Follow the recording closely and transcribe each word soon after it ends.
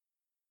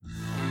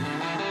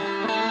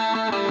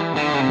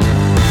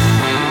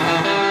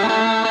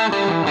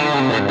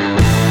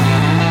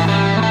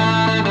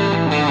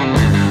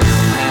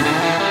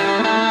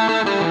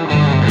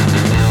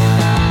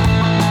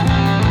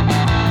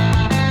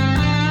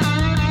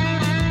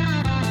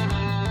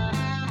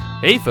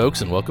Hey folks,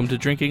 and welcome to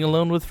Drinking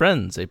Alone with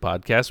Friends, a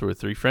podcast where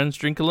three friends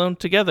drink alone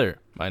together.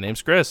 My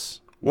name's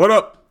Chris. What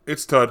up?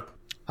 It's Tud.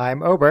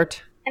 I'm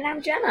Obert. And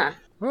I'm Jenna.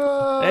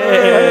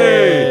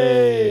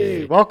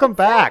 Hey! Welcome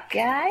back.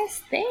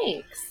 Guys,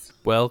 thanks.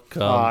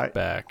 Welcome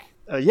back.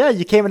 Yeah,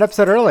 you came an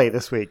episode early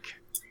this week.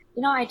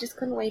 You know, I just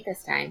couldn't wait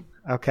this time.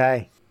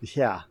 Okay.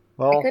 Yeah. I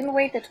Well, couldn't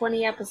wait the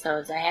 20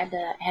 episodes. I had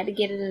to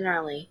get it in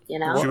early, you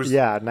know? She was-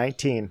 yeah,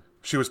 19.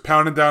 She was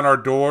pounding down our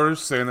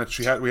doors saying that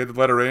we had to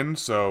let her in,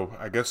 so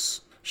I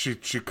guess she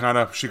kind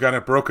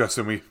of broke us,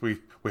 and we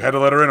had to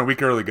let her in a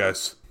week early,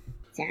 guys.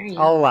 Sorry.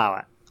 I'll allow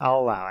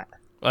it.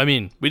 I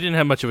mean, we didn't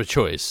have much of a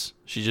choice.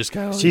 She just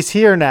got. She's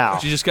here now.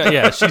 She just got.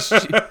 Yeah,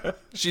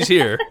 she's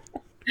here.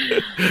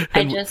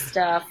 I just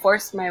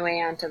forced my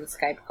way onto the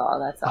Skype call,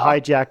 that's all.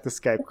 Hijack the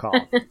Skype call.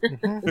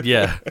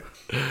 Yeah,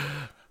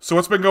 So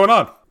what's been going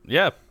on?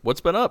 yeah.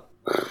 What's been up?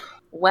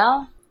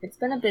 Well, it's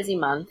been a busy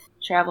month.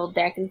 Traveled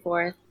back and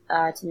forth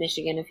to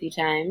Michigan a few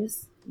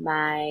times.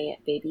 My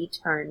baby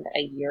turned a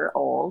year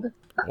old.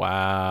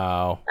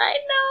 Wow. I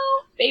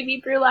know.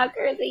 Baby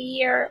Brewlocker is a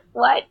year.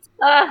 What?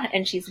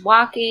 And she's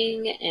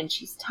walking and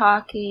she's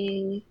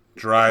talking.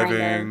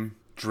 Driving,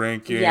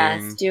 drinking.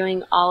 Yes,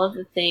 doing all of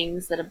the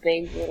things that a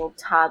big little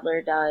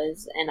toddler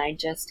does, and I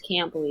just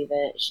can't believe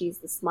it. She's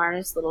the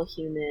smartest little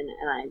human,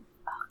 and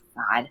oh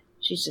God,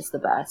 she's just the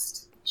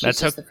best. She's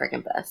That's the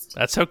freaking best.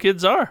 That's how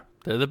kids are.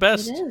 They're the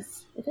best. It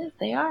is.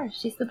 They are.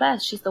 She's the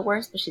best. She's the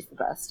worst, but she's the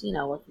best. You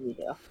know, what can we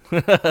do?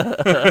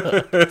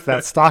 It's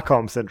that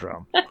Stockholm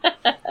syndrome.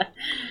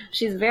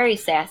 She's very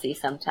sassy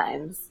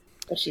sometimes,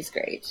 but she's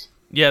great.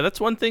 Yeah, that's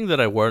one thing that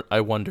I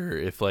wonder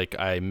if like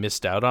I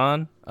missed out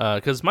on,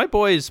 because my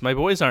boys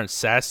aren't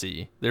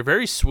sassy. They're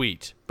very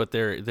sweet, but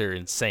they're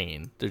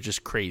insane. They're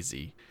just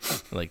crazy,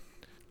 like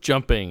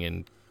jumping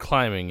and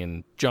climbing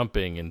and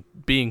jumping and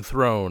being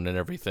thrown and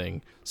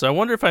everything. So I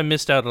wonder if I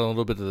missed out on a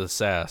little bit of the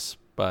sass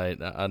by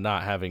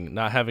not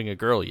having a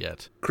girl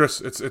yet.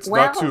 Chris, it's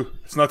Well-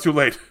 not too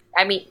late.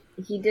 I mean,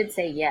 he did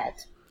say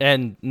yet.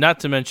 And not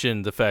to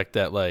mention the fact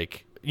that,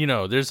 like, you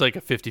know, there's like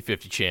a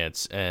 50-50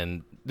 chance,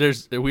 and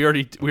we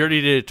already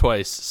did it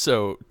twice,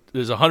 so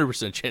there's a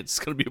 100% chance it's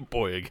gonna be a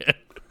boy again.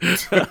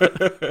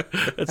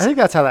 I think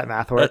that's how that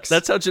math works.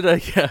 That's how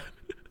genetic. Yeah.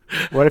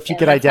 What if you Yeah,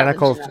 get that's how the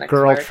identical genetics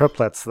girl work.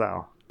 triplets,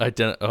 though?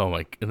 Oh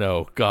my,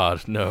 no,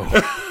 God, no.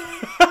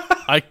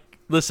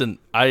 Listen.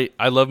 I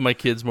love my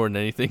kids more than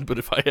anything, but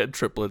if I had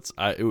triplets,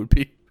 it would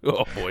be.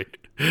 Oh boy,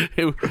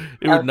 it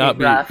would not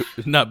be rough.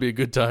 not be a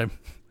good time.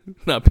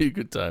 Not be a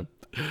good time.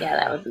 Yeah,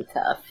 that would be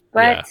tough.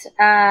 But,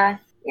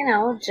 you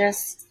know,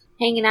 just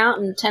hanging out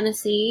in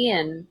Tennessee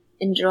and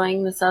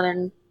enjoying the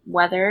southern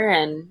weather,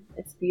 and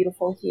it's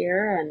beautiful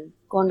here, and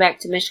going back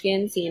to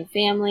Michigan, seeing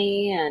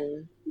family,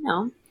 and, you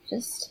know,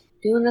 just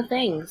doing the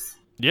things.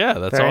 Yeah,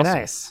 that's Very awesome.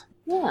 nice.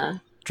 Yeah.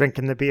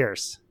 Drinking the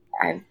beers.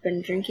 I've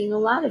been drinking a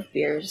lot of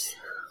beers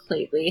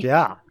lately.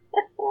 Yeah.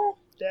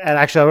 And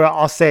actually,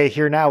 I'll say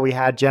here now, we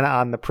had Jenna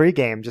on the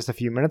pregame just a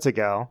few minutes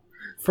ago.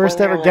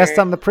 First ever guest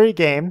on the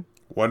pregame.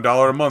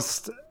 $1 a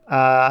month.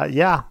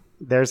 Yeah,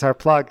 there's our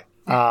plug.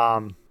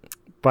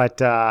 But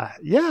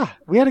yeah,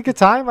 we had a good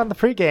time on the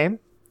pregame.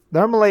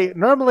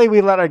 Normally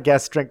we let our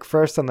guests drink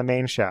first on the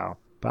main show,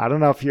 but I don't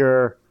know if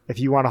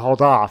you want to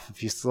hold off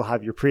if you still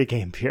have your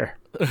pregame beer.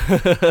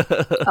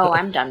 Oh,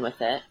 I'm done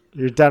with it.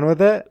 You're done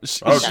with it?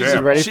 Oh, She's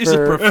damn. ready She's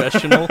for- a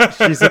professional.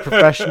 She's a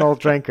professional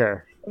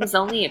drinker. It was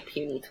only a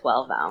puny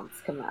 12 ounce.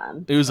 Come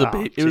on. It was a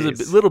Oh, it was a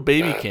jeez. little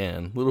baby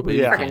can.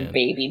 Yeah. Freaking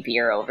baby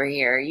beer over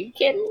here. Are you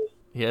kidding?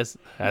 He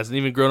hasn't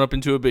even grown up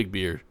into a big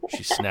beer.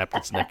 She snapped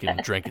its neck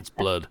and drank its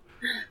blood.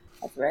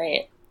 That's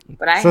right.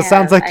 But So it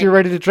sounds like you're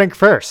ready to drink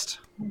first.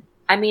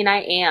 I mean,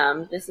 I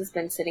am. This has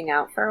been sitting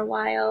out for a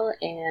while,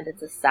 and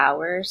it's a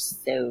sour,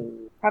 so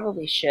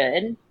probably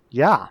should.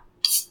 Yeah.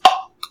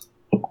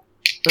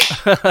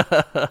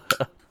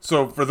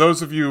 So for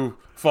those of you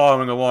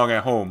following along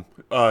at home,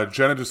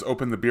 Jenna just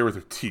opened the beer with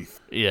her teeth.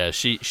 Yeah,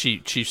 she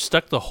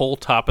stuck the whole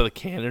top of the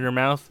can in her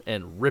mouth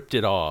and ripped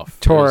it off.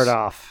 Tore it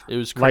off. It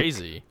was Like-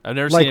 crazy. I've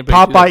never Like seen anybody do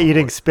that Popeye before.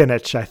 eating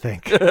spinach, I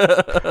think.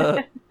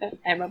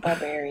 I'm a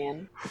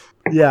barbarian.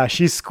 Yeah,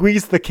 she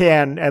squeezed the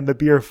can and the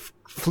beer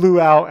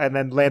flew out and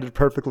then landed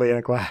perfectly in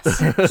a glass.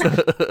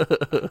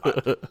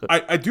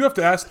 I do have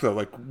to ask though,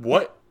 like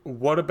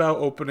what about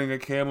opening a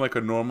can like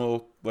a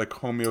normal like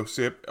Homo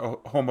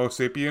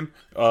sapien?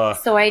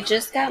 So I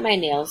just got my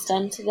nails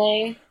done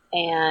today,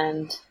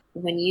 and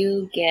when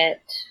you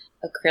get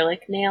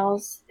acrylic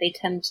nails, they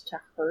tend to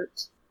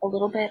hurt a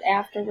little bit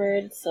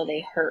afterwards, so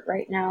they hurt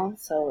right now,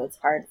 so it's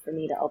hard for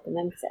me to open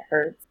them because it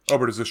hurts. Oh,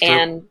 but is this true?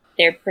 And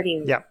they're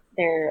pretty, Yep.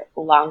 they're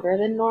longer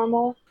than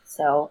normal,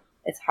 so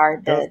it's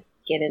hard to Those-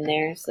 get in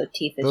there, so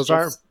teeth is those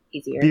just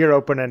easier. Beer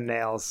opening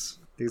nails.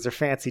 These are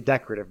fancy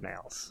decorative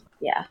nails.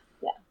 Yeah.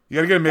 You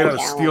gotta get it made out of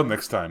Yeah. steel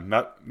next time.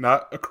 Not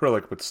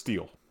acrylic, but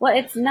steel. Well,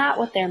 it's not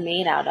what they're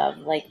made out of.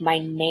 Like, my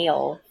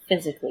nail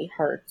physically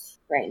hurts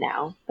right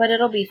now, but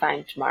it'll be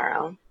fine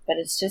tomorrow. But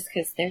it's just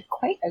because they're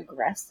quite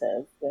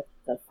aggressive with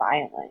the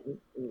filing,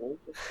 and they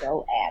just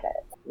go at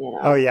it.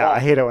 Oh yeah, but I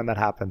hate it when that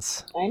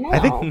happens. I know. I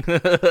think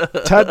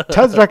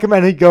Tud's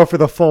recommending go for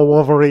the full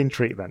Wolverine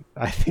treatment.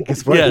 I think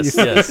is what Yes, he's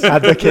yes.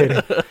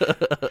 advocating.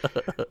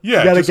 Yeah,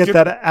 You got to just get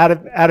that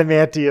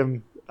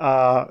adamantium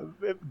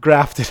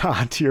grafted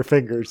onto your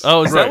fingers.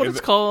 Oh, is Right, that what is it's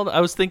it- called? I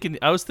was thinking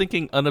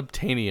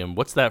unobtainium.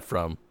 What's that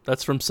from?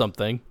 That's from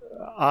something.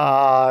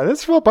 This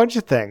is from a bunch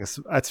of things.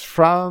 It's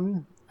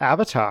from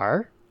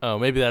Avatar. Oh,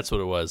 maybe that's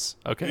what it was.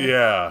 Okay.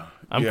 Yeah.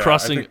 I'm yeah, I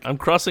crossing. think I'm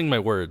crossing my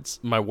worlds.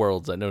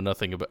 I know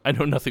nothing about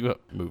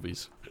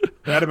movies.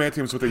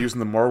 adamantium is what they use in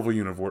the Marvel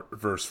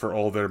universe for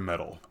all their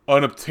metal.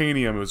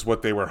 Unobtainium is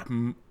what they were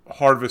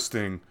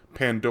harvesting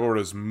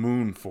Pandora's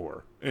moon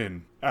for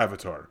in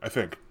Avatar. I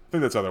think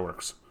that's how that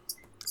works.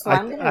 So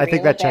I'm going to I think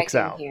reel that it back checks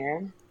in out.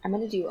 here. I'm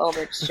going to do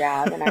Obert's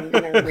job, and I'm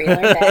going to reel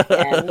her back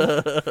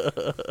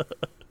in.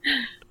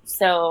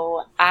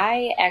 So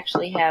I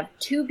actually have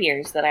 2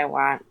 beers that I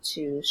want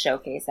to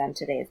showcase on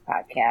today's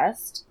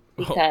podcast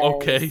because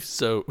Okay,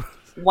 so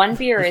one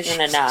beer isn't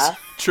enough,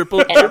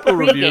 triple and a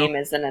review. pregame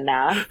isn't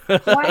enough.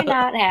 Why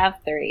not have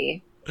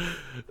 3?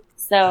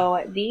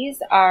 So these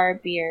are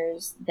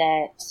beers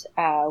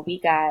that we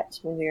got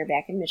when we were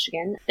back in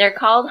Michigan. They're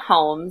called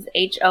Homes,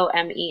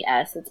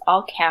 Homes. It's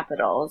all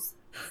capitals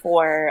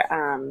for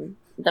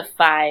the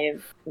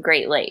 5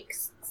 Great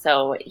Lakes.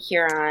 So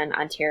Huron,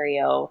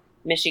 Ontario,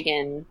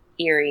 Michigan,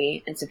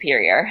 Erie, and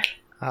Superior.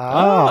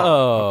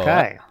 Oh,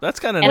 okay. That's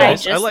kind of And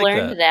nice. I just like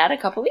learned that. that a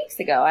couple weeks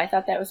ago. I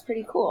thought that was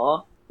pretty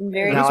cool.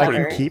 Very Now pretty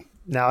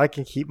clever. I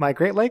can keep my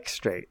Great Lakes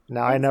straight.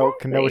 Now I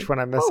can know which one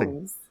I'm missing.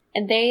 Homes.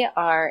 And they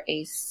are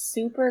a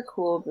super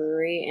cool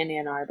brewery in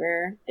Ann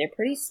Arbor. They're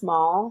pretty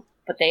small,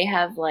 but they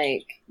have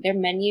their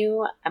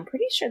menu. I'm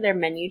pretty sure their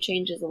menu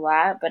changes a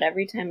lot, but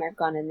every time I've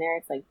gone in there,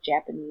 it's like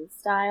Japanese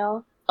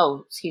style.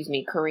 Oh, excuse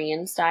me,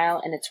 Korean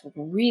style. And it's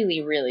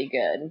really, really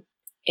good.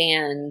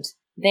 And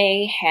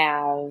they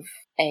have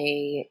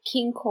a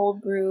King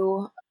Cold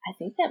Brew. I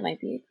think that might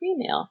be a cream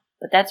ale,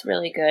 but that's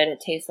really good. It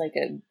tastes like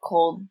a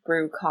cold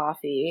brew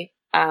coffee.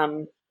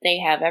 They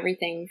have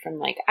everything from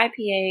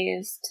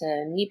IPAs to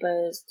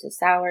NEPAs to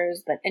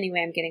sours, but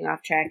anyway, I'm getting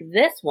off track.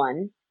 This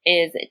one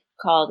is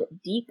called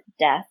Deep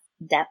Depth,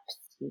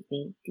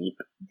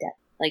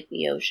 like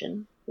the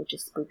ocean, which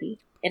is spoopy.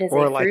 It is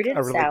Or a like fruited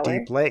a really sour.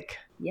 deep lake.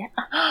 Yeah.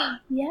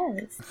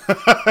 Yes.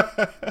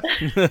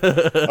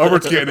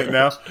 Albert's getting it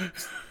now.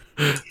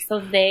 So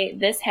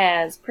this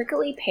has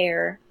prickly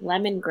pear,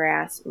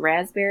 lemongrass,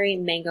 raspberry,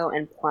 mango,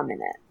 and plum in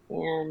it.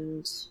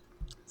 And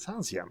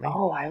Sounds yummy.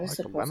 oh, I was like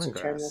the supposed to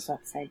turn lemongrass. this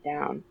upside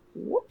down.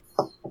 Whoops.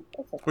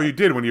 That's okay. Well, you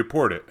did when you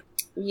poured it.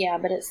 Yeah,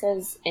 but it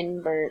says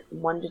invert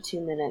 1 to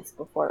 2 minutes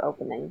before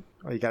opening.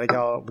 Oh, you gotta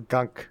go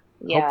gunk.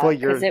 Yeah, hopefully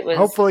 'cause it was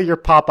hopefully your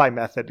Popeye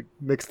method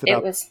mixed it it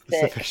up was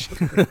thick.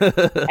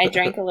 sufficiently. I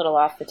drank a little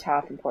off the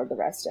top and poured the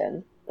rest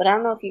in. But I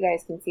don't know if you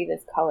guys can see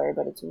this color,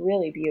 but it's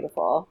really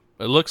beautiful.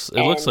 It looks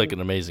And- like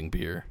an amazing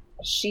beer.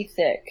 She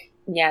thick.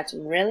 Yeah, it's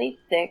really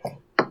thick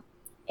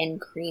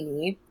and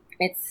creamy.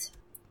 It's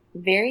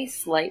very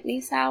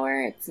slightly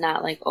sour. It's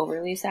not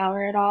overly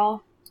sour at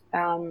all.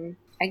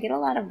 I get a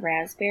lot of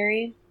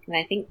raspberry and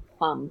I think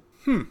plum.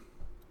 I'm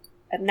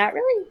not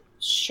really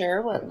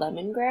sure what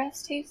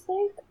lemongrass tastes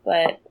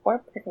like, or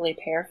prickly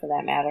pear for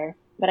that matter.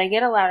 But I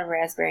get a lot of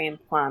raspberry and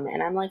plum,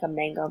 and I'm like a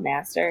mango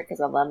master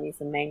because I love me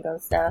some mango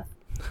stuff.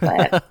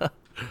 But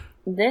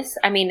this,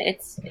 I mean,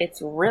 it's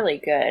really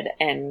good,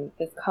 and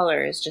the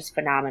color is just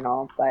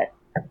phenomenal. But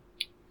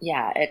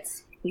yeah,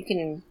 you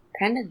can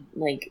kind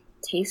of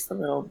taste the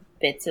little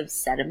bits of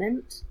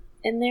sediment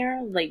in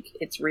there, like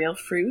it's real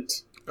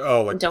fruit.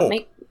 Oh, like Don't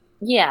pulp.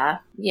 yeah,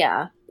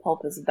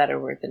 pulp is a better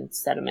word than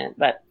sediment,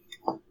 but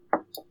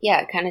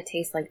yeah, it kind of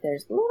tastes like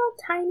there's little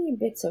tiny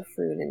bits of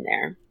fruit in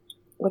there,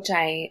 which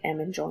I am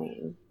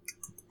enjoying.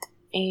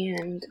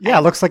 And Yeah,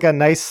 it looks like a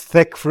nice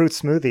thick fruit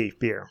smoothie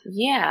beer.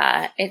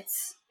 yeah,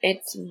 it's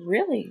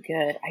really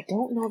good. I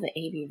don't know the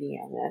ABV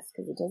on this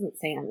because it doesn't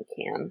say on the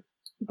can,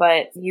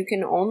 but you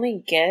can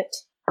only get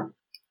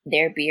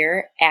their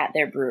beer at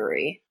their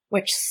brewery,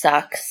 which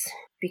sucks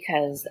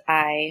because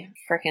I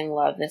freaking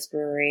love this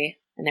brewery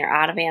and they're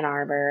out of Ann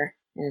Arbor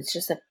and it's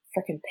just a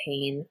freaking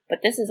pain. But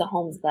this is a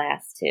Homes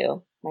glass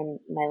too.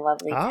 My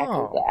lovely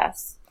Teku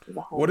glass is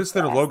a Homes What is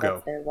their glass. logo?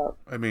 That's their logo.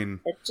 I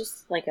mean, It's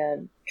just like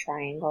a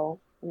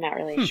triangle. I'm not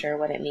really sure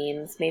what it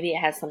means. Maybe it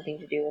has something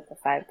to do with the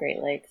 5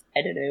 Great Lakes.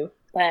 I don't know.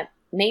 But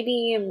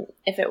maybe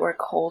if it were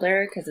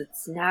colder, because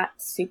it's not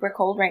super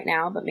cold right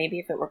now, but maybe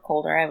if it were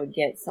colder, I would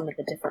get some of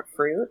the different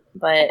fruit.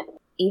 But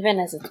even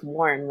as it's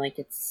warm,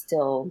 it's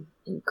still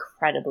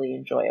incredibly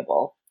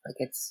enjoyable.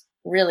 It's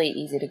really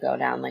easy to go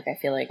down. I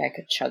feel like I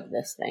could chug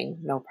this thing,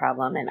 no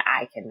problem, and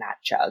I cannot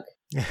chug.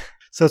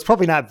 So it's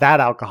probably not that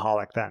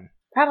alcoholic then.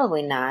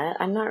 Probably not.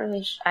 I'm not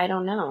really I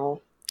don't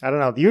know. I don't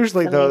know.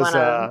 Usually Somebody those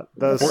wanna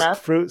those look it up?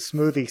 fruit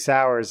smoothie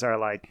sours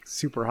are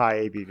super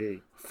high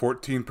ABV.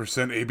 14%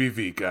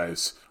 ABV,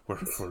 guys. We're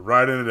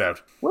riding it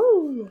out.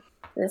 Woo!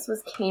 This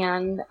was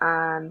canned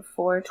on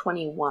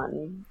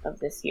 4/21 of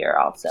this year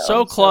also.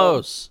 So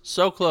close.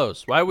 So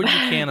close. Why would you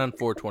can on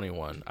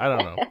 421? I don't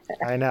know.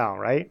 I know,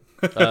 right?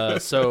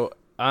 So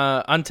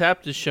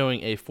Untapped is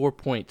showing a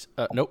 6.5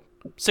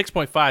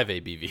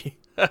 ABV.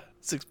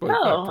 6.5%.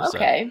 Oh,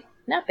 okay.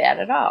 Not bad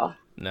at all.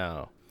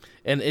 No.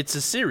 And it's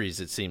a series,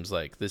 it seems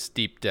like, this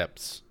Deep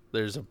Depths.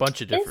 There's a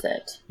bunch of different... Is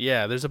it?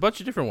 Yeah, there's a bunch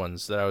of different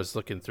ones that I was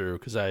looking through,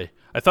 because I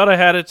thought I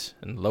had it,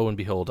 and lo and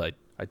behold, I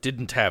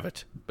didn't have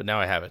it, but now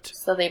I have it.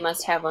 So they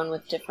must have one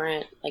with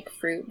different, like,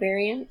 fruit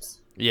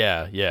variants?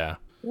 Yeah.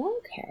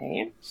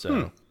 Okay.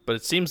 So, but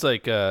it seems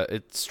like,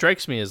 it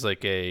strikes me as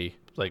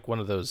like one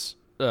of those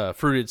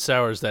fruited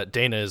sours that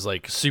Dana is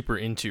like super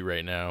into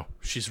right now.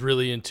 She's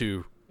really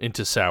into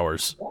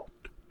sours.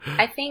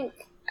 I think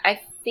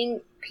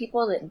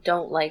people that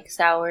don't like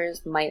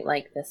sours might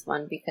like this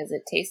one because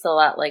it tastes a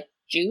lot like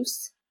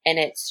juice and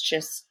it's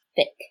just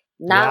thick.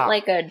 Not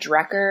like a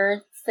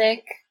Drecker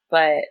thick,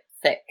 but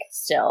thick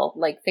still.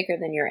 Like thicker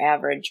than your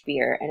average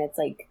beer. And it's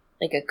like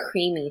a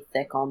creamy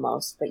thick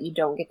almost, but you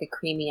don't get the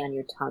creamy on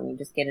your tongue. You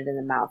just get it in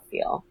the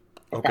mouthfeel.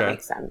 If that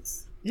makes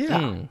sense.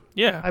 Yeah.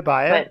 Yeah. I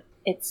buy it.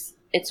 But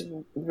it's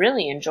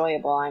really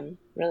enjoyable. I'm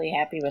really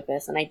happy with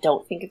this, and I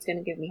don't think it's going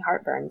to give me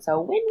heartburn.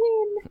 So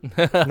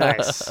win-win.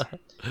 Nice.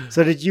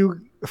 So did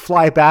you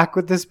fly back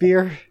with this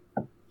beer?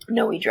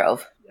 No, we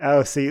drove.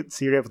 Oh, so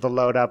you're able to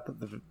load up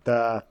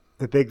the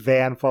big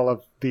van full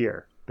of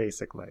beer,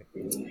 basically.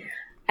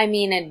 I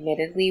mean,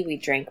 admittedly, we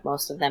drank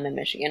most of them in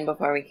Michigan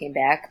before we came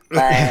back, but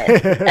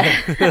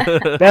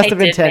Best of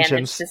I did intentions.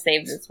 manage to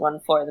save this one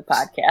for the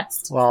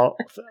podcast. Well,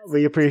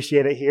 we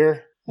appreciate it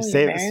here. You're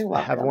Save very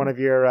welcome. have one of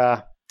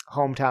your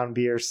hometown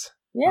beers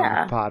on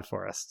Yeah. the pod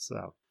for us.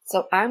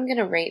 So I'm going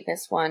to rate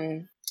this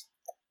one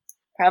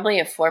probably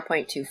a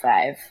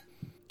 4.25.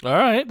 All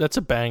right, that's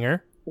a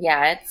banger.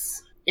 Yeah,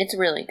 it's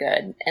really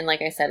good. And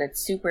like I said,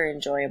 it's super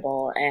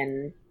enjoyable.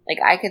 And like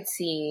I could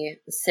see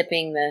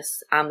sipping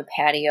this on the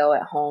patio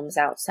at homes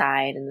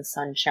outside in the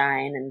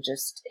sunshine and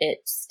just it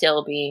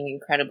still being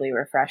incredibly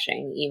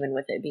refreshing, even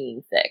with it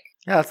being thick.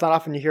 Yeah, it's not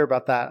often you hear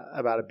about that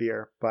about a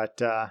beer. But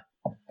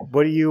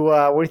what do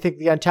you think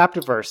the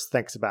Untapped-verse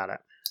thinks about it?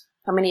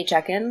 How many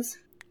check-ins?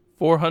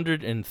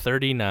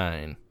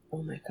 439.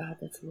 Oh my god,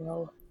 that's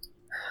low.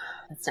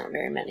 That's not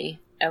very many.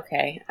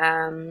 Okay.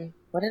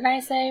 What did I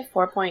say?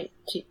 4.5?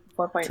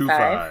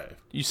 2.5.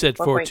 You said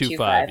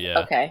 425, yeah.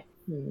 Okay.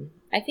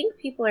 I think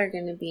people are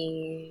going to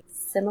be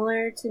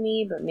similar to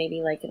me, but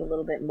maybe like it a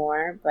little bit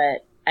more.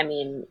 But, I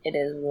mean, it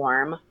is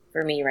warm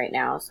for me right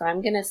now. So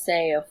I'm going to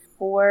say a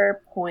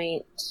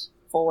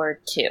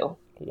 4.42.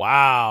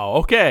 Wow.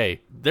 Okay.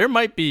 There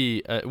might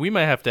be, we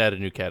might have to add a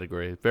new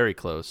category. Very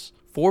close.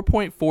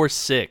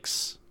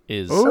 4.46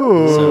 is.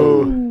 Ooh.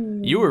 So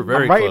you were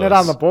very I'm writing close. it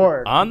on the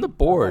board. On the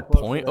board, How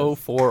close it is.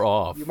 0.04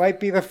 off. You might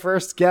be the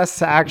first guest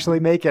to actually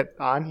make it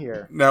on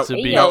here. Now, To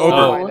be- now Hey, yo.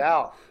 Ober, Find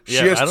out. she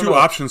Yeah, I has don't two know.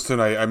 options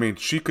tonight. I mean,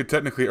 she could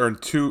technically earn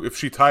 2 if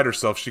she tied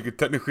herself. She could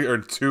technically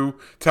earn 2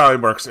 tally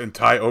marks and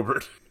tie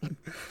Obert.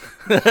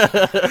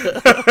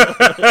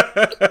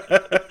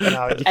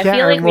 No, you I can't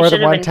feel earn like we more should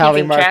than have one been tally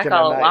keeping mark track in a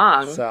all night.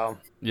 along. So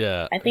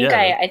Yeah. I think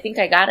yeah. I think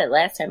I got it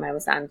last time I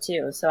was on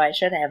too, so I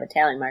should have a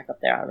tally mark up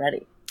there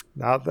already.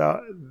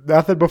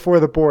 nothing before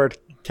the board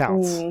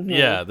counts.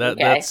 Yeah,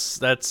 Okay.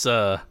 that's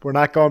We're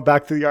not going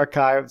back through the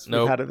archives.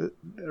 Nope. We've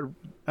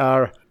had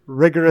a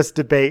rigorous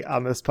debate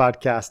on this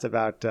podcast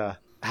about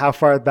how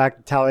far back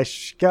the tally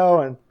should go,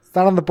 and it's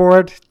not on the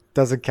board.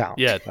 Doesn't count.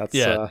 yeah. That's,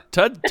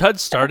 Tud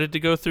started to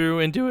go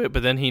through and do it,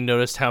 but then he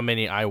noticed how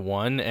many I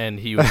won, and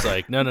he was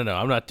like, "No,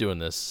 I'm not doing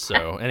this."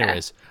 So,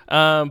 anyways,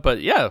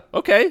 but yeah,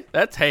 okay,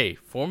 that's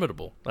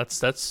formidable.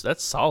 That's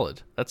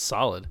solid. That's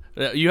solid.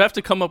 You have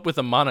to come up with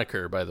a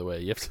moniker, by the way.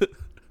 You have to.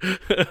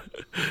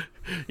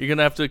 You're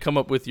gonna have to come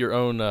up with your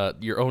own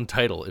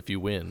title if you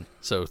win.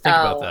 So think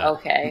about that.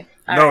 Okay.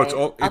 No, All it's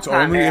right. it's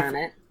I'll only ponder if on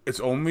it. it's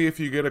only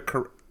if you get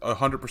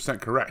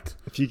 100% correct.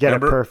 if you get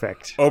Remember? it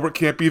perfect. Obert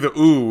can't be the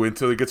ooh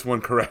until he gets one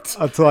correct.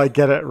 Until I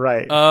get it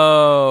right.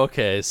 Oh,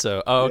 okay.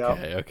 So,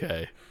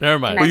 okay. Never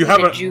mind. Can I you take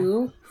have a a-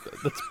 Jew?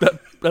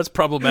 That's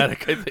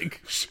problematic, I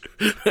think.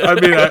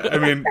 I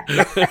mean,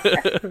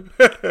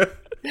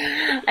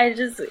 I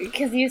just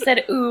because you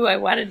said ooh, I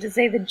wanted to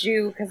say the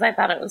Jew because I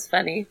thought it was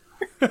funny.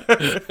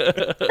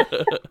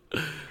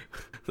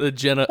 The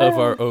Jenna of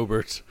our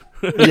Obert.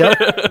 Yep.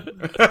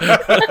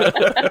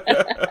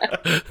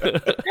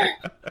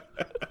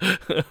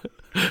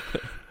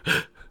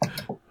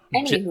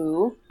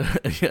 Anywho,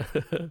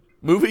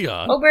 Moving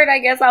on. Obert, I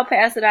guess I'll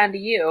pass it on to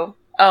you.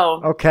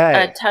 Oh,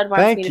 Okay. Tud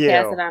wants Thank me to you.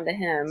 pass it on to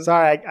him.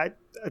 Sorry, I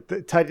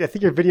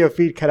think your video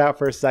feed cut out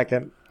for a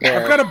second.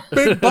 I've got a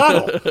big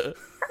bottle.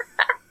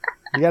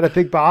 You got a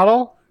big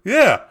bottle?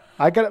 Yeah.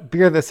 I got a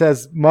beer that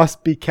says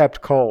must be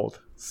kept cold.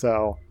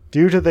 So,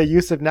 due to the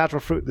use of natural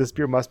fruit, this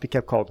beer must be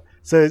kept cold.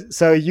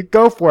 So you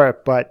go for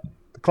it, but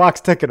the clock's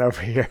ticking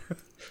over here.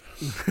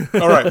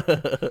 All right.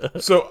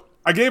 So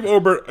I gave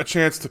Obert a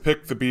chance to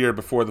pick the beer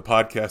before the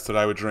podcast that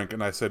I would drink,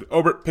 and I said,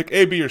 Obert, pick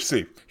A, B, or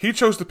C. He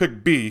chose to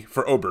pick B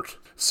for Obert.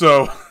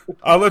 So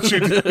I'll let you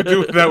do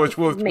with that what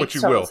Makes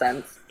you total will.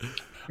 sense.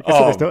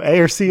 So there's no A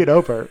or C at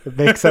Ober. It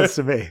makes sense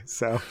to me.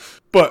 So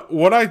But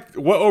what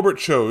Obert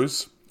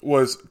chose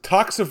was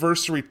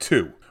Toxiversary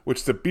 2, which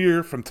is a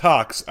beer from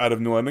Tox out of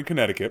New London,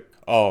 Connecticut.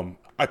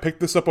 I picked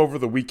this up over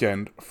the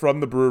weekend from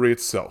the brewery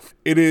itself.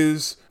 It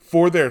is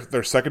for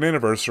their second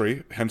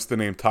anniversary, hence the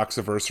name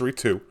Toxiversary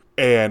 2.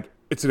 And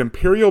it's an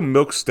imperial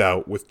milk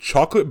stout with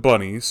chocolate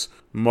bunnies,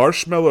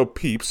 marshmallow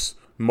peeps,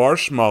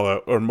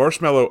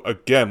 marshmallow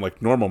again,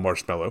 like normal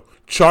marshmallow,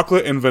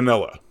 chocolate and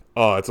vanilla.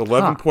 It's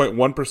 11.1%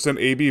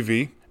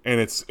 ABV, and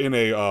it's in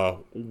a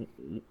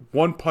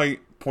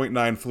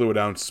 1.9 fluid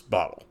ounce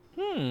bottle.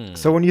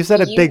 So when you said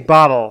a big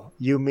bottle,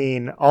 you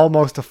mean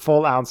almost a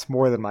full ounce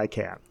more than my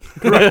can.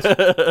 Correct.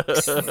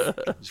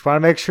 Just want to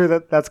make sure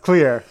that that's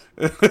clear.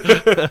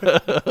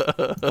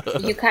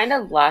 You kind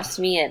of lost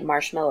me at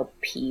marshmallow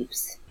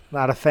peeps.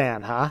 Not a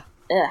fan, huh?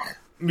 Ugh.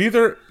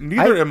 Neither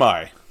am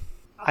I.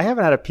 I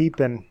haven't had a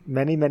peep in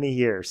many, many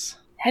years.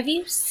 Have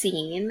you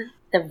seen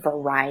the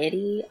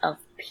variety of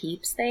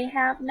peeps they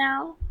have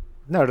now?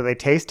 No, do they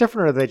taste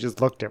different or do they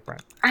just look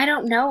different? I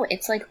don't know.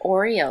 It's like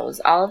Oreos.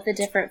 All of the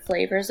different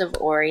flavors of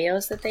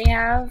Oreos that they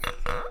have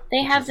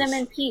them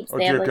in peeps. Oh,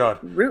 they have dear God.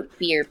 root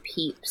beer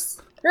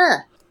peeps.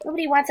 Ugh.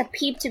 Nobody wants a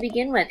peep to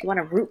begin with. You want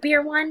a root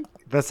beer one?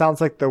 That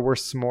sounds like the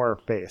worst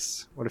s'more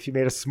base. What if you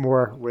made a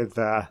s'more with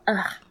Ugh.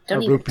 a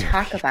Don't even root beer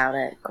talk peep? about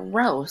it.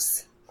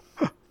 Gross.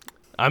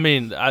 I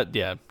mean,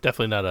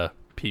 definitely not a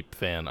peep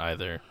fan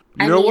either.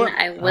 You know what?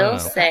 I I don't will know.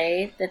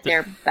 say that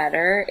they're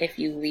better if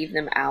you leave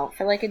them out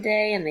for like a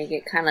day and they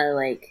get kind of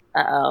like,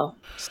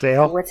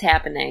 Stale? what's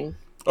happening?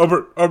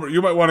 Albert,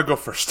 you might want to go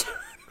first.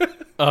 Did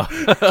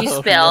you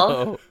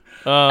spill?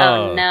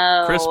 Oh,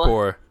 no. Chris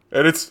pour.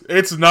 And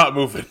it's not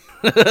moving.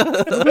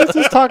 Let's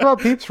just talk about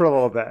peeps for a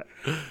little bit.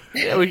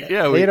 We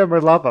Hate them or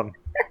love them.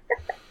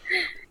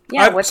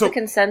 Yeah, I- what's so- the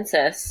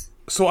consensus?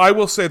 So I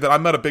will say that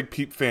I'm not a big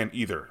Peep fan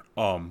either.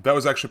 That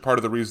was actually part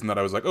of the reason that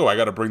I was like, oh, I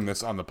got to bring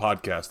this on the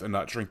podcast and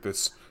not drink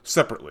this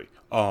separately.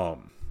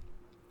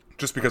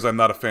 Just because I'm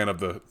not a fan of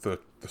the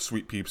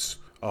sweet Peeps.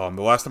 The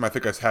last time I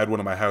think I had one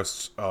in my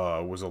house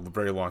was a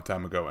very long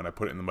time ago, and I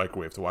put it in the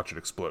microwave to watch it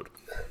explode.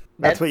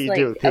 That's what you like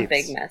do with a peeps.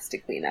 big mess to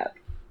clean up.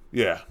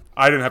 Yeah,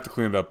 I didn't have to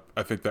clean it up.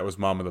 I think that was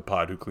Mom of the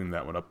Pod who cleaned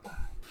that one up.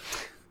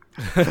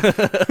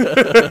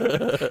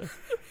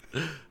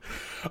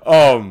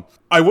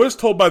 I was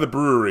told by the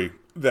brewery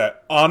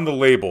that on the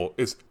label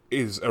is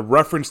a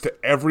reference to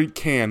every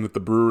can that the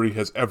brewery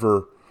has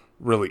ever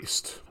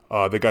released.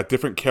 They got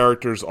different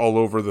characters all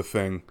over the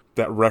thing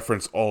that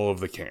reference all of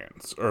the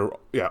cans.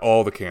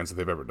 All the cans that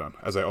they've ever done,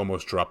 as I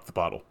almost dropped the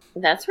bottle.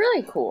 That's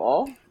really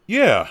cool.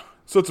 Yeah,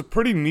 so it's a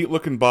pretty neat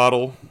looking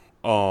bottle.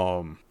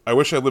 I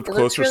wish I lived It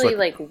looks closer. really so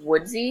like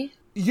woodsy,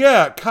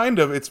 yeah, kind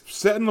of. It's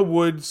set in the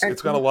woods. Or-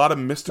 It's got a lot of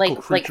mystical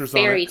like creatures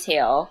fairy on it.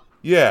 tale.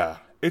 Yeah,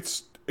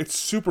 it's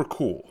super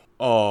cool.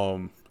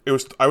 I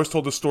was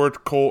told to store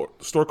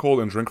cold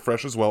and drink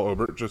fresh as well,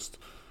 Obert, just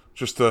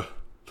to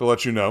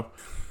let you know.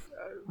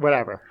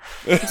 Whatever.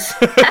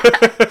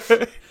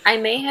 I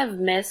may have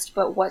missed,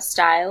 but what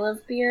style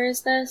of beer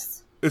is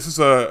this? This is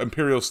a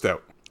Imperial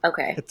Stout.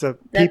 Okay, It's a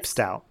peep That's-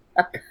 stout.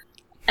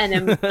 an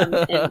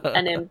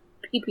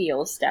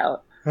imperial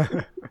stout.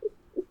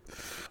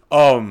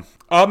 On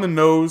the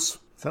nose,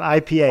 It's an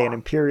IPA, an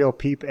Imperial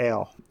Peep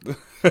Ale.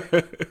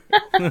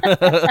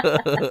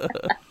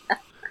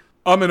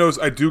 on the nose,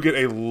 I do get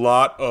a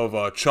lot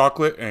of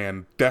chocolate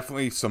and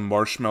definitely some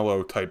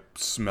marshmallow type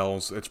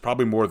smells. It's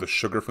probably more the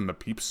sugar from the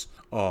Peeps.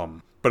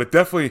 But it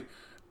definitely,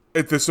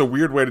 it's a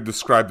weird way to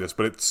describe this,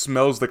 but it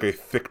smells like a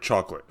thick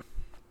chocolate.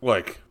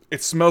 Like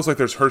it smells like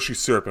there's Hershey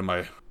syrup in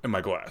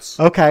my glass.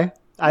 Okay.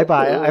 I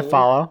buy it. I Ooh.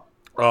 follow.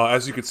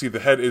 As you can see, the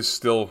head is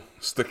still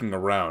sticking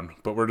around,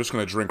 but we're just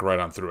gonna drink right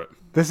on through it.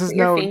 This is Put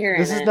your no finger in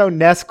this is it. no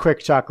Nesquik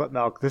chocolate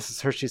milk. This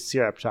is Hershey's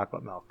syrup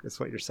chocolate milk. Is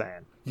what you're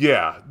saying.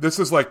 Yeah, this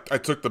is like I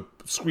took the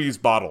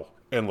squeezed bottle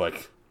and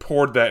like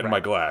poured that in my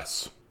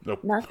glass.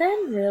 Nope.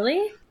 Nothing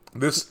really.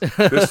 This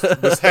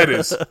head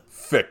is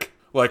thick,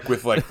 like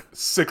with like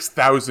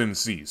 6,000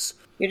 C's.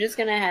 You're just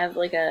gonna have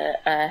like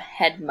a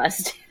head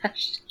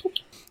mustache.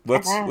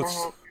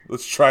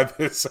 Let's try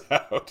this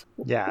out.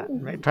 Yeah.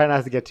 Try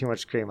not to get too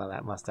much cream on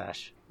that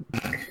mustache.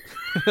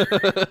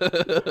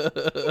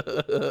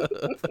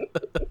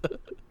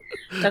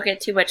 Don't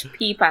get too much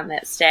peep on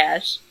that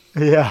stash.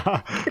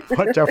 Yeah.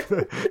 Watch out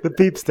for the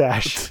peep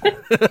stash.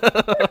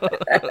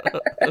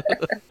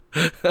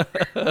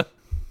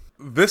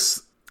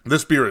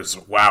 This beer is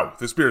wow.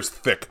 This beer is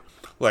thick.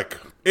 Like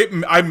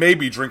I may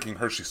be drinking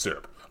Hershey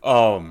syrup.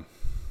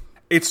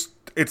 It's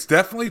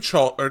definitely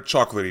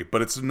chocolatey,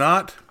 but it's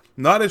not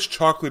as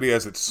chocolatey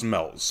as it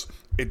smells.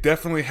 It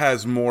definitely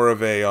has more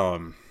of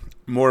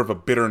a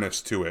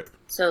bitterness to it,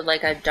 So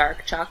like a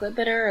dark chocolate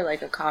bitter or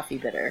like a coffee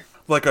bitter?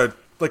 like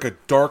a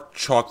dark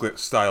chocolate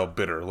style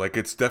bitter. Like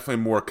it's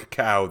definitely more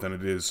cacao than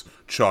it is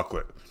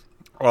chocolate.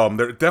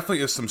 There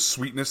definitely is some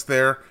sweetness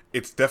there.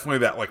 It's definitely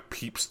that like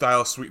Peep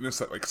style sweetness,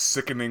 that like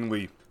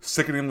sickeningly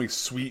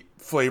sweet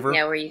flavor.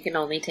 Yeah, where you can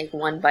only take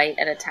one bite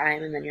at a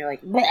time and then you're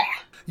like, bleh.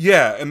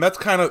 Yeah, and that's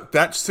kind of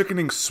that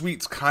sickening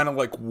sweet's kind of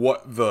like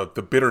what the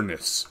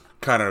bitterness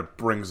kind of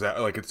brings that,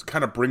 like it's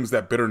kind of brings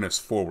that bitterness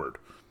forward.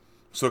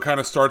 So it kind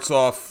of starts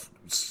off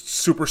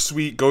super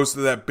sweet, goes to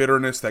that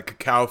bitterness, that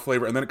cacao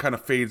flavor, and then it kind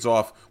of fades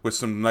off with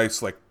some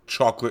nice, like,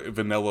 chocolate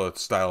vanilla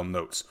style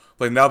notes.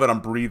 Like, now that I'm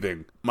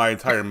breathing, my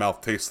entire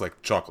mouth tastes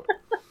like chocolate.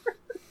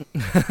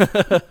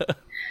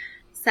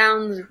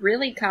 Sounds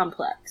really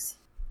complex.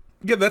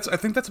 Yeah, I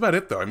think that's about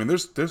it, though. I mean,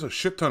 there's a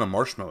shit ton of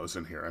marshmallows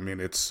in here. I mean,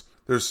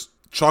 there's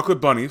chocolate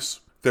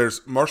bunnies,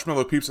 there's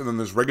marshmallow peeps, and then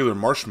there's regular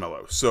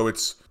marshmallow. So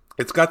it's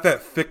got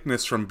that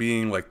thickness from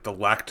being like the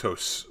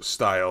lactose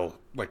style,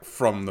 like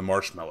from the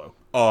marshmallow.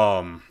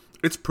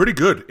 It's pretty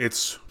good.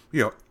 It's,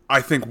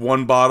 I think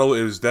one bottle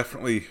is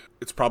definitely,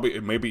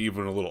 it may be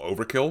even a little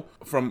overkill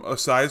from a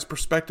size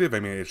perspective. I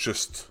mean, it's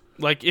just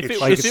Like if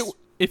it's-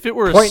 it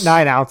were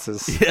 0.9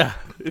 ounces. yeah,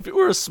 if it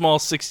were a small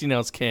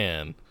 16-ounce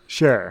can.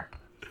 Sure.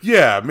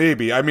 Yeah,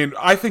 maybe. I mean,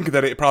 I think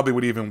that it probably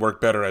would even work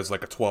better as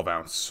like a 12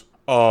 ounce.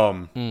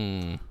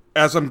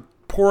 As I'm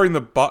pouring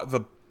the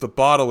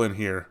bottle in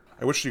here,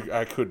 I wish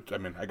I could. I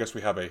mean, I guess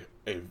we have a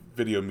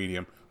video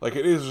medium. Like,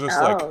 it is just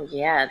Oh,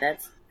 yeah,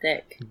 that's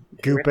thick.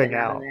 Gooping Dripping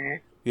out. of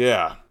there.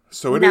 yeah.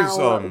 So it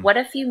Now, is. what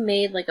if you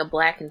made like a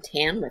black and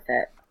tan with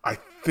it? I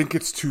think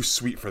it's too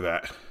sweet for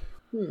that.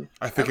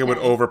 I think it would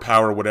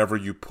overpower whatever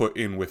you put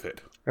in with it.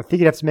 I think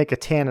you'd have to make a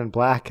tan and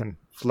black and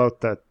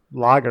float the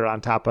lager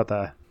on top of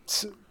the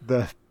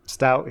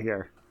stout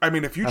here. I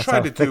mean, if you That's try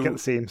how to thick do it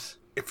seems.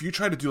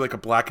 like a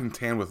black and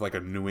tan with like a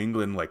New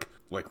England like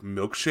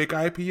milkshake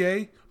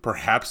IPA,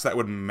 perhaps that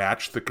would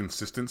match the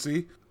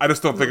consistency. I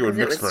just don't think it would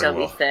Because mix very still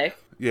well. be thick.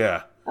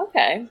 Yeah.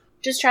 Okay.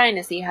 Just trying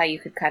to see how you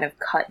could kind of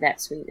cut that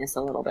sweetness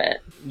a little bit.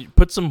 You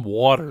put some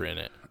water in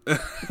it.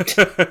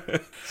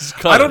 Just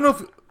cut I don't it.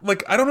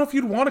 know if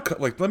you'd want to cut.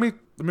 Like, let me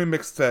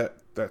mix that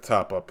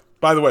top up.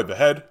 By the way, the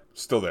head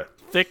still there.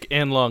 Thick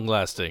and long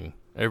lasting.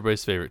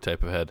 Everybody's favorite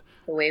type of head.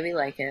 The way we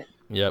like it.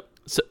 Yep.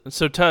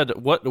 So Todd,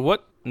 what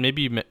what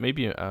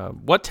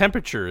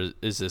temperature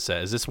is this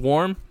at? Is this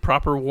warm?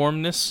 Proper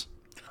warmness?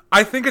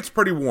 I think it's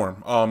pretty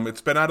warm.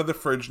 It's been out of the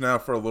fridge now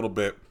for a little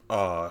bit.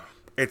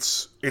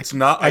 It's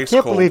not I ice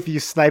can't cold. believe you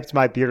sniped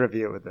my beer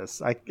review with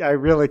this. I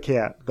really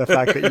can't. The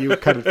fact that you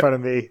cut in front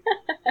of me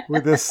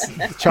with this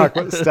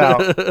chocolate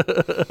stout.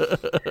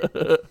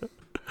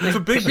 It's a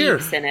big beer.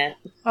 Peaks in it.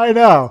 I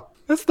know.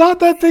 It's not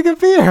that big a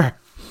beer.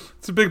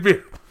 It's a big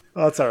beer.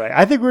 Well, that's all right.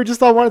 I think we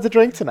just all wanted to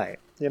drink tonight,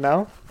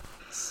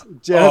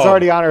 Jenna's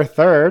already on her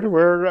third.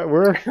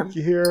 We're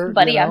here.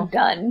 Buddy, I'm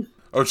done.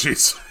 Oh,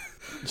 jeez.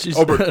 She's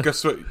But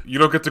guess what? You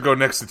don't get to go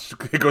next.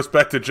 It goes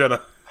back to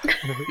Jenna. no,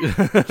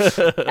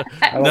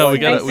 we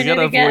Thanks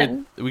gotta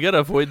again.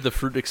 avoid the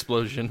fruit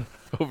explosion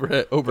over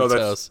at Obert's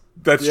house.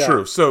 That's Yeah.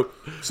 true. So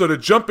to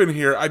jump in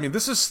here, I mean,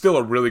 this is still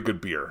a really good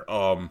beer.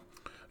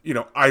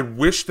 I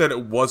wish that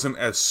it wasn't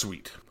as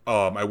sweet.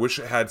 I wish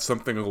it had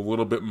something a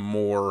little bit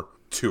more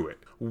to it,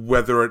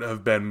 whether it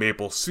have been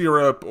maple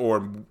syrup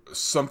or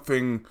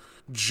something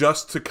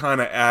just to kind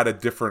of add a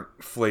different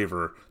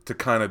flavor to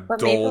kind of But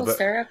dull maple the.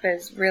 syrup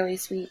is really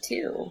sweet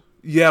too.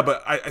 Yeah,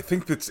 but I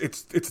think that's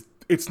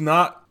it's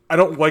not. I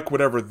don't like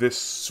whatever this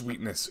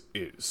sweetness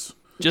is.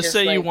 Just Just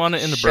say you like want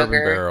it in the bourbon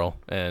sugar. barrel,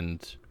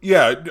 and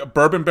Yeah, a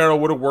bourbon barrel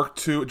would have worked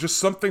too. Just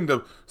something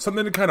to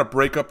kind of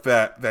break up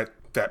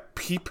that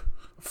peep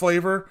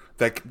flavor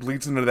that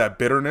leads into that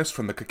bitterness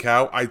from the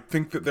cacao. I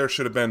think that there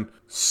should have been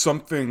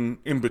something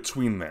in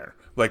between there.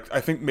 Like,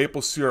 I think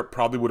maple syrup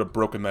probably would have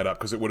broken that up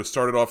because it would have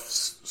started off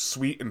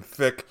sweet and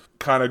thick,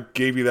 kind of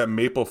gave you that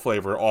maple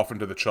flavor off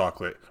into the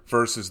chocolate,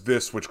 versus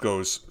this, which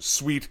goes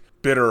sweet,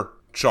 bitter,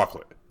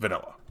 chocolate,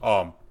 vanilla.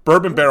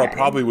 Bourbon barrel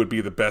probably would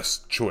be the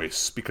best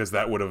choice because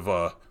that would have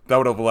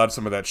allowed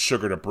some of that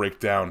sugar to break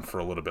down for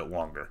a little bit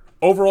longer.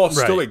 Overall,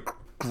 still Right. a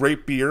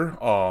great beer.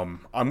 I'm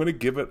gonna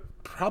give it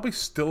probably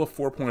still a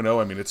 4.0.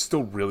 I mean, it's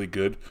still really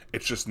good.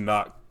 It's just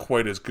not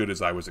quite as good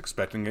as I was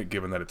expecting it,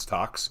 given that it's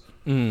Tox.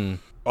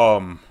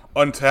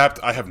 Untapped,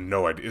 I have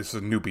no idea. It's a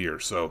new beer,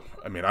 so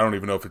I mean, I don't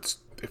even know if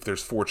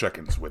there's 4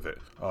 check-ins with it.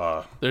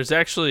 there's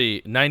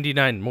actually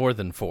 99 more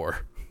than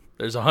 4.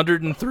 There's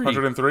 103.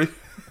 103.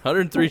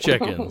 103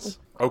 check-ins.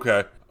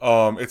 Okay.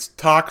 It's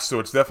Tox, so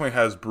it definitely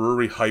has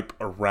brewery hype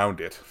around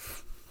it.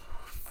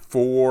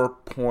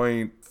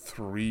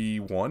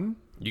 4.31.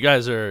 You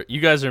guys are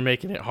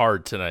making it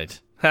hard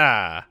tonight.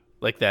 Ha!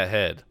 Like that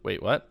head.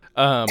 Wait, what?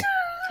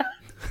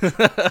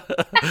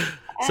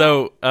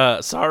 So,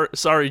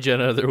 sorry,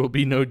 Jenna. There will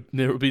be no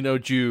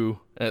Jew,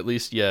 at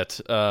least yet,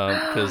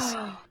 because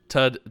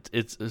Tud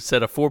it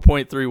said a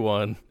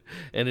 4.31,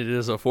 and it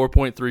is a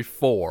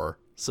 4.34.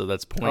 So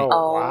that's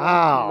Oh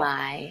Wow.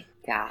 my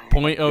god.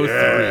 0.03.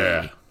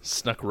 Yeah.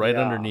 Snuck right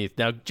Yeah. underneath.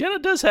 Now Jenna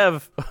does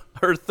have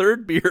her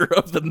third beer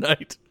of the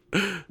night.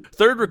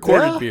 Third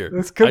recorded Yeah, beer.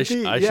 this could I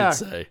be, I yeah.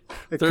 should say.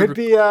 It Third could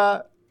be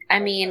I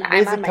mean, I'm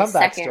Amazing on my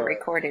comeback second story.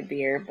 recorded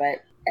beer,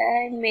 but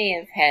I may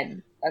have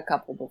had a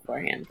couple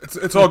beforehand.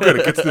 It's all good.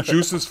 It gets the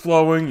juices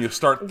flowing. You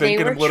start They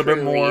thinking were a little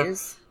bit more.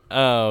 Trulies,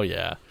 Oh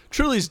yeah.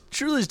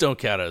 Trulies don't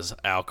count as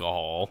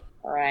alcohol.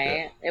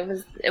 right? It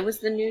was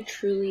the new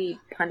Truly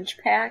punch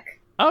pack.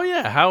 Oh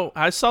yeah, how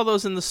I saw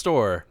those in the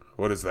store.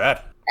 What is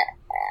that?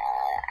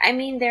 I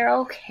mean, they're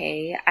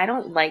okay. I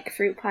don't like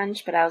fruit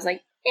punch, but I was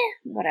like,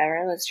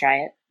 whatever, let's try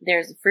it.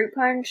 There's fruit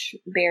punch,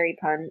 berry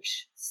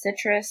punch,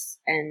 citrus,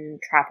 and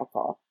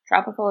tropical.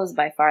 Tropical is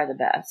by far the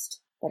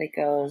best, but it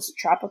goes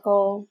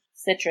tropical,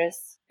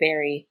 citrus,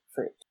 berry,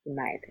 fruit, in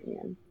my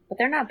opinion. But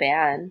they're not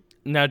bad.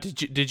 Now,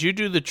 did you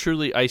do the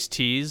Truly iced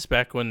teas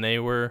back when they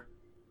were?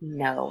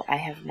 No, I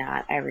have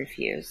not. I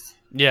refuse.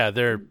 Yeah,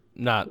 they're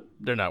not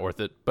worth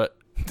it, but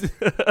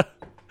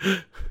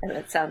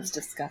That sounds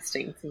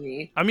disgusting to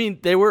me. I mean,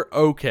 they were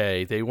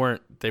okay. They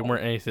weren't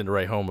anything to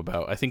write home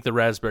about. I think the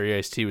raspberry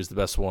iced tea was the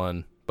best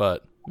one,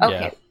 but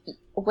okay. Yeah.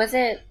 Was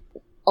it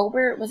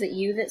Ober? Was it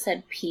you that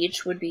said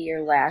peach would be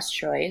your last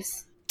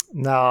choice?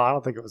 No, I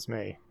don't think it was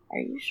me. Are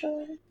you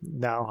sure?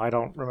 No, I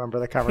don't remember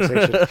the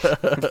conversation.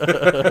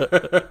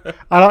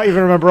 I don't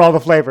even remember all the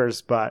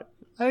flavors, but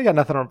I got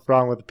nothing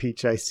wrong with the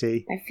peach iced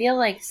tea. I feel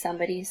like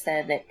somebody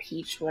said that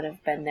peach would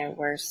have been their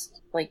worst,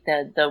 like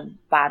the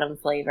bottom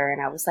flavor,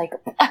 and I was like,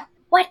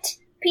 what?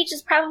 Peach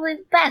is probably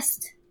the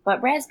best.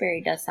 But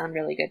raspberry does sound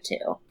really good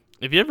too.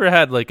 Have you ever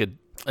had like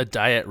a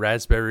diet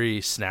raspberry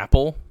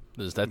Snapple?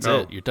 That's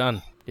No. it. You're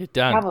done. You're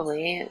done.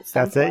 Probably.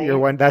 That's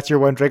it. That's your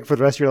one drink for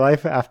the rest of your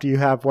life. After you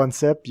have one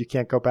sip, you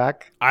can't go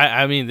back.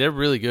 I mean, they're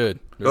really good.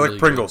 They're like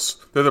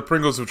Pringles. They're the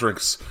Pringles of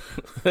drinks.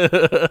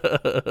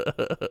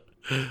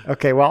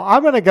 Okay, well,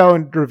 I'm going to go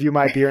and review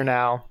my beer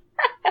now.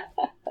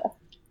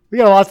 We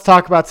got a lot to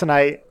talk about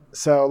tonight,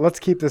 so let's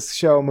keep this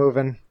show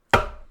moving.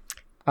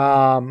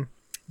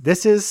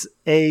 This is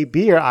a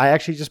beer I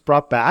actually just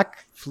brought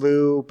back.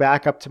 Flew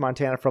back up to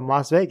Montana from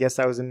Las Vegas.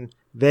 I was in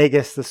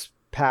Vegas this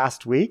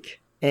past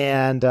week,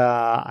 and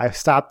I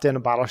stopped in a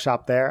bottle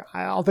shop there.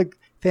 I don't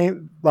think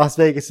Las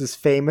Vegas is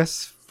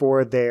famous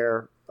for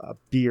their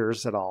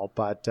beers at all,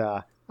 but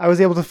I was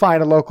able to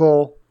find a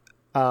local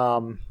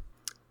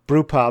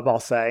brew pub, I'll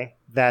say,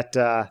 that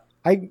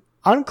I'm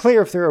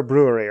unclear if they're a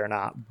brewery or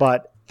not,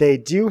 but they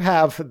do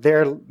have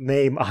their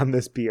name on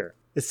this beer.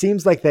 It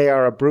seems like they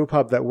are a brew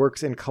pub that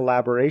works in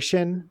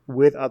collaboration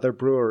with other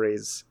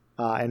breweries,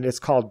 and it's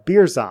called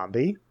Beer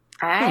Zombie.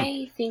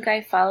 I think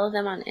I follow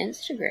them on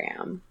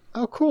Instagram.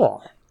 Oh,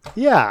 cool.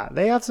 Yeah,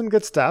 they have some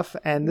good stuff,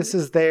 and this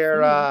is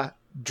their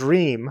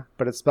Dream,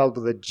 but it's spelled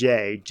with a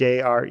J,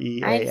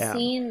 J-R-E-A-M. I've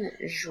seen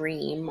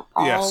Dream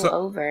all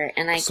over,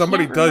 and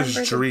somebody can't does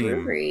remember Dream. the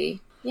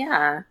brewery.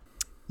 Yeah.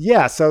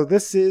 Yeah, so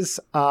this is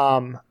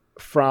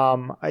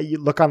from, you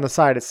look on the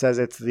side, it says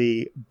it's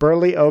the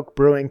Burley Oak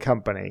Brewing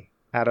Company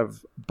out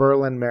of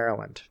Berlin,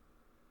 Maryland.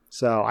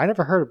 So I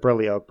never heard of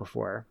Burley Oak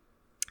before.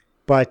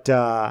 But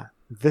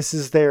this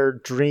is their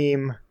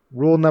Dream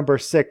rule number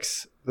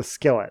 6, the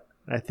skillet.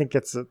 I think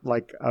it's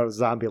like a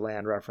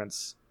Zombieland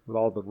reference with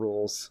all the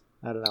rules.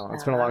 I don't know.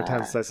 It's been a long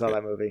time since I saw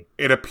that movie.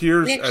 It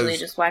appears We actually as...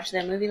 just watched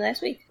that movie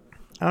last week.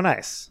 Oh,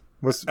 nice.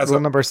 Was As rule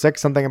a- number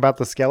 6 something about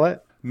the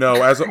skillet?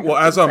 No, as I'm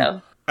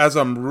So.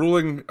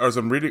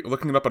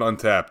 looking it up on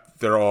Untapped,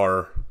 there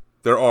are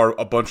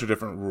a bunch of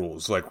different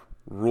rules. Like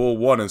rule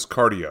 1 is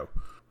cardio,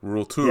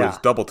 rule 2 is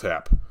double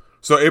tap.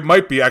 So it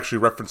might be actually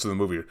referenced to the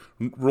movie.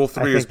 Rule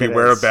 3 is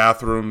beware of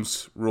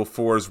bathrooms. Rule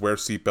 4 is wear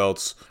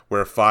seatbelts.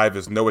 Where 5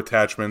 is no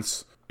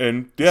attachments.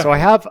 And yeah, So I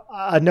have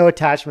no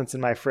attachments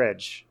in my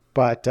fridge,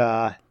 but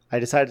I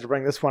decided to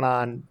bring this one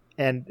on,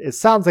 and it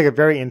sounds like a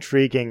very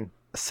intriguing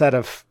set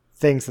of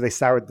things that they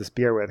soured this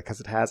beer with,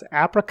 because it has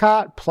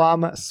apricot,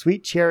 plum,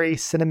 sweet cherry,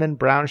 cinnamon,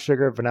 brown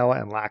sugar, vanilla,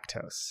 and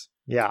lactose.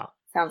 Yeah.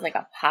 Sounds like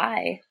a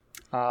pie.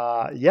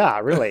 Yeah,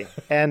 really.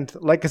 And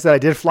like I said, I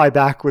did fly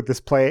back with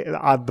this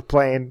on the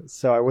plane,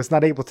 so I was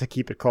not able to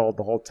keep it cold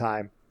the whole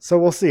time. So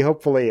we'll see.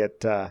 Hopefully it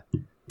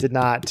did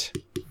not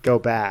go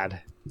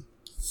bad.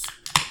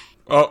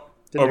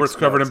 Robert's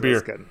covered in So beer.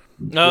 it's good.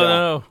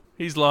 No,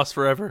 he's lost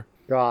forever.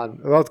 Gone.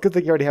 Well, it's good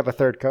that you already have a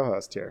third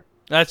co-host here.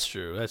 That's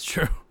true. That's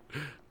true.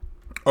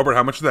 Albert,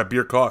 how much did that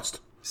beer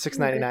cost?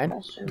 $6.99.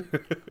 Question.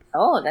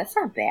 Oh, that's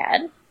not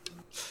bad.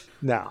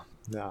 No.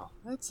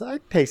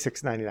 I'd pay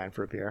 $6.99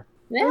 for a beer.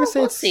 Yeah, would say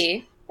we'll it's-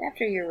 see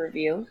after your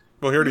review.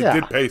 Well, he already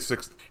did pay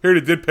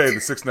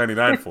the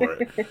 $6.99 for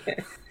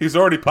it. He's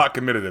already pot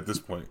committed at this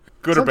point.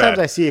 Good or Sometimes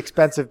bad? I see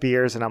expensive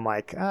beers and I'm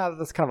like,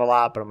 that's kind of a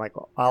lot, but I'm like,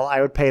 well,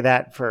 I would pay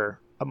that for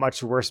a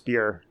much worse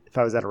beer if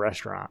I was at a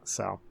restaurant.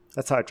 So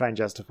that's how I try and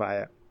justify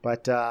it.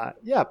 But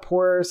yeah,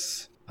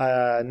 pours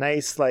a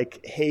nice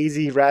like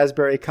hazy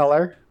raspberry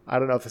color. I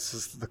don't know if this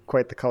is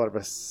quite the color of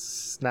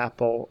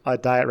a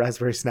diet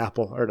raspberry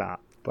Snapple or not.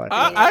 But It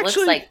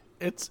Actually, looks like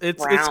it's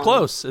brown.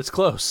 close. It's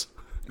close.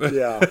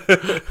 yeah.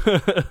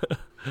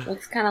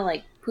 looks kind of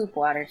like poop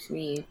water to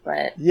me,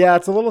 but Yeah,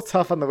 it's a little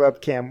tough on the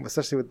webcam,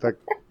 especially with the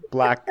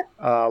black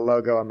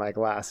logo on my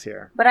glass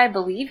here. I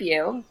believe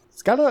you.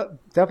 It's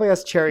definitely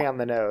has cherry on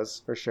the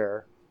nose for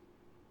sure.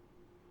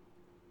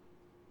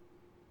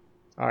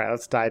 All right,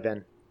 let's dive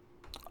in.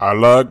 I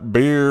like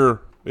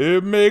beer.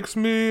 It makes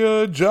me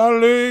a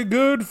jolly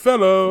good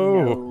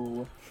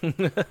fellow. No.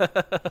 Thanks,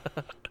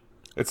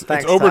 it's Ty,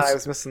 I Obert's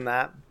was missing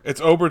that.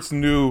 it's Obert's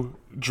new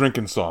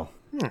drinking song.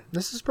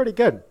 This is pretty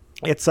good.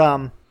 It's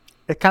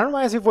it kind of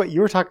reminds me of what you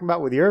were talking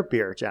about with your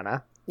beer,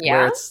 Jenna. Yeah?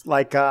 Where it's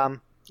like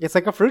It's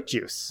like a fruit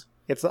juice.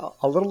 It's a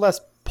little less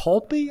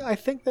pulpy, I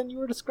think, than you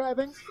were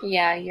describing.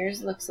 Yeah,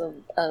 yours looks a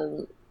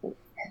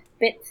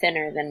bit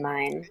thinner than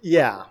mine.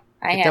 Yeah.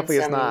 I it had definitely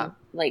is some not.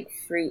 like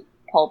fruit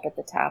pulp at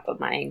the top of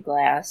my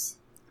glass.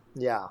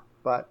 Yeah,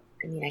 but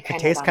I mean, I kind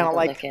of tastes wanted kinda to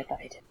like- lick it, but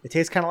I didn't. it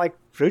tastes kind of like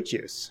fruit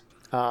juice.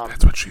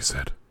 That's what she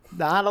said.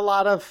 Not a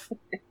lot of,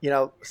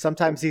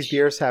 sometimes these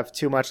beers have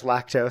too much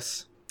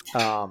lactose.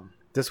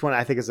 This one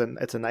I think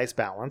it's a nice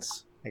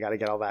balance. I got to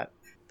get all that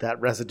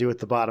residue at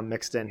the bottom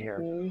mixed in here.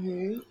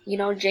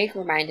 Mm-hmm. Jake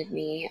reminded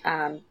me,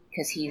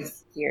 because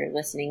he's here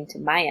listening to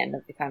my end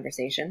of the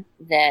conversation,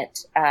 that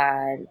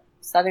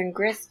Southern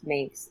Grist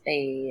makes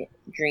a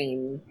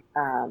dream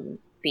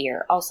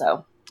beer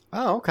also.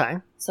 Oh, okay.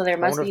 So there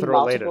must wonder if be they're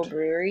multiple related.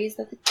 breweries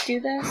that do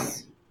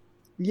this.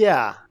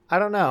 Yeah, I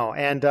don't know.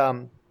 And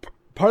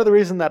part of the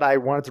reason that I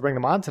wanted to bring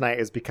them on tonight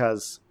is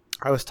because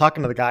I was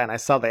talking to the guy and I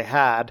saw they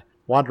had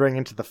Wandering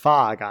into the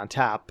Fog on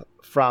tap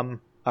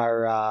from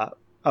our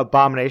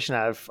Abomination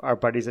out of our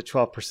buddies at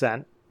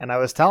 12%. And I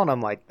was telling him,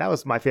 like, that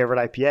was my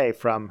favorite IPA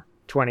from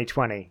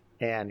 2020.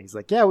 And he's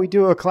like, yeah, we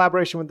do a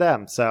collaboration with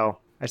them. So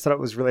I just thought it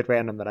was really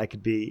random that I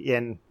could be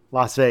in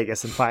Las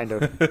Vegas and find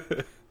a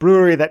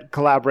brewery that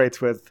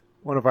collaborates with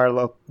one of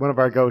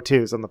our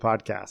go-tos on the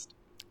podcast.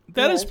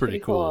 That is that's pretty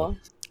cool.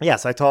 Yeah,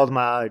 so I told him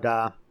I'd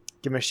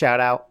give him a shout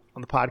out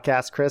on the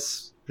podcast.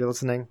 Chris, if you're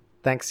listening,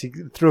 thanks. He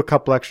threw a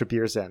couple extra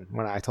beers in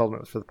when I told him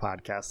it was for the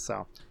podcast.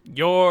 So,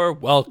 You're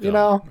welcome.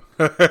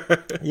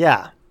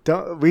 yeah,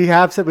 we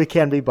have said we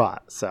can be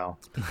bought. So,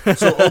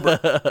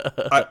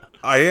 I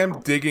am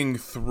digging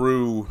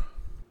through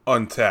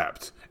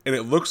Untapped, and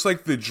it looks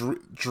like the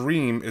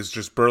Dream is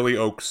just Burley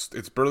Oaks.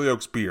 It's Burley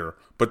Oaks beer,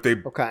 but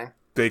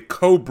they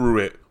co-brew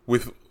it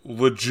with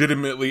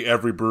legitimately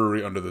every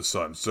brewery under the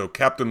sun. So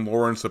Captain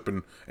Lawrence up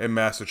in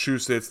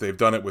Massachusetts, they've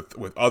done it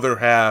with Other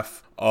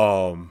Half.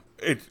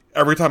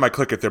 Every time I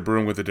click it, they're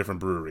brewing with a different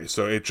brewery.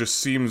 So it just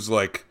seems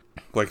like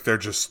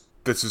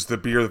this is the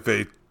beer that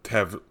they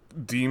have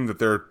deemed that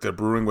they're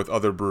brewing with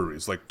other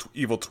breweries, like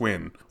Evil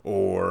Twin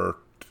or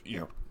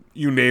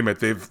you name it.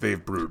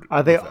 They've brewed.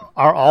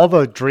 Are all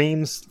the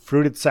Dreams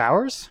fruited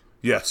sours?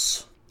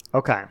 Yes.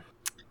 Okay.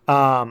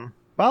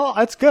 Well,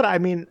 that's good. I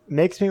mean,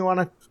 makes me want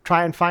to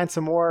try and find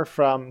some more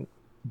from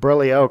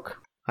Burley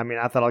Oak. I mean,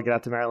 not that I'll get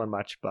out to Maryland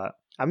much, but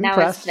I'm Now,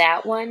 impressed. is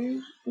that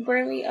one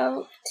Burley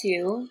Oak,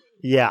 too?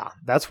 Yeah,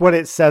 that's what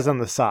it says on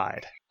the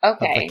side.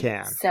 Okay. the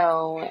can.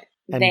 So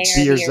And they are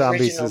Beer the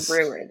Zombies original is-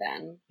 brewer,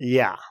 then.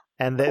 Yeah.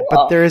 And Cool.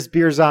 but there is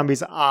Beer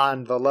Zombies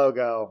on the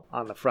logo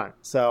on the front.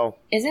 So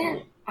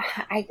Isn't...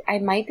 I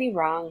might be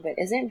wrong, but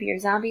isn't Beer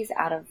Zombies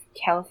out of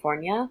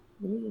California?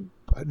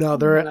 no,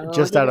 they're No,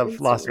 just they're out of in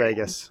Las Surrey.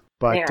 Vegas.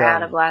 But They're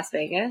out of Las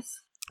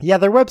Vegas? yeah,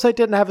 their website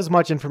didn't have as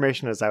much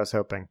information as I was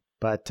hoping.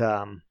 But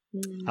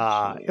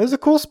it was a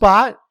cool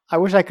spot. I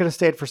wish I could have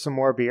stayed for some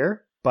more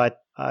beer, but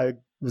I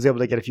was able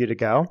to get a few to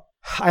go.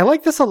 I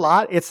like this a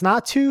lot. It's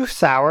not too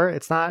sour.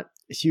 It's not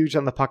huge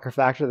on the pucker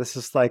factor. This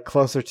is like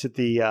closer to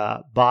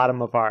the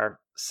bottom of our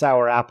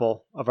sour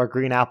apple, of our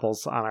green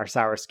apples on our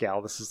sour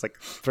scale. This is like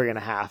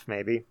 3.5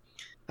 maybe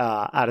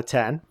out of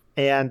 10.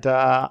 And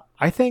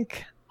I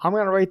think I'm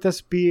going to rate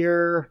this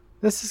beer.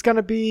 This is going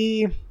to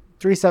be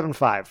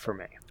 3.75 for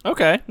me.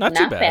 Okay, not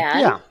too bad.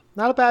 Yeah,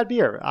 not a bad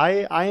beer.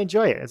 I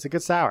enjoy it. It's a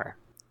good sour.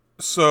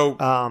 So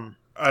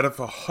out of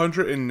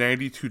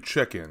 192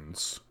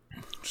 check-ins,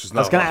 which is not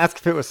I was going a to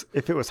lot. ask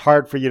if it was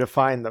hard for you to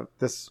find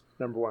this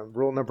number one,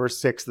 rule number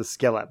 6, the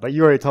skillet, but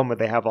you already told me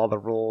they have all the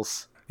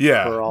rules.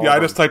 Yeah, for all I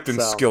of just them, typed in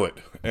so- skillet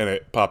and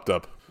it popped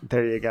up.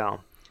 There you go.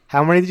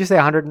 How many did you say?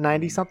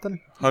 190 something?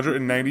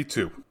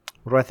 192.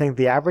 What do I think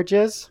the average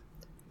is?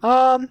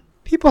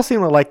 People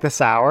seem to like the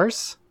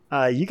sours.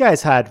 You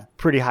guys had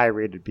pretty high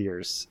rated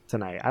beers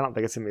tonight. I don't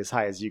think it's gonna be as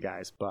high as you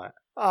guys, but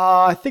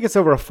I think it's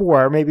over a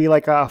 4, maybe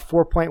like a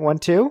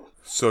 4.12.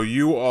 So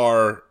you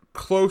are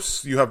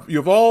close. You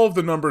have all of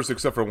the numbers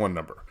except for one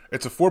number.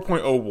 It's a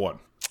 4.01.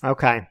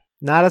 Okay,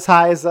 not as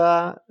high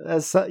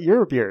as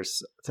your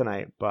beers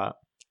tonight, but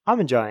I'm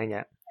enjoying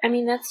it. I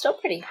mean, that's still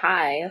pretty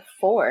high. A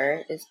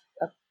 4 is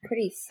a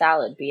pretty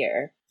solid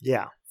beer.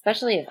 Yeah,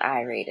 Especially if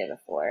I rated a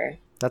 4.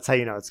 that's how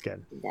you know it's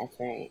good. That's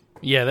right.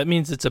 Yeah, that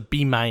means it's a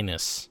B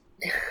minus.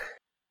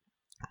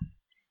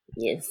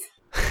 Yes.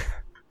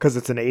 Because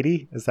it's an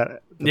 80. Is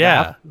that the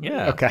Yeah, math?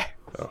 yeah. Okay.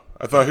 Oh,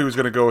 I thought he was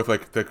going to go with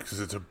like because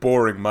it's a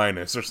boring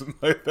minus or something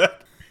like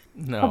that.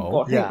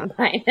 No, Yeah.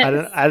 Minus.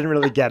 I didn't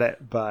really get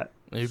it, but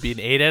it would be an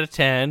 8 out of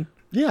 10,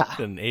 yeah,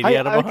 an 80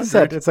 out of like I said,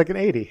 100, it's like an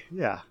 80.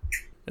 Yeah,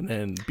 and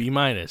then B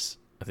minus.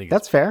 I think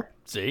that's fair.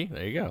 see,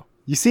 there you go.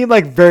 You seem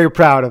like very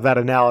proud of that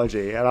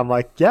analogy, and I'm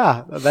like,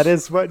 yeah, that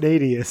is what an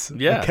 80 is.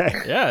 Yeah, Okay.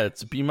 yeah,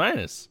 it's a B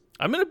minus.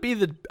 I'm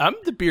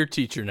the beer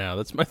teacher now.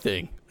 That's my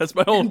thing. That's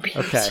my whole.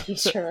 Okay.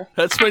 Teacher.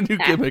 That's my new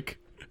gimmick.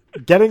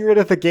 Getting rid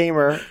of the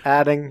gamer,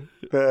 adding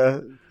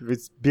the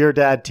beer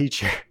dad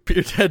teacher.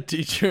 Beer dad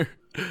teacher.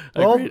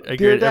 Well, I beer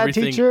grade dad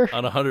everything teacher.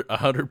 on a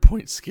 100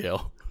 point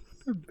scale.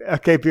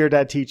 Okay, beer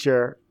dad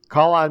teacher,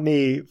 call on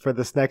me for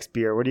this next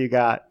beer. What do you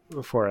got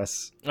for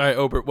us? All right,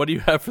 Obert, what do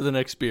you have for the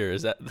next beer?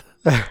 Is that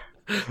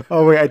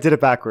Oh wait, I did it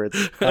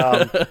backwards.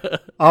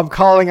 I'm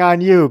calling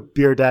on you,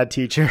 beer dad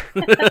teacher.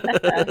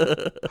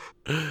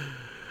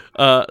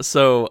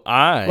 So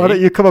Why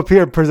don't you come up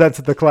here and present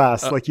to the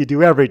class like you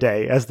do every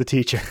day as the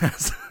teacher?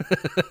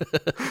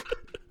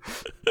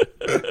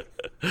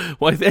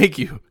 Why, thank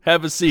you.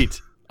 Have a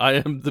seat. I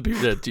am the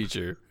beer dad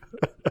teacher.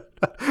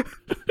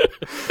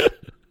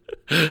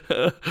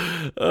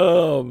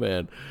 Oh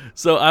man.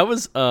 So I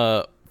was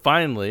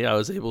finally I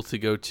was able to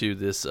go to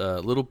this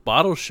little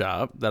bottle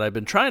shop that I've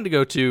been trying to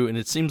go to, and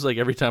it seems like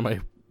every time I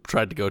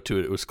tried to go to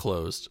it, it was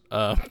closed.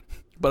 But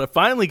I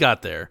finally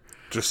got there.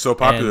 Just so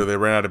popular, And- they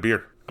ran out of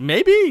beer.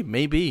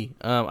 Maybe.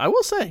 I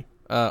will say,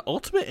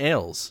 Ultimate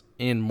Ales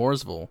in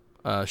Mooresville.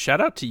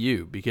 Shout out to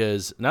you,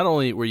 because not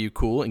only were you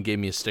cool and gave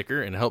me a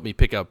sticker and helped me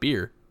pick out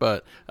beer,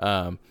 but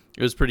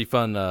it was pretty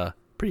fun.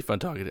 Pretty fun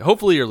talking to you.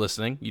 Hopefully you're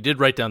listening. You did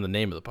write down the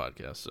name of the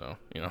podcast, so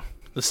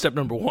that's step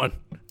number one.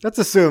 Let's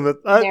assume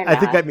that They're I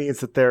think not. that means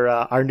that they're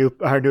our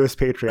newest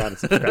Patreon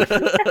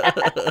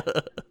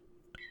subscriber.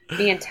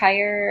 The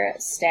entire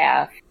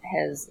staff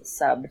has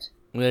subbed.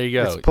 There you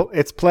go.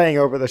 It's playing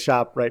over the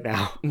shop right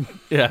now.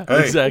 Yeah,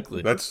 Hey,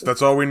 exactly.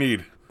 That's all we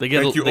need. They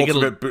get Thank you, they get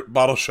Ultimate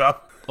Bottle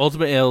Shop.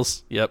 Ultimate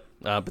Ales. Yep.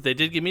 But they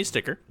did give me a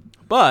sticker.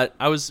 But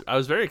I was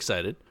very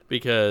excited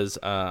because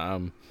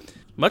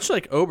much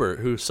like Ober,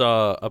 who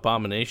saw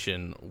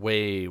Abomination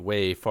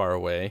way far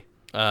away,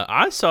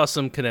 I saw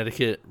some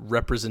Connecticut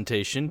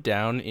representation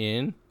down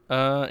in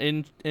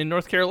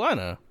North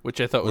Carolina,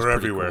 which I thought was We're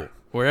pretty everywhere. cool.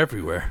 We're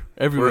everywhere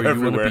you want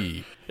everywhere. to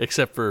be,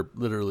 except for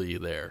literally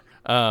there.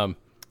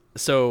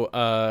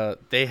 So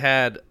they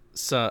had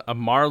a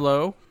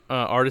Marlowe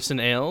Artisan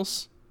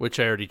Ales, which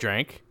I already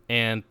drank,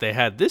 and they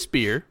had this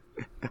beer,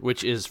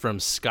 which is from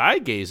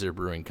Skygazer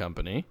Brewing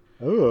Company.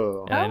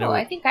 Ooh. And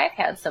I think I've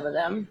had some of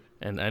them.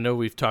 And I know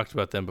we've talked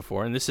about them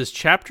before. And this is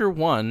Chapter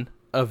 1,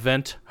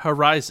 Event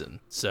Horizon.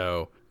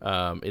 So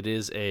it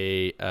is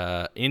an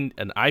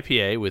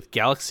IPA with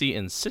Galaxy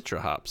and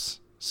Citra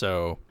hops.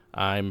 So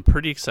I'm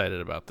pretty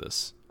excited about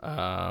this.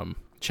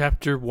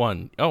 Chapter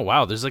 1. Oh,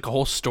 wow. There's like a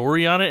whole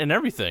story on it and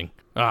everything.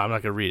 Oh, I'm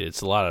not going to read it.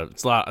 It's a lot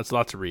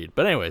to read.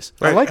 But anyways.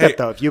 I like that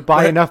though. If you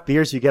buy enough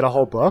beers, you get a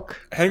whole book.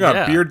 Hang on,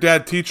 Yeah. Beer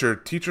Dad teacher.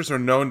 Teachers are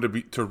known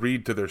to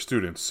read to their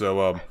students.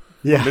 So,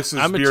 Yeah. Mrs.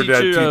 I'm a Beer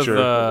Dad teacher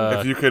of, teacher,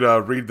 if you could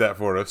read that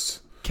for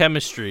us.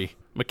 Chemistry.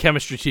 I'm a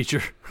chemistry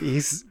teacher.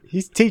 He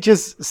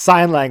teaches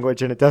sign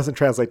language and it doesn't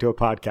translate to a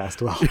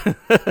podcast well.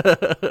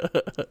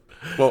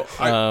 Well,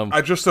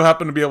 I just so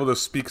happen to be able to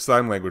speak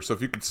sign language, so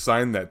if you could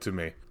sign that to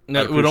me.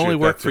 No, I'd it would only appreciate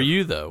work that for too.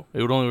 you, though.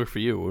 It would only work for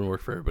you. It wouldn't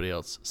work for everybody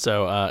else.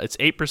 So it's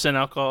 8%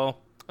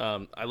 alcohol.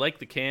 I like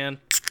the can.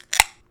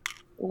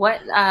 What?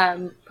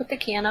 Put the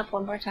can up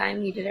one more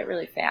time. You did it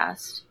really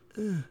fast.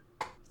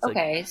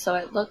 Okay, so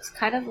it looks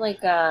kind of like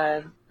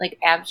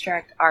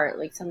abstract art.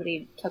 Like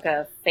somebody took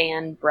a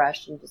fan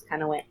brush and just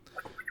kind of went.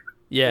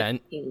 Yeah,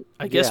 and paint.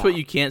 I guess Yeah. what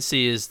you can't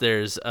see is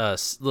there's a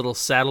little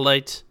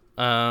satellite.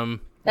 That's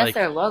like,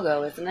 their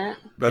logo, isn't it?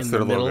 That's in the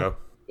their middle. logo.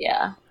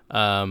 Yeah.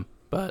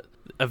 But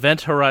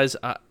Event Horizon.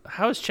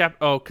 How is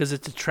because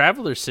it's a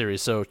Traveler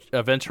series. So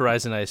Event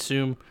Horizon. I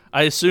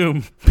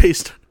assume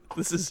based.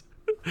 This is.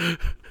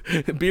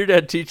 Beer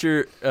Dad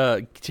teacher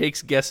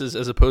takes guesses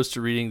as opposed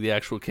to reading the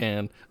actual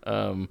can.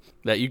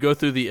 That you go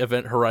through the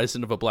event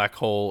horizon of a black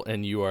hole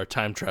and you are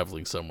time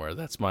traveling somewhere.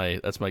 That's my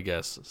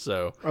guess.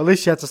 So Or at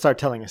least you have to start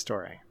telling a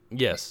story.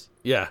 yes,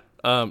 yeah.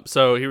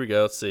 So here we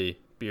go. Let's see.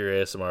 Beer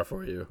ASMR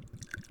for you.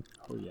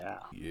 Oh yeah.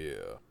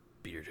 Yeah,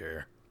 beard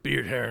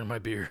hair in my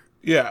beer.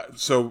 Yeah,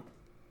 so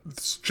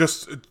it's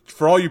just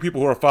for all you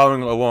people who are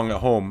following along at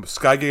home,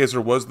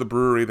 Skygazer was the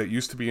brewery that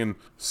used to be in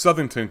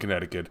Southington,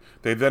 Connecticut.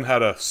 They then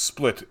had a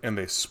split, and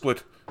they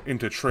split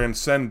into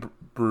Transcend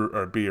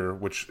Beer,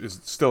 which is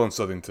still in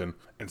Southington,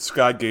 and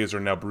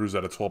Skygazer now brews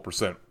at a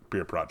 12%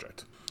 beer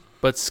project.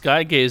 But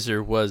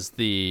Skygazer was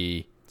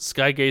the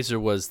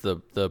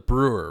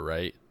brewer,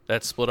 right?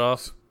 That split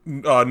off.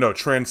 No,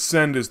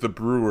 Transcend is the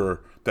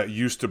brewer that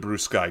used to brew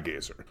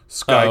Skygazer.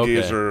 Oh, okay.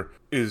 Skygazer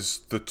is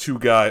the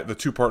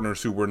two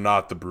partners who were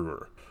not the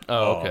brewer.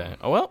 Oh, okay.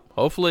 Oh, well,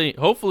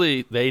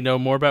 hopefully they know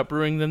more about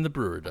brewing than the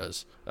brewer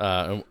does.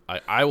 And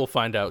I will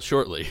find out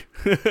shortly.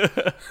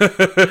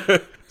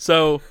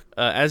 So,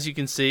 as you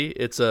can see,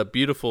 it's a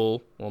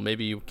beautiful, well,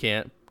 maybe you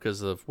can't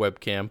because of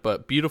webcam,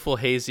 but beautiful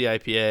hazy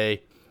IPA.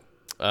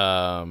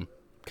 Kind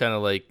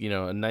of like,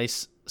 a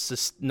nice,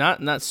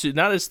 not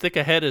as thick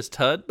a head as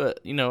Tud,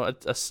 but,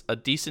 a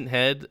decent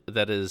head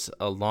that is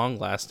long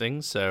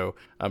lasting. So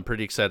I'm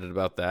pretty excited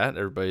about that.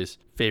 Everybody's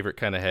favorite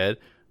kind of head.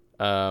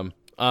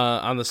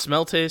 On the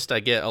smell taste, I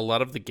get a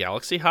lot of the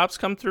Galaxy hops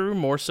come through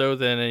more so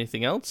than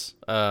anything else.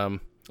 A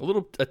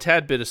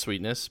tad bit of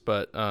sweetness,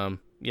 but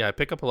yeah, I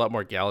pick up a lot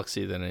more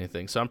Galaxy than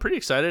anything. So I'm pretty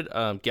excited.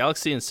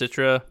 Galaxy and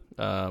Citra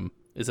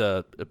is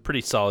a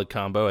pretty solid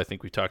combo. I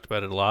think we talked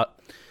about it a lot.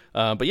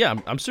 But yeah,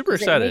 I'm super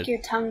Does excited. it make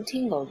your tongue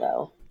tingle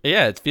though?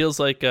 Yeah, it feels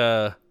like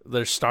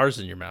there's stars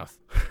in your mouth.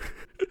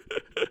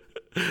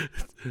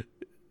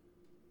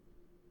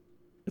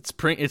 It's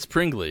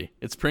pringly.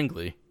 It's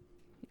pringly.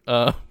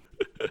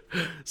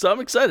 So I'm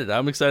excited.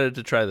 I'm excited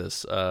to try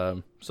this.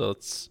 So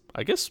let's,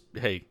 I guess,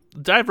 hey,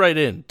 dive right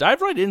in.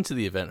 Dive right into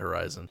the Event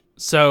Horizon.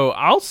 So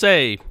I'll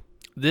say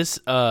this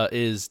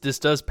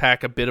does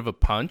pack a bit of a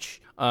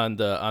punch on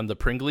the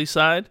Pringly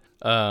side.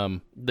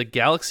 The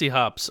Galaxy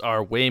hops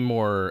are way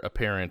more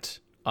apparent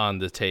on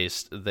the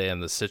taste than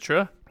the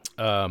Citra.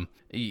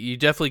 You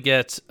definitely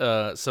get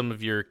some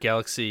of your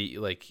Galaxy,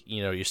 like,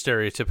 your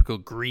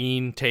stereotypical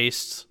green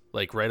tastes,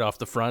 like right off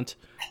the front.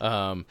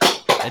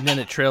 And then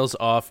it trails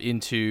off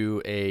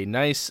into a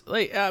nice,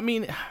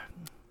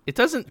 it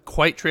doesn't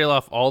quite trail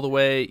off all the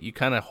way. You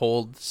kind of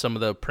hold some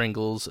of the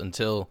Pringles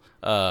until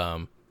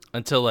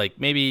like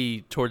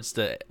maybe towards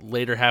the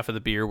later half of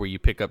the beer where you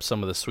pick up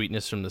some of the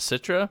sweetness from the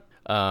Citra.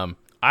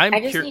 I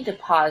need to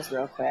pause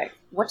real quick.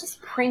 What does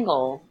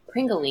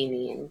Pringly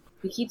mean?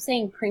 We keep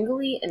saying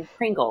Pringly and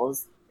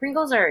Pringles.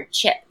 Pringles are a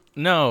chip.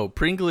 No,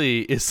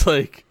 Pringly is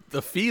like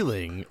the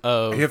feeling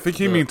of. I think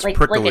he means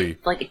prickly.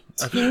 Like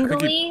a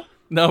tingly?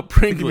 No,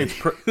 Pringly. He means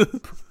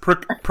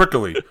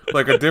prickly,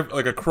 like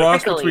a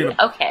cross between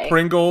a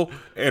Pringle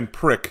and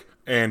prick,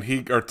 and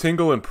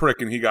tingle and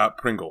prick, and he got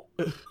Pringle.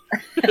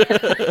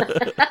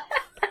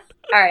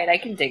 All right, I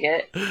can dig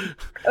it.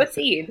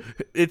 Proceed.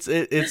 It's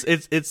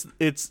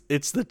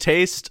the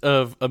taste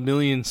of a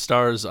million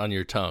stars on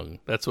your tongue.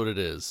 That's what it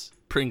is.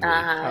 Pringly.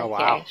 Oh,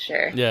 wow. Okay,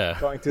 sure. Yeah.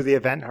 Going through the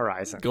Event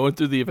Horizon. Going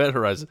through the Event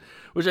Horizon,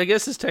 which I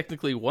guess is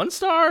technically 1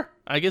 star.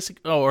 I guess,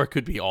 or it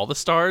could be all the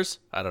stars.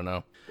 I don't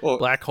know. Well,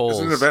 black holes.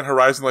 Isn't an Event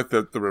Horizon like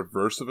the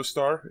reverse of a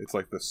star? It's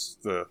like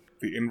the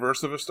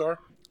inverse of a star?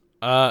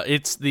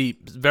 It's the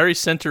very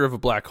center of a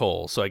black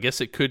hole, so I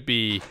guess it could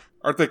be.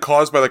 Aren't they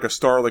caused by like a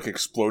star like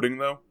exploding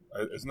though?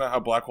 Isn't that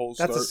how black holes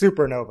That's start? a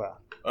supernova.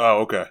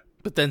 Oh, okay.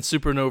 But then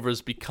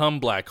supernovas become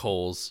black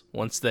holes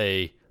once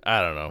they,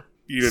 I don't know,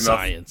 eat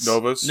science.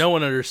 Enough novas. No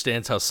one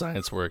understands how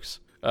science works.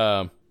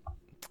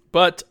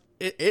 But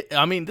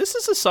this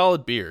is a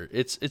solid beer.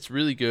 It's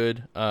really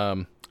good.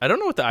 I don't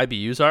know what the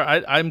IBUs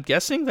are. I'm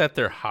guessing that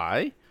they're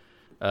high,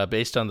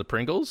 based on the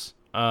Pringles.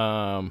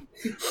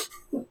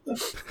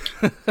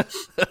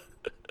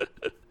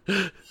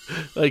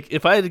 Like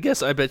if I had to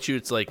guess, I bet you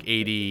it's like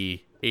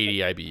 80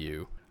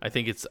 IBU. I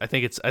think it's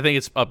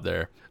up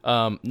there.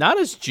 Not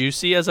as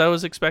juicy as I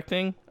was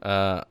expecting.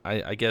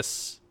 I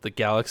guess the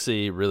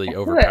Galaxy really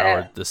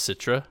overpowered the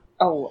Citra.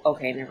 Oh,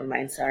 okay, never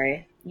mind.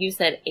 Sorry, you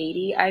said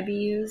 80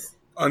 IBUs.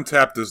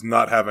 Untapped does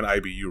not have an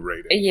IBU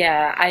rating.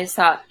 Yeah, I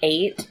saw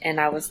 8, and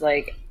I was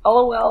like,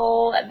 "Oh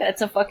well,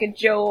 that's a fucking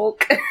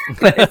joke."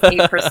 But it's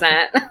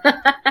 8%.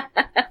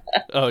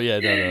 Oh yeah,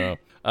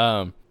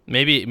 no.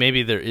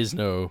 Maybe there's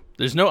no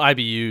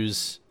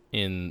IBUs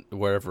in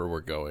wherever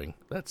we're going.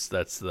 That's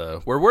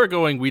where we're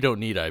going. We don't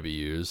need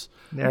IBUs.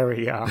 There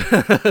we go.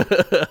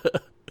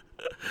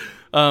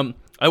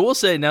 I will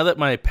say now that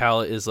my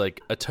palate is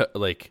like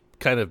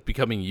kind of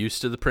becoming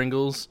used to the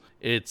Pringles,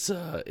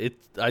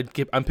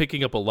 I'm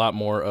picking up a lot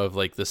more of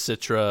like the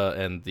Citra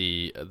and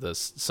the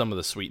some of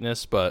the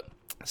sweetness, but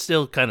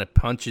still kind of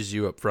punches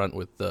you up front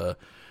with the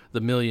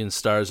million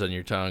stars on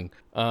your tongue.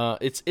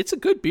 It's a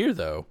good beer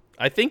though.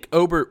 I think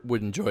Obert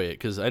would enjoy it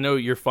because I know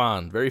you're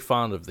very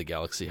fond of the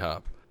Galaxy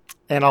hop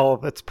and all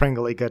of its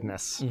Pringly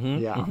goodness. Mm-hmm,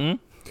 yeah.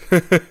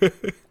 Mm-hmm.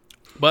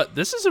 But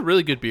this is a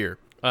really good beer.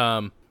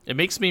 It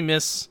makes me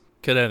miss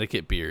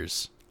Connecticut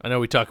beers. I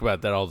know we talk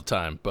about that all the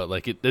time, but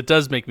like it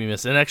does make me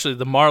miss. And actually,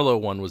 the Marlowe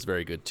one was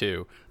very good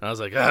too. And I was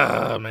like,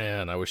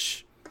 man, I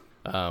wish,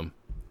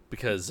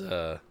 because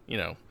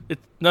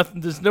it's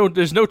nothing.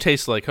 There's no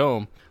taste like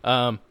home.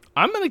 I'm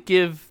gonna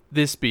give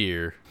this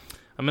beer.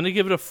 I'm gonna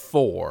give it a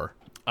 4.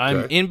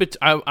 I'm in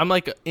between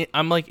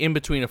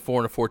a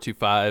 4 and a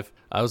 4.25.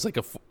 I was like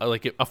a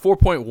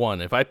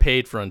 4.1. If I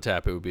paid for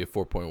Untappd, it would be a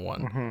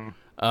 4.1.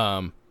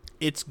 Mm-hmm.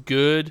 It's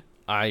good.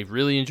 I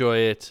really enjoy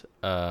it.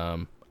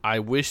 I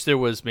wish there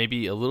was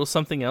maybe a little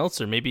something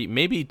else, or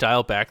maybe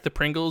dial back the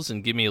Pringles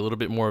and give me a little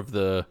bit more of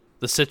the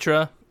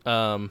Citra.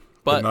 But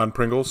the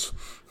non-Pringles,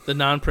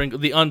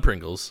 the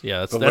un-Pringles. Yeah,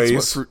 that's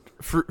Lay's. what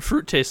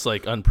fruit tastes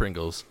like.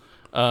 Un-Pringles.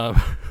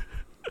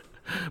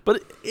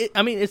 But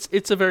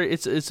it's a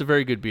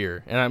very good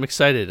beer, and I'm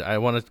excited. I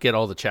want to get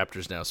all the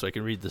chapters now so I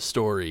can read the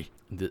story.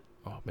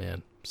 Oh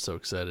man, so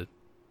excited.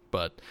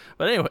 But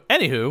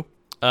anywho,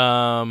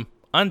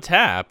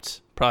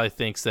 Untappd probably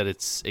thinks that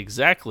it's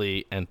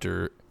exactly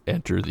enter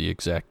the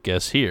exact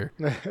guess here.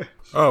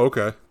 Oh,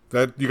 okay.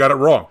 That you got it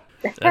wrong.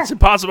 That's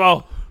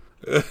impossible.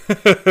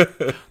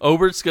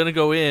 Obert's gonna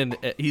go in.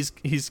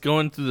 He's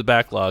going through the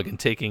backlog and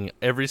taking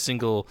every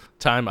single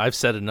time I've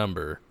said a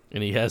number,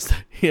 and he has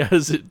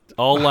it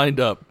all lined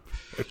up.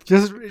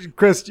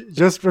 Chris,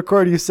 just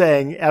record you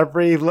saying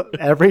every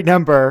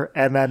number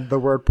and then the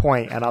word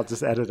point, and I'll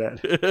just edit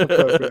it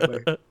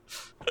appropriately.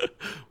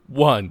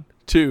 1,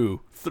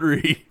 2,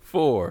 3,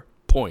 4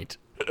 point.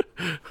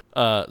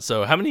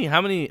 So how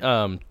many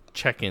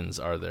check-ins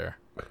are there?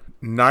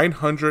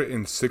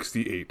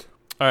 968.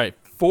 All right,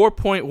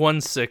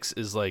 4.16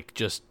 is like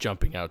just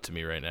jumping out to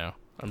me right now.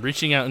 I'm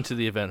reaching out into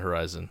the Event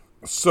Horizon.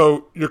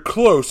 So you're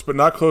close, but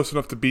not close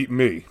enough to beat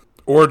me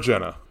or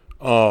Jenna.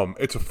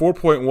 It's a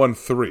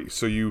 4.13.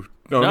 So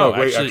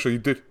wait,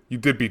 actually you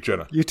did beat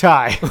Jenna. You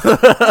tie.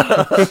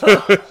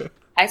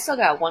 I still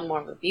got one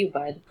more review,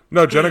 bud.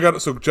 No, Jenna got a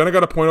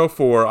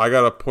 .04. I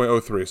got a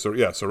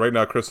 .03. So right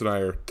now Chris and I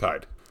are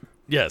tied.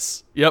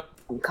 Yes. Yep.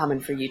 I'm coming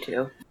for you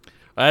two.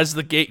 As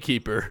the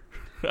gatekeeper.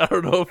 I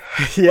don't know.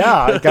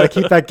 Yeah, gotta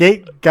keep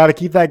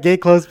that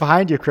gate closed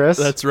behind you, Chris.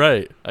 That's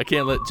right. I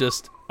can't let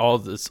just all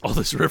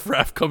this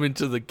riffraff come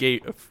into the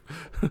gate.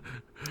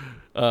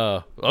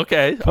 Okay.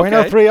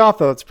 0.03 off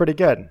though. It's pretty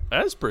good.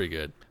 That's pretty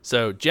good.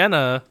 So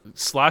Jenna,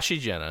 Sloshy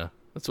Jenna.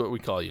 That's what we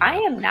call you now. I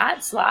am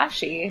not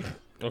sloshy.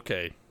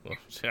 Okay. Well,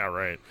 yeah,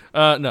 right.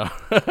 No.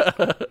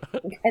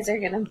 You guys are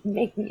gonna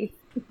make me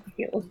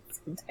feel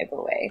some type of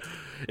way.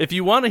 If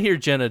you want to hear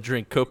Jenna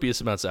drink copious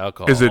amounts of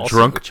alcohol, Is it also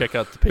drunk? go check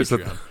out the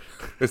Patreon.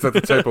 Is that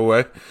the type of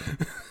way?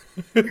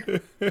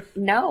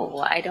 No,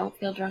 I don't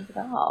feel drunk at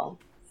all.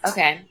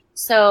 Okay.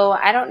 So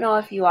I don't know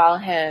if you all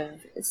have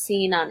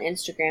seen on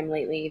Instagram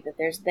lately that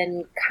there's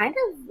been kind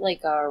of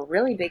like a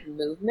really big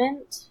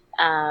movement,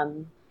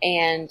 and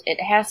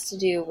it has to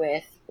do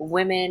with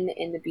women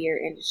in the beer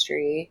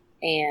industry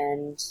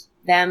and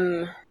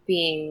them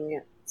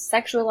being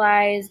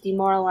sexualized,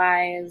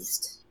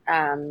 demoralized,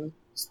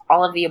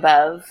 all of the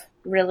above,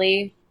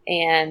 really.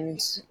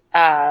 And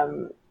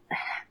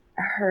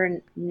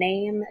her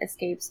name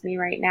escapes me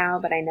right now,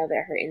 but I know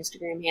that her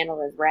Instagram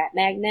handle is Rat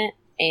Magnet,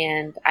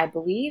 and I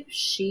believe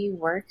she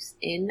works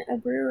in a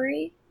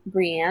brewery.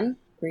 Brienne.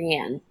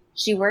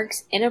 She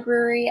works in a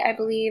brewery, I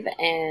believe,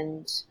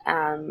 and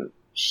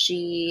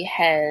she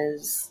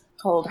has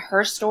told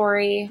her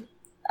story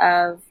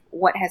of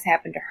what has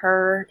happened to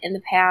her in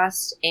the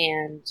past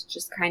and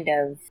just kind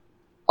of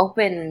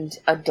opened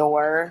a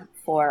door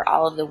for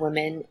all of the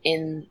women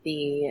in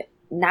the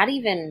not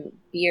even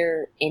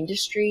beer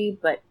industry,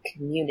 but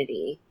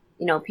community.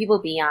 You know, people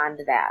beyond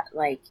that,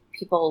 like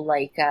people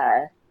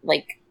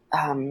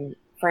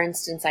for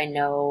instance, I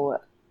know,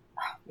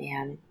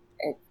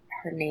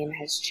 her name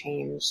has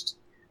changed.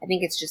 I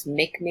think it's just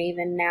Mick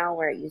Maven now,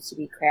 where it used to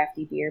be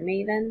Crafty Beer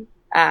Maven.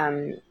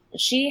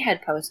 She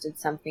had posted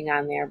something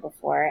on there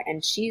before,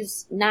 and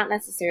she's not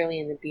necessarily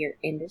in the beer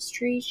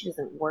industry. She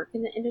doesn't work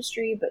in the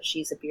industry, but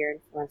she's a beer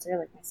influencer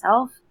like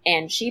myself.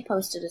 And she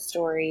posted a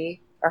story,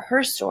 or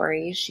her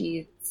story.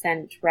 She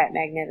sent Rat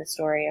Magnet a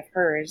story of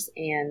hers,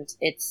 and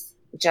it's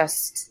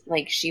just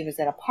like she was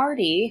at a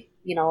party,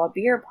 you know, a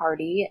beer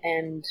party,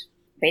 and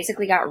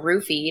basically got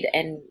roofied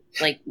and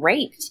like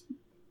raped.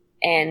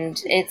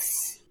 And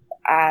it's,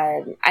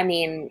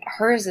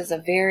 hers is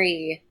a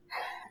very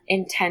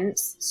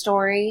intense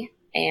story,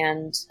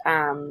 and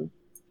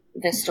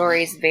the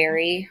stories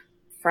vary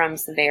from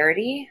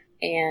severity,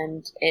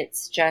 and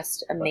it's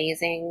just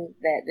amazing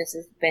that this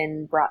has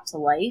been brought to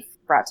light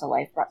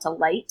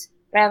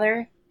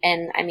rather.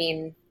 And I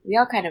mean, we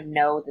all kind of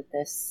know that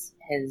this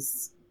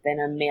has been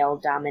a male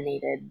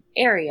dominated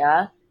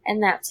area,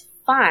 and that's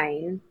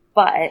fine,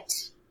 but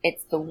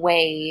it's the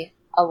way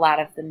a lot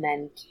of the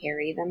men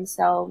carry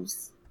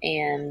themselves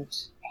and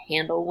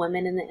handle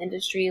women in the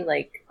industry.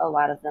 Like, a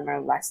lot of them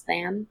are less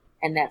than,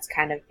 and that's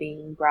kind of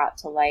being brought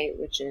to light,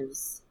 which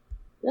is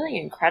really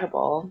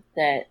incredible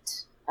that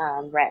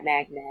Rat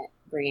Magnet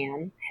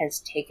Brienne has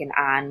taken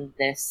on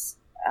this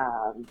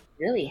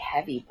really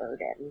heavy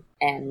burden.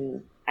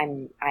 And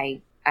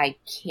I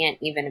can't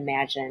even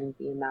imagine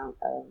the amount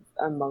of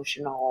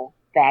emotional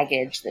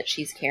baggage that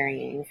she's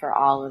carrying for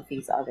all of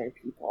these other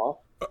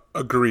people.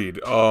 Agreed.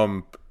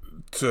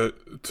 To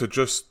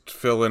just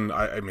fill in,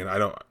 I mean, I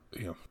don't,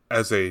 you know,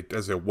 as a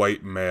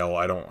white male,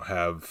 I don't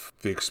have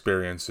the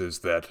experiences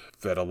that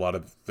a lot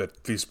of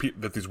that these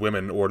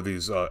women, or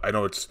these I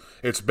know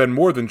it's been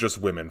more than just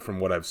women from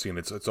what I've seen.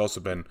 It's also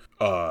been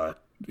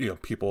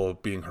people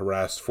being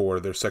harassed for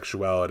their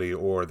sexuality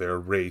or their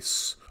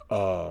race.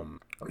 I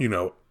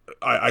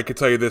could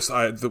tell you this: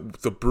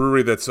 the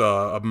brewery that's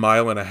a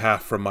mile and a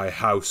half from my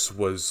house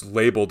was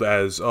labeled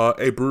as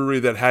a brewery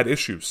that had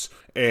issues,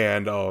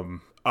 and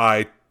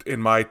in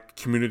my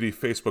community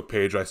Facebook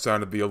page, I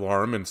sounded the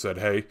alarm and said,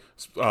 hey,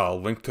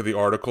 link to the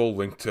article,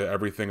 link to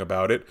everything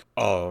about it.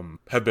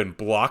 Have been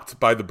blocked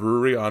by the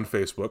brewery on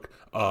Facebook.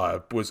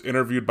 Was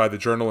interviewed by the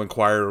Journal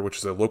Inquirer, which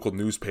is a local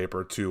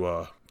newspaper,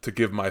 to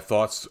give my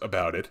thoughts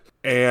about it.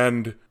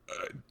 And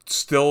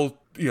still,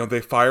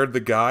 they fired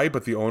the guy,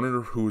 but the owner,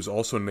 who's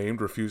also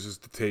named, refuses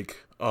to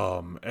take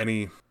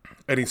any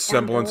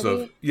semblance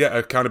of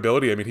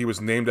accountability. I mean, he was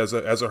named as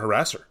a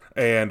harasser,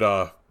 and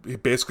he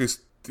basically,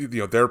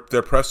 their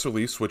press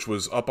release, which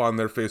was up on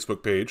their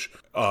Facebook page,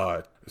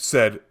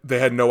 said they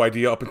had no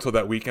idea up until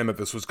that weekend that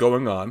this was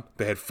going on.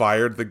 They had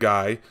fired the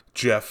guy,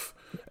 Jeff,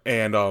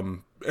 and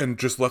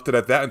just left it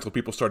at that until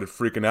people started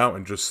freaking out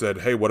and just said,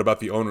 hey, what about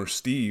the owner,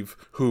 Steve,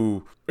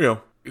 who,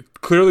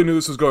 clearly knew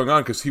this was going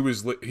on because he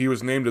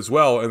was named as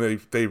well, and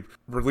they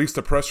released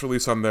a press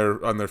release on their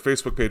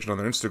Facebook page and on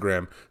their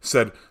Instagram,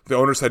 said the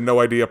owners had no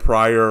idea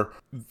prior,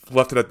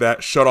 left it at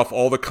that, shut off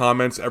all the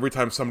comments. Every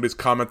time somebody's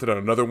commented on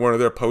another one of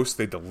their posts,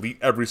 they delete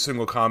every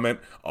single comment.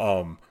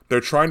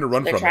 They're trying to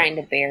run from it. They're trying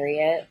to bury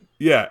it.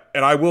 Yeah,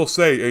 and I will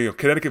say,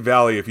 Connecticut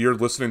Valley, if you're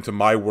listening to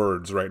my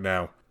words right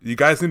now, you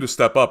guys need to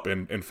step up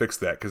and fix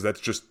that, because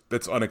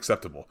that's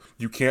unacceptable.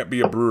 You can't be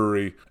a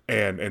brewery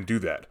and do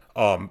that.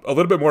 A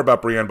little bit more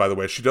about Brienne, by the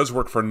way. She does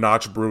work for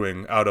Notch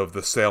Brewing out of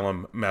the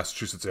Salem,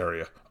 Massachusetts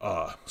area.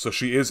 So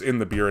she is in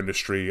the beer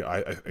industry.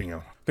 I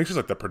think she's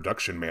like the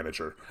production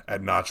manager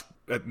at Notch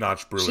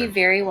Brewing. She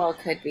very well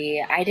could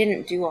be. I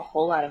didn't do a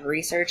whole lot of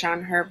research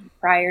on her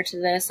prior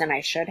to this, and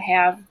I should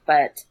have,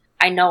 but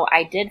I know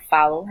I did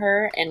follow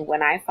her, and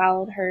when I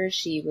followed her,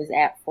 she was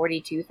at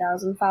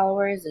 42,000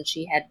 followers, and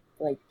she had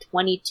like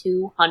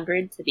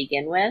 2,200 to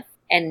begin with,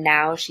 and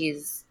now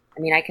she's,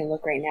 I can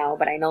look right now,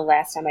 but I know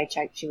last time I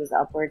checked she was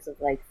upwards of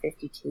like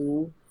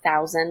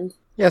 52,000.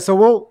 Yeah,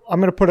 so I'm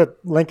going to put a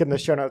link in the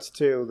show notes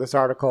to this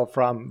article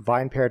from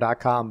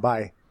vinepair.com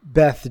by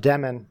Beth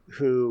Demon,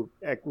 who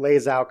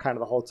lays out kind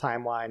of the whole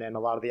timeline and a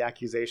lot of the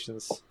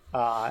accusations.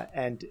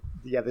 And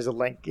yeah, there's a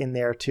link in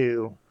there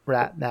to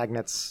Rat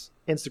Magnet's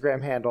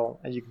Instagram handle,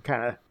 and you can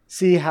kind of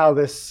see how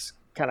this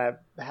kind of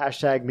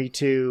hashtag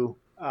 #MeToo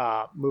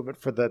movement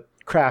for the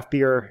craft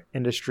beer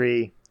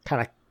industry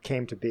kind of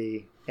came to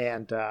be.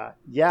 And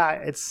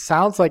it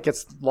sounds like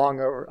it's a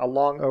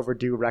long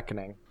overdue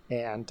reckoning.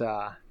 And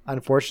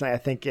unfortunately, I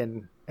think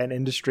in an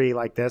industry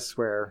like this,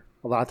 where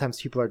a lot of times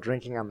people are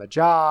drinking on the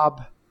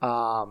job,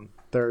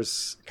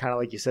 there's kind of,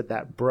 like you said,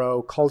 that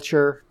bro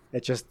culture.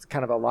 It's just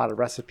kind of a lot of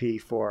recipe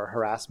for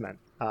harassment.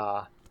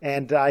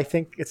 And I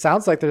think it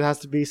sounds like there has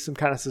to be some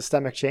kind of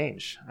systemic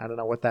change. I don't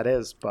know what that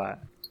is, but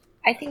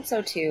I think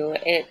so too.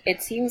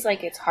 It seems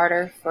like it's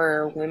harder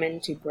for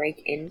women to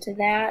break into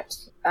that,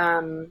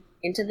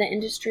 into the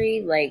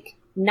industry. Like,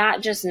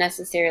 not just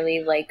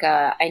necessarily like,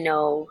 I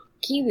know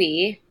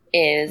Kiwi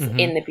is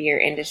in the beer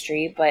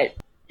industry, but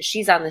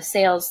she's on the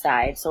sales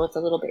side, so it's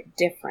a little bit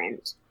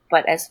different.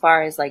 But as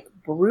far as like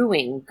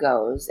brewing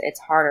goes,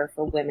 it's harder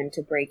for women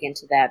to break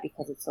into that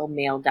because it's so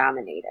male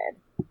dominated.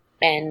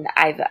 And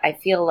I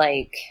feel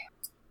like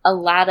a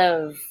lot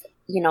of,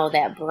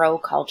 that bro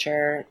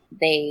culture,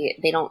 they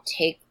don't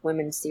take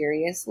women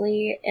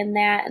seriously in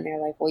that. And they're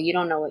like, well, you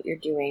don't know what you're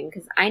doing.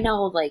 Because I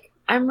know, like,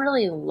 I'm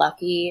really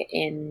lucky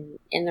in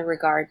the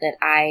regard that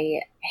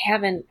I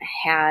haven't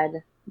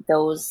had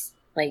those,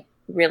 like,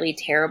 really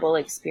terrible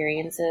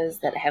experiences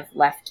that have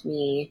left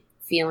me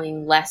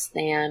feeling less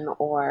than,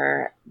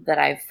 or that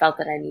I've felt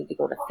that I need to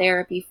go to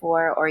therapy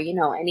for, or,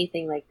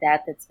 anything like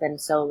that that's been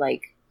so,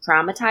 like,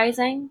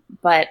 traumatizing.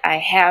 But I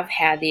have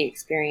had the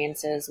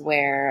experiences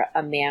where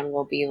a man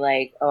will be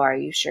like, oh, are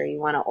you sure you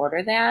want to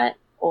order that?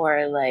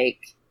 Or like,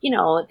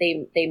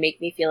 they make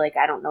me feel like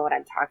I don't know what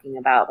I'm talking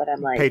about, but I'm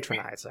like,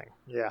 patronizing.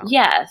 Yeah.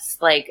 Yes.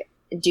 Like,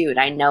 dude,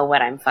 I know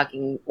what I'm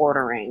fucking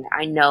ordering.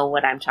 I know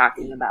what I'm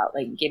talking about.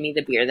 Like, give me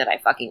the beer that I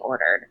fucking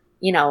ordered.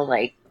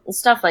 Like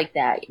stuff like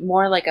that.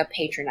 More like a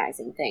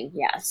patronizing thing.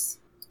 Yes.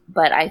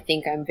 But I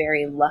think I'm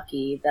very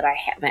lucky that I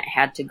haven't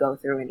had to go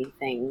through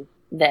anything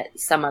that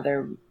some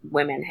other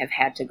women have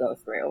had to go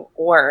through,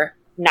 or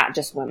not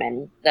just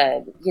women,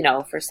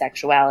 for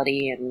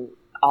sexuality and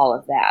all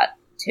of that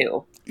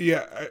too.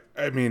 Yeah,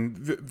 I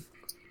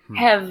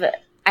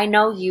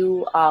know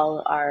you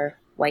all are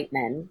white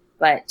men,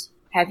 but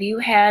have you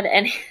had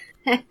any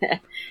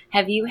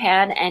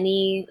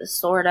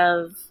sort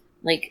of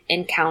like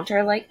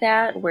encounter like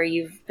that where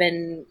you've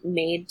been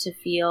made to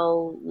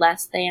feel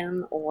less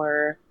than,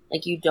 or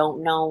like you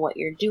don't know what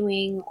you're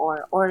doing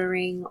or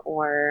ordering,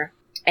 or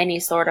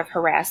any sort of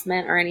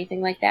harassment or anything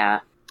like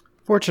that?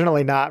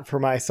 Fortunately not for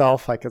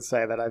myself. I could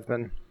say that I've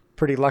been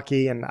pretty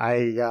lucky, and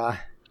I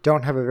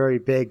don't have a very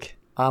big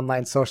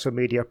online social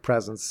media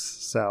presence,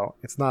 so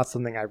it's not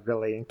something I've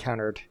really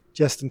encountered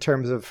just in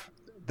terms of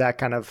that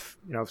kind of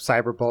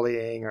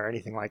cyberbullying or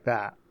anything like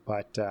that.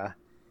 But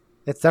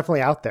it's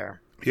definitely out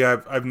there.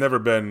 Yeah, I've never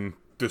been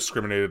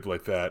discriminated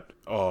like that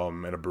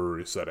in a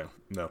brewery setting.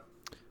 No.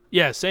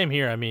 Yeah, same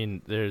here. I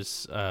mean,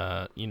 there's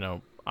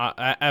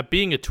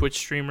being a Twitch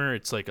streamer,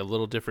 it's like a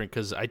little different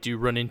because I do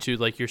run into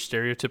like your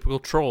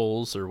stereotypical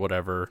trolls or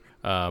whatever.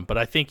 But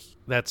I think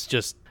that's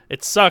just,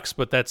 it sucks,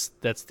 but that's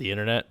the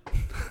internet.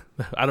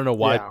 I don't know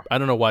why. Yeah. I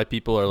don't know why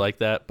people are like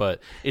that, but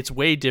it's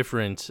way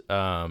different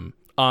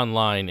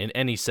online in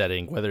any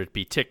setting, whether it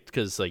be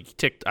because like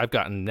I've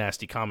gotten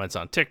nasty comments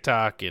on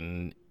TikTok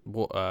and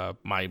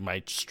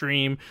my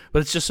stream,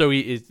 but it's just so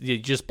you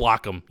just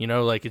block them.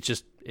 Like it's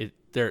just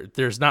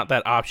there's not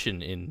that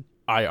option in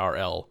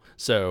IRL.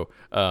 So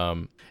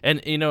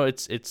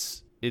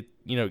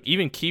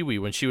even Kiwi,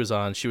 when she was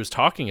on, she was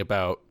talking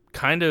about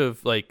kind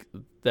of like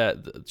that.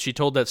 She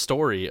told that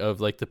story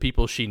of like the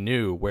people she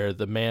knew where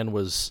the man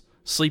was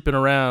sleeping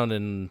around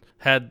and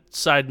had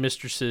side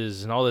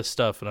mistresses and all this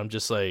stuff, and I'm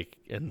just like,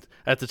 and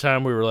at the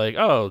time we were like,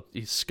 oh,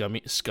 he's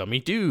scummy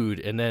dude,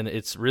 and then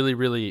it's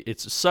really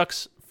it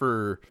sucks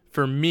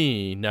for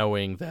me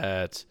knowing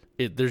that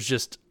there's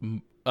just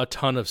a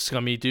ton of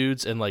scummy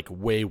dudes and like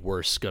way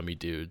worse scummy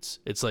dudes.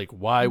 It's like,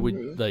 why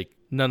would like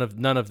none of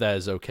that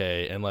is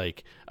okay. And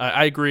like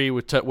I agree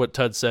with what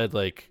Tud said.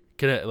 Like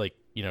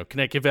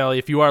Connecticut Valley,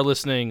 if you are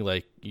listening,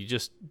 like you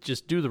just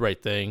do the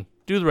right thing.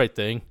 Do the right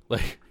thing.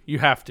 Like you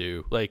have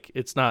to. Like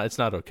it's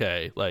not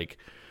okay. Like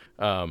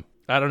I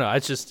don't know.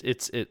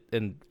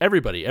 And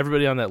everybody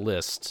on that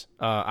list.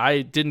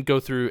 I didn't go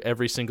through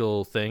every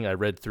single thing. I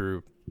read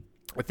through,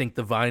 I think,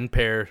 the Vine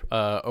pair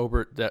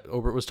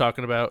Obert was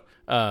talking about.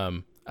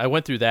 I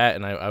went through that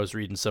and I was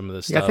reading some of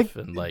this stuff. I think,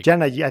 and like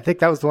Jenna, I think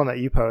that was the one that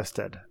you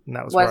posted, and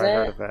that was where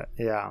I heard of it.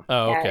 Yeah.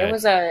 Oh, okay. Yeah,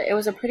 it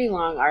was a pretty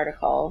long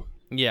article.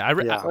 Yeah,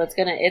 so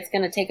it's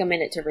gonna take a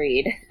minute to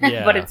read,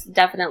 Yeah. but it's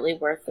definitely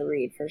worth the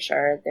read for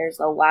sure. There's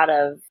a lot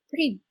of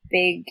pretty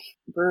big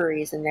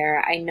breweries in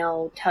there. I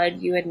know,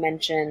 Tud, you had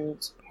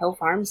mentioned Hill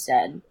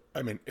Farmstead.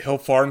 I mean, Hill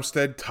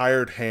Farmstead,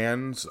 Tired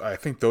Hands. I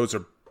think those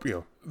are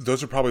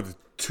probably the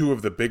two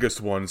of the biggest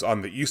ones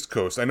on the East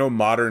Coast. I know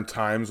Modern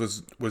Times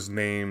was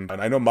named,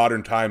 and I know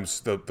Modern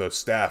Times, the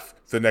staff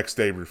the next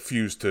day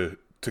refused to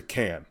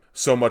can,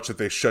 so much that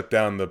they shut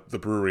down the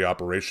brewery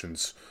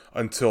operations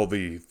until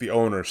the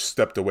owner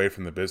stepped away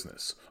from the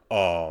business.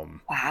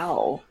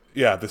 Wow.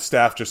 Yeah, the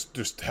staff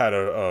just had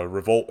a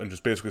revolt and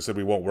just basically said,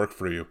 we won't work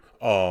for you.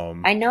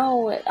 I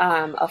know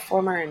a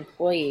former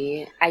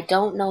employee. I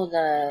don't know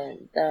the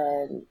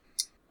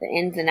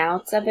ins and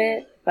outs of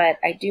it, but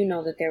I do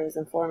know that there was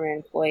a former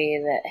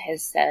employee that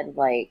has said,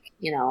 like,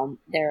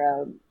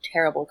 they're a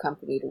terrible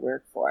company to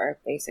work for,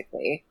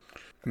 basically.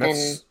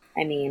 And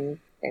I mean,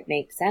 it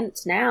makes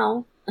sense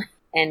now.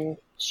 And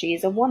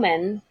she's a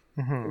woman,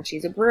 and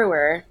she's a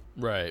brewer.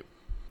 Right.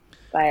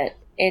 But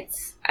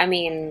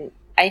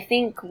I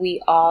think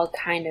we all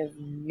kind of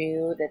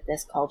knew that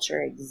this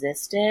culture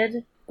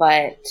existed,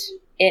 but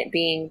it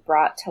being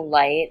brought to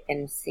light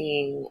and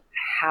seeing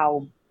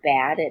how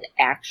bad it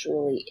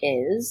actually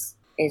is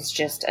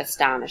just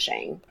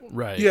astonishing.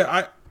 Right.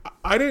 Yeah,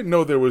 I didn't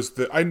know there was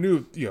I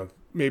knew,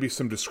 maybe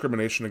some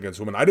discrimination against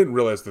women. I didn't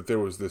realize that there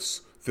was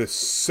this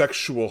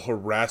sexual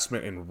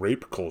harassment and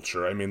rape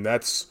culture. I mean,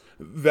 that's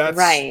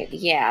right.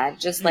 Yeah,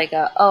 just like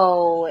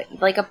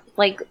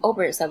like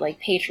Obert said, like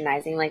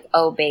patronizing, like,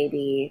 oh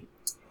baby,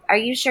 are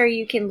you sure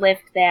you can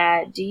lift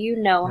that? Do you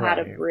know how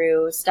to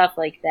brew? Stuff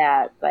like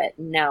that. But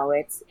no,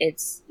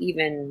 it's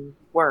even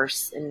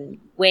worse and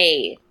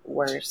way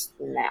worse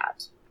than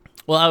that.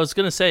 Well, I was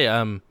gonna say,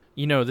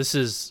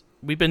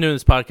 we've been doing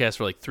this podcast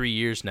for like 3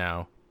 years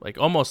now, like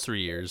almost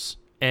 3 years,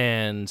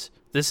 and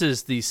this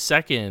is the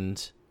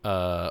second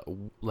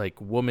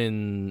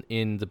woman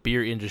in the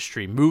beer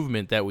industry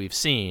movement that we've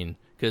seen,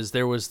 because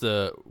there was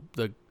the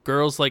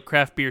girls like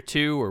craft beer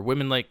too, or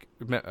women like,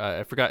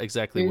 I forgot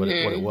exactly what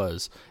it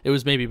was. It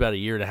was maybe about a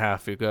year and a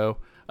half ago,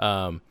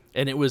 and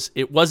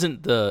it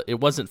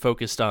wasn't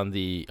focused on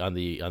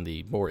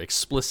the more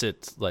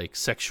explicit like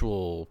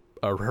sexual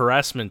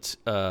harassment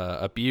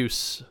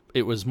abuse.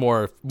 It was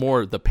more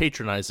the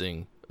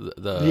patronizing.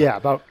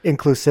 About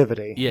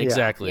inclusivity. Yeah,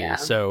 exactly. Yeah.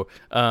 So,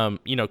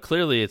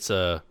 clearly it's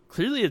a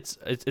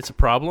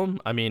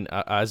problem. I mean,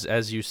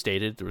 as you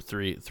stated, there were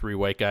three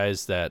white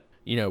guys that,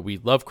 we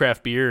love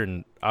craft beer,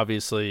 and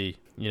obviously,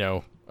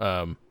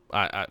 some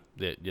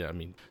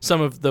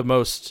of the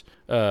most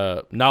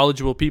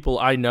knowledgeable people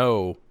I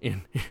know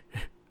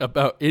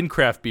in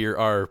craft beer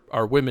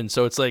are women.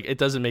 So it's like, it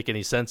doesn't make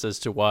any sense as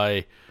to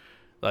why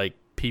like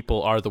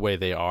people are the way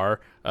they are.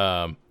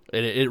 And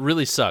it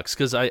really sucks,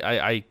 because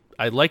I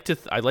like to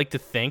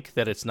think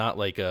that it's not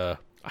like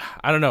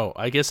I don't know.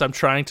 I guess I'm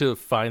trying to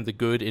find the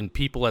good in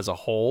people as a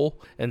whole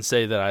and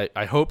say that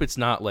I hope it's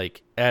not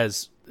like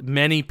as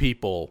many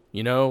people,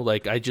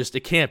 like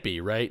it can't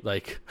be, right?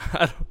 Like,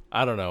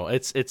 I don't know.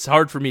 It's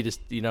hard for me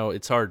to,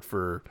 it's hard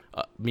for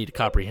me to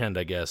comprehend,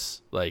 I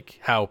guess, like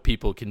how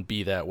people can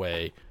be that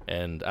way.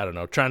 And I don't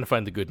know, trying to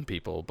find the good in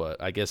people,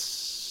 but I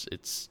guess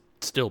it's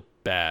still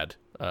bad.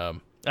 I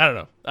don't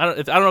know. I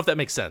don't know if that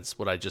makes sense,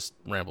 what I just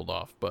rambled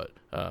off, but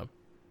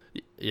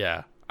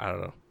yeah, I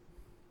don't know.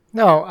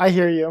 No, I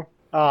hear you.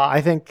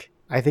 I think,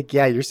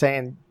 yeah, you're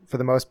saying for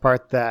the most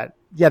part that,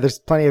 yeah, there's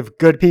plenty of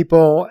good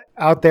people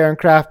out there in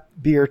craft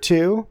beer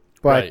too,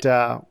 but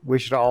right. We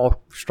should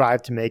all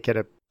strive to make it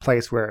a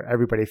place where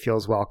everybody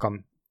feels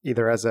welcome,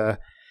 either as a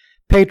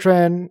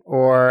patron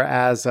or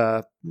as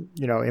a,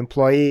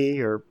 employee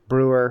or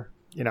brewer.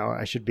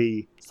 It should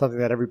be something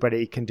that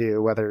everybody can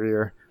do, whether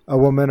you're a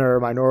woman or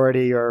a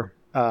minority or,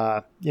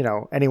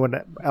 anyone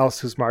else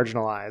who's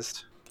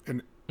marginalized.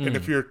 And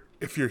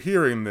if you're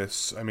hearing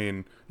this, I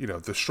mean,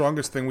 the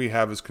strongest thing we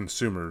have as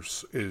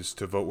consumers is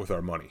to vote with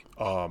our money.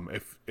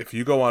 If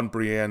you go on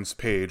Brienne's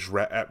page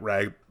at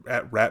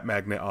Rat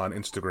Magnet on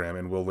Instagram,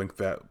 and we'll link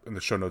that in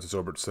the show notes, as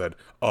Obert said,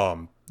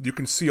 you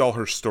can see all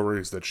her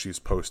stories that she's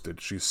posted.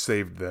 She's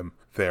saved them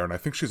there, and I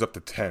think she's up to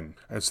 10.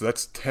 And so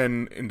that's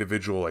 10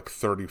 individual,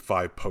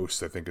 35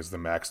 posts, I think, is the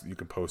max that you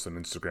can post on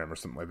Instagram or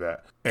something like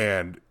that.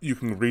 And you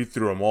can read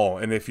through them all.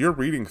 And if you're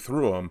reading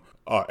through them,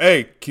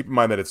 keep in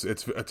mind that it's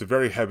a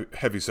very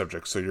heavy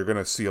subject, so you're going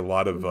to see a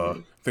lot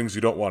of things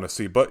you don't want to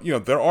see. But,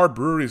 there are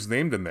breweries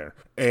named in there.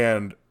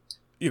 And,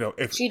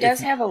 if... She does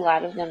have a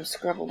lot of them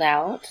scribbled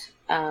out,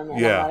 and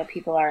a lot of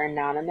people are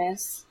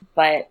anonymous,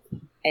 but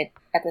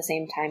at the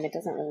same time, it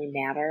doesn't really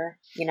matter.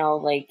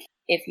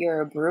 If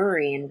you're a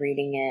brewery and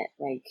reading it,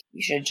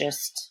 you should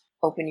just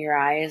open your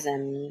eyes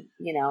and,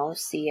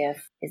 see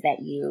is that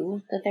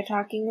you that they're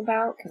talking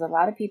about? Because a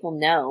lot of people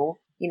know,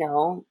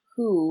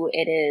 who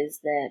it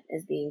is that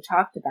is being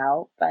talked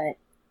about, but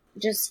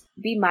just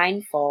be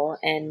mindful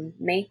and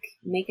make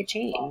a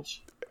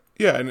change.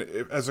 Yeah, and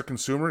as a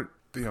consumer,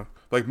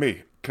 like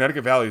me,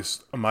 Connecticut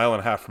Valley's a mile and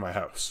a half from my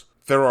house.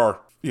 There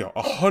are,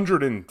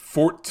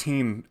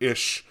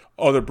 114-ish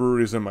other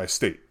breweries in my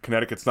state.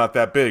 Connecticut's not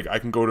that big. I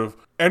can go to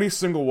any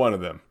single one of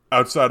them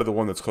outside of the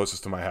one that's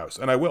closest to my house,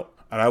 and I will.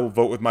 And I will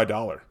vote with my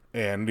dollar.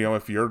 And,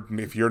 if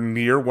you're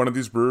near one of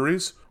these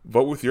breweries,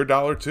 vote with your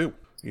dollar too,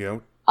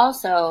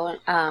 Also,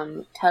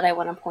 Todd, I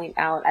want to point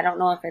out, I don't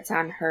know if it's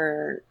on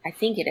her, I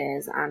think it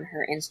is on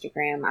her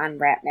Instagram, on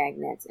Rat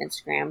Magnet's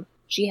Instagram.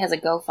 She has a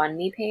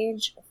GoFundMe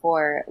page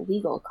for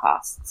legal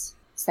costs.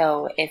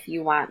 So if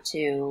you want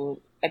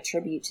to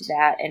attribute to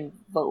that and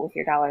vote with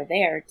your dollar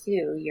there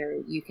too,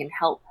 you can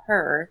help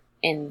her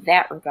in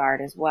that regard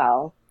as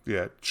well.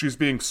 Yeah, she's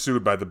being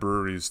sued by the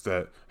breweries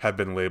that have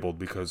been labeled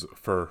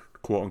for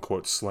quote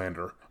unquote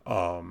slander.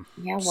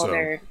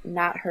 They're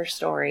not her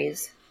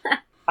stories.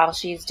 All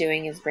she's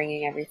doing is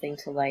bringing everything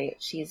to light.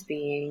 She's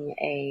being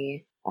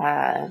a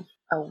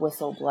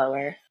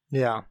whistleblower.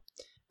 Yeah.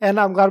 And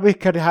I'm glad we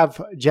could have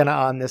Jenna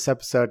on this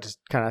episode to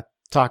kind of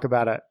talk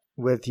about it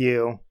with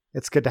you.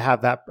 It's good to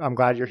have that. I'm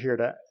glad you're here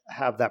to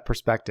have that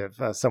perspective,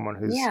 someone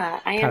who's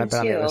kind of been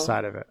on the other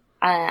side of it.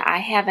 I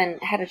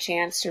haven't had a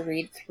chance to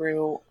read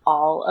through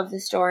all of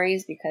the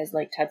stories because,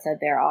 like Ted said,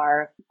 there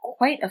are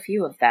quite a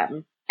few of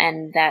them.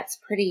 And that's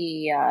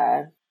pretty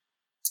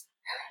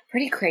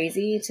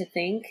crazy to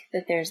think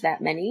that there's that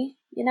many,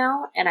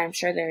 and I'm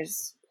sure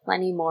there's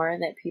plenty more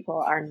that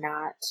people are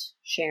not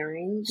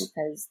sharing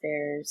because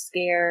they're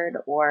scared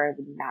or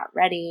not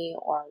ready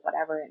or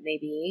whatever it may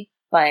be.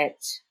 But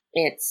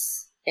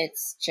it's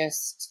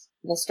just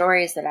the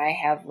stories that I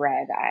have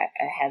read, I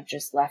have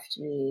just left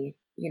me,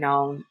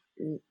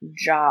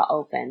 jaw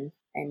open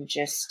and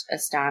just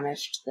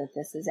astonished that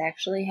this is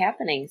actually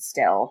happening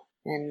still.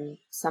 And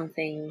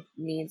something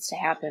needs to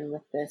happen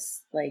with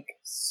this,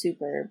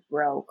 super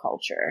bro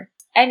culture.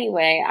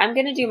 Anyway, I'm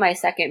going to do my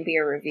second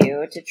beer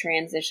review to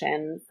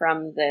transition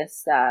from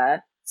this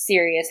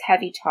serious,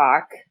 heavy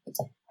talk.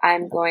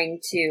 I'm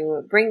going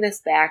to bring this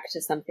back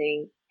to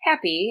something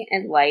happy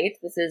and light.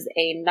 This is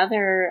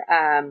another,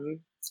 I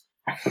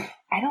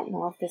don't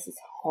know if this is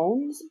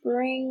Holmes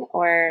Brewing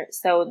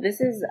so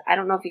this is, I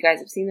don't know if you guys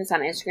have seen this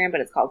on Instagram,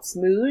 but it's called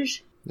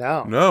Smooge.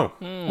 No.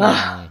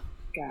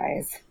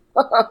 Guys.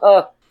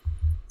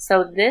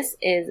 So this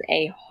is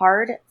a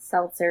hard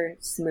seltzer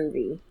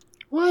smoothie.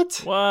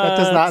 What? That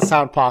does not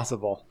sound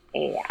possible.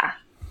 Yeah.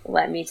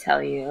 Let me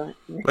tell you.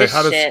 Wait,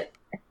 how does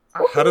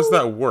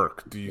that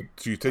work? Do you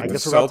take the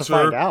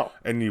seltzer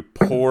and you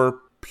pour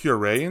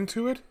puree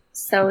into it?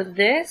 So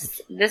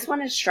this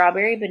one is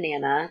strawberry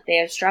banana. They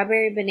have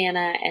strawberry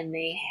banana and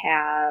they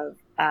have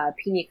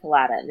pina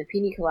colada. And the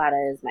pina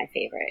colada is my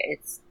favorite.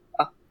 It's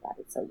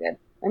so good.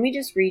 Let me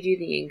just read you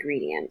the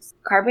ingredients.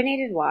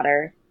 Carbonated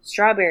water,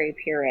 strawberry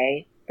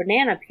puree,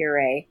 banana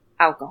puree,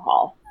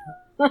 alcohol.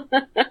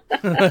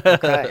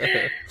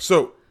 Okay.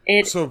 So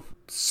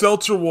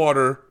seltzer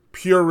water,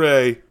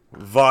 puree,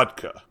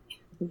 vodka.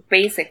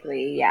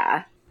 Basically,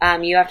 yeah.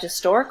 You have to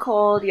store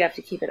cold. You have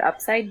to keep it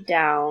upside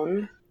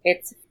down.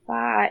 It's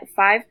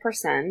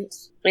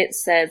 5%. It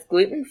says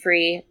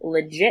gluten-free,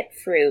 legit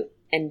fruit,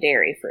 and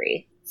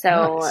dairy-free.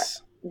 So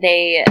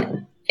nice.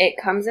 It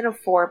comes in a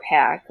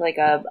 4-pack, like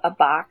a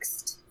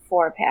boxed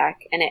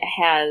 4-pack, and it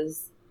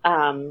has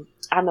on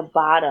the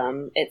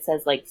bottom it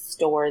says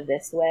store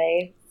this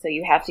way. So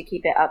you have to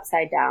keep it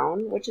upside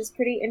down, which is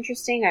pretty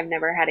interesting. I've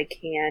never had a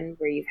can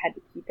where you've had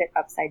to keep it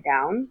upside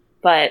down,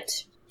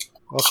 but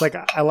well, it's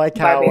I like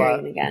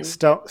how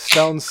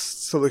Stone's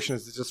solution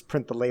is to just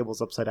print the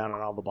labels upside down on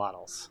all the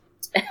bottles.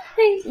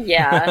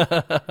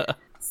 Yeah.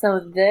 So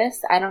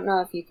this, I don't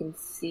know if you can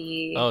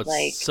see. Oh,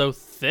 it's so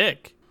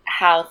thick.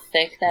 How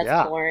thick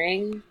that's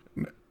pouring.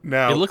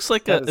 Now it looks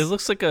like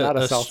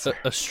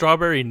a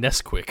strawberry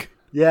Nesquik.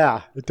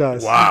 Yeah, it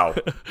does. Wow,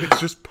 it's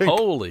just pink.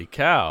 Holy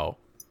cow!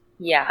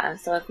 Yeah,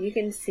 so if you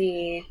can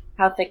see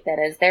how thick that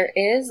is, there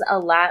is a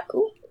lot.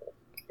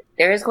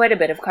 There is quite a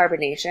bit of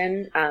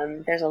carbonation.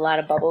 There's a lot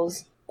of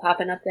bubbles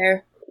popping up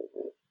there.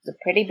 There's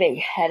a pretty big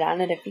head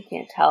on it, if you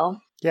can't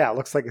tell. Yeah, it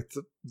looks like it's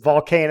a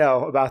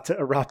volcano about to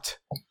erupt.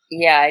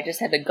 Yeah, I just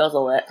had to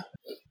guzzle it.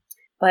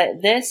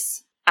 But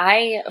this,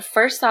 I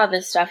first saw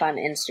this stuff on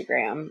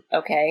Instagram,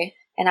 okay?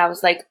 And I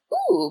was like,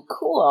 ooh,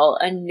 cool,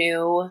 a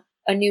new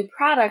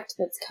product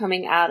that's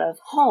coming out of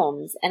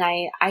Holmes. And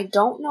I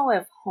don't know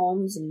if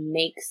Holmes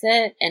makes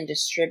it and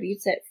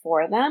distributes it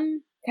for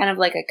them, kind of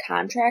like a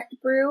contract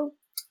brew,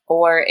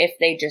 or if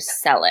they just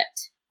sell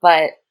it.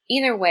 But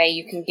either way,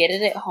 you can get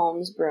it at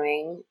Holmes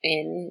Brewing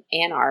in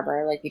Ann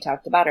Arbor, like we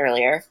talked about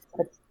earlier.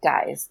 But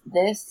guys,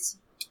 this,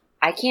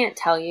 I can't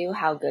tell you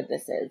how good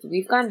this is.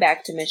 We've gone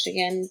back to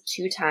Michigan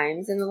 2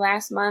 times in the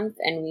last month,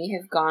 and we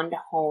have gone to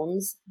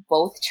Holmes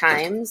both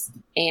times.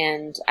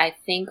 And I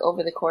think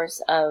over the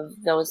course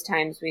of those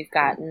times, we've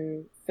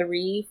gotten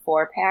 3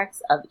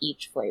 4-packs of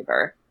each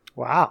flavor.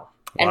 Wow.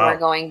 And Wow. we're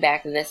going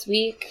back this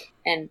week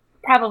and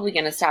probably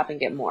going to stop and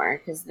get more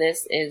because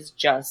this is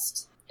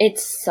just,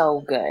 it's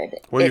so good.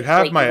 Well, you It,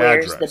 have my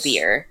where's address. the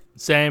beer?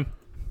 Same.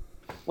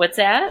 What's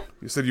that?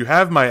 You said you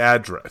have my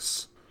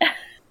address.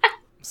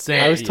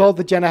 Same. I was told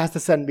that Jenna has to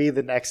send me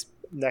the next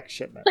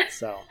shipment.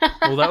 So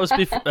Well, that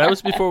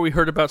was before we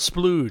heard about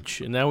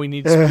splooge, and now we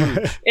need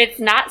splooge. It's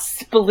not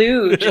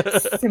splooge,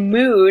 it's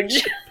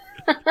smooge.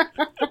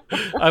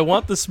 I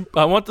want the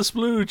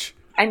splooge.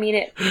 I mean,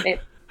 it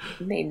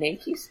may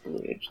make you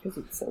splooge because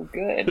it's so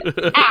good.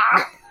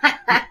 Ah!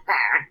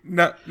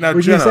 Now,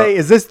 would Jenna, you say,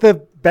 is this the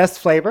best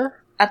flavor?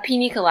 A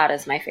pina colada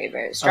is my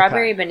favorite.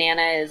 Strawberry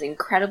banana is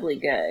incredibly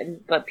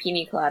good, but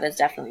pina colada is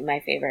definitely my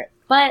favorite.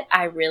 But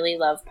I really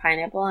love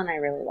pineapple and I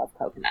really love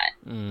coconut.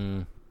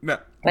 Mm. now,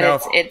 But now,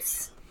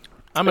 it's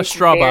I'm a It's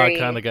straw very- bog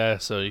kind of guy,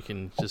 so you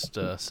can just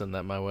send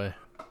that my way.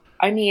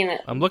 I mean,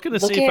 I'm looking to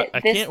look see if at I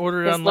this- can't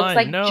order it this online. looks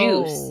like No.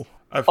 juice.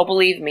 Oh,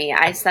 believe me,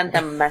 I sent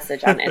them a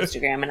message on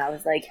Instagram and I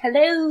was like,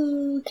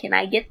 hello, can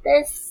I get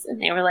this? And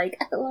they were like,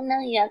 oh no,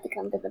 you have to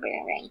come to the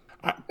brewery.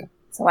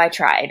 So I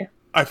tried.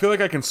 I feel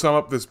like I can sum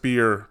up this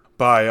beer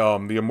by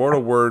the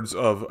immortal words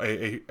of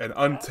an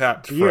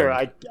untapped Beer.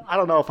 friend. I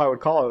don't know if I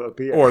would call it a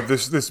beer. Or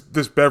this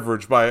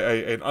beverage by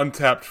an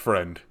untapped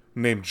friend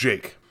named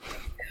Jake.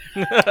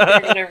 They're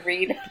gonna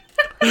read.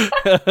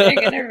 They're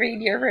gonna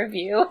read your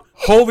review.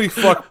 Holy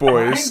fuck,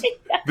 boys.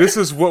 This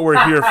is what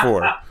we're here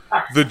for.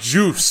 The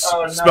juice,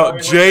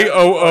 spelled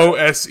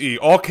Joose,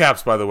 all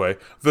caps, by the way.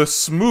 The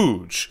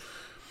smooge.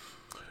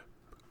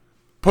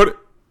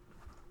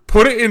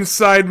 Put it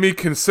inside me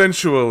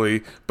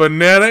consensually.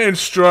 Banana and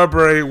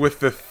strawberry with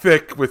the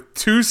thick, with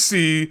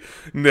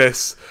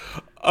 2C-ness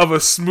of a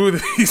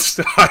smoothie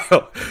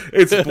style.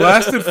 It's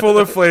blasted full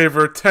of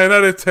flavor. 10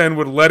 out of 10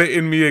 would let it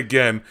in me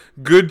again.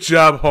 Good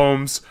job,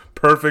 Holmes.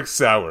 Perfect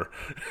sour.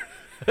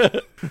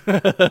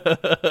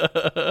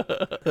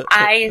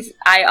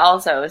 I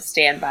also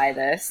stand by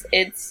this.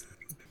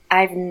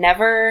 I've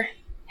never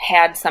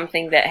had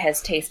something that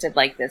has tasted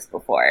like this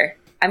before.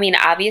 I mean,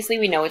 obviously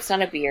we know it's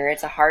not a beer,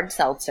 it's a hard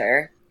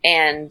seltzer,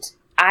 and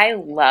I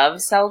love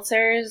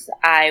seltzers.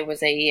 I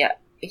was a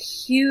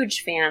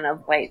huge fan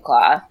of White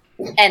Claw,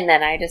 and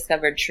then I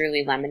discovered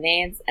Truly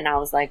Lemonades, and I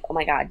was like, oh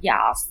my god,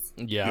 yes.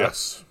 Yeah.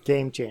 Yes.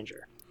 Game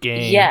changer.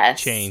 Game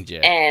Yes. change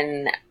it.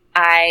 And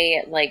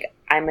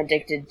I'm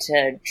addicted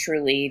to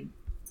Truly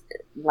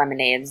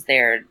lemonades.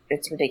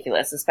 It's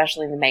ridiculous,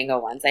 especially the mango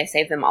ones. I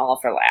save them all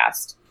for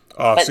last.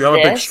 But See, I'm a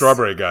big this-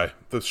 strawberry guy.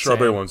 The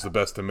strawberry Same. one's the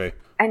best to me.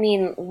 I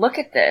mean, look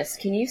at this.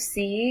 Can you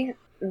see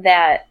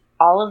that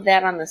all of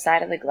that on the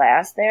side of the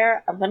glass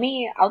there?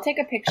 I'll take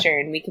a picture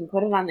and we can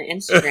put it on the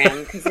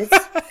Instagram because it's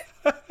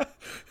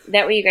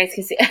that way you guys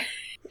can see.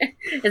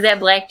 Is that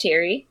black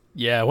cherry?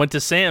 Yeah, I went to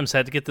Sam's,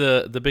 had to get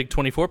the big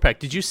 24-pack.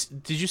 Did you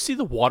see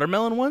the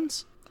watermelon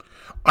ones?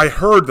 I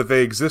heard that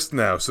they exist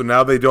now, so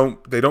now they don't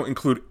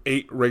include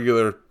 8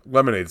 regular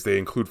lemonades. They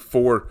include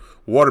 4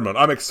 watermelon.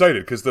 I'm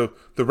excited because the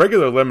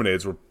regular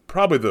lemonades were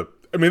probably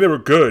they were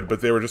good,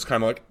 but they were just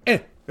kind of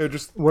like, They're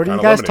just What are you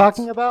kinda guys lemonades.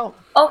 talking about?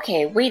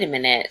 Okay, wait a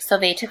minute. So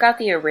they took out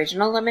the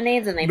original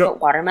lemonades and they No. put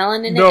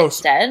watermelon in it No,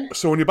 instead?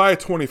 so when you buy a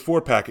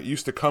 24-pack, it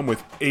used to come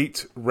with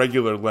 8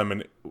 regular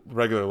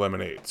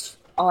lemonades.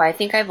 Oh, I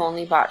think I've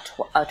only bought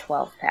a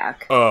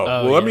 12-pack.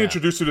 Let me yeah.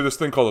 introduce you to this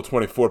thing called a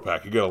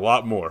 24-pack. You get a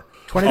lot more.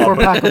 24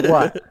 pack of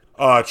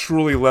what?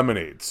 Truly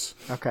lemonades.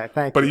 Okay,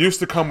 thank But you. it used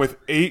to come with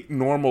 8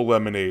 normal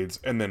lemonades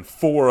and then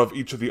 4 of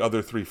each of the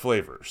other 3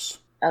 flavors.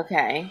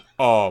 Okay.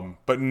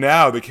 But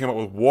now they came out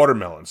with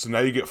watermelon, so now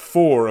you get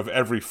 4 of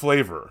every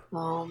flavor.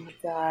 Oh my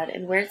god.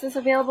 And where's this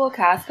available?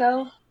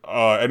 Costco?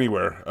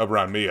 Anywhere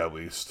around me, at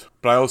least.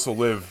 But I also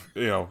live,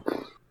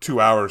 2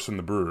 hours from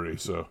the brewery,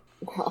 so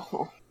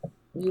Oh.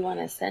 You want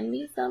to send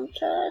me some,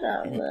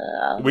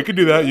 Chud? we could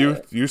do that.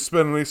 You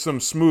send me some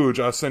smooge,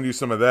 I'll send you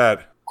some of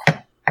that.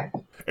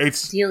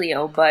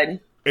 Dealio, bud.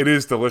 It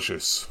is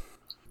delicious.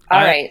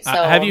 Alright, so...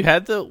 have you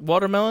had the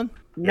watermelon?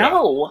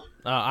 No!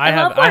 I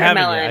love have. I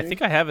haven't yet. watermelon. I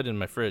think I have it in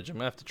my fridge. I'm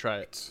gonna have to try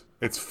it.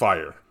 It's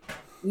fire.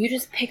 You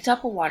just picked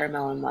up a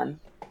watermelon one.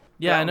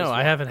 Yeah, I know.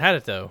 I haven't had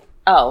it though.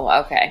 Oh,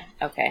 okay.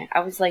 Okay. I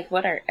was like,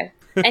 what are...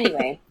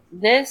 Anyway,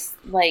 this,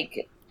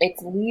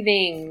 it's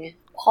leaving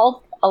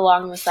pulp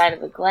along the side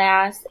of the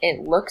glass.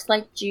 It looks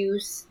like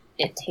juice.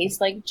 It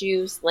tastes like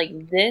juice.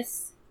 Like,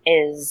 this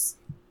is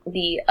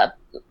the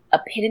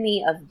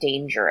epitome of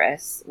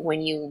dangerous.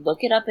 When you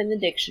look it up in the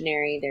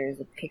dictionary, there's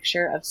a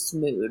picture of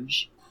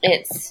smooge.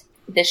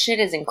 This shit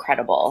is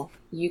incredible.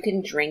 You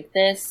can drink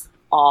this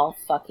all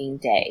fucking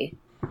day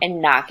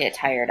and not get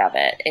tired of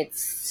it.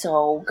 It's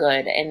so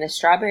good. And the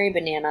strawberry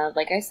banana,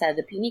 like I said,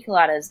 the pina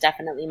colada is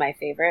definitely my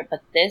favorite,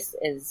 but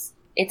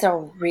it's a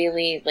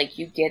really, like,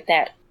 you get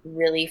that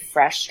really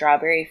fresh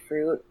strawberry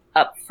fruit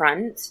up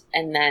front,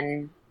 and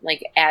then,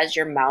 like, as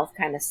your mouth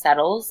kind of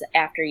settles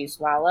after you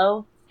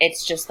swallow,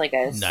 it's just like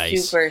a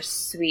super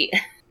sweet.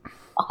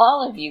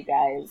 All of you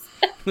guys.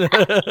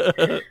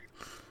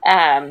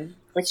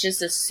 It's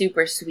just a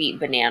super sweet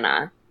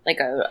banana, like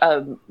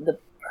the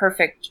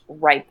perfect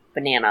ripe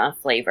banana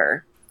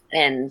flavor.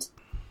 And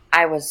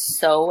I was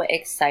so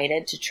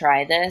excited to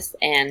try this.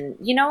 And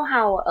you know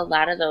how a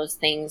lot of those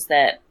things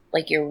that,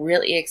 like, you're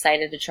really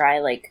excited to try,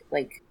 like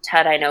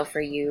Tud, I know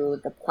for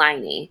you, the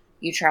Pliny,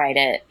 you tried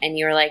it and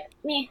you were like,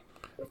 meh.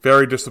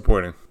 Very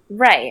disappointing.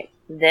 Right.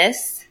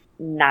 This,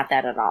 not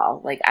that at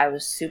all. Like, I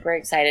was super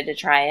excited to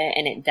try it,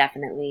 and it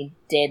definitely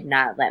did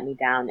not let me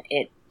down.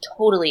 It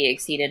totally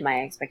exceeded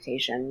my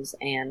expectations,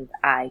 and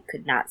I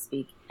could not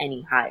speak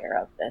any higher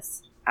of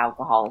this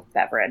alcoholic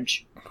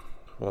beverage.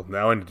 Well,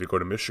 now I need to go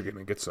to Michigan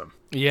and get some.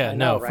 Yeah, I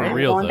know, no, right? for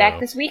real, Going though. back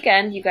this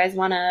weekend. You guys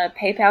want to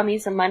PayPal me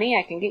some money?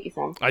 I can get you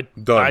some. I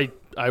Done.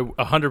 I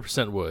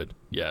 100% would.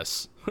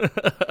 Yes.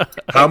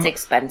 It's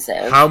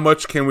expensive. How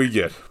much can we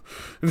get?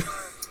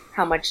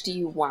 How much do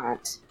you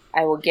want?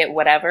 I will get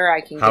whatever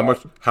I can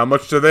get. How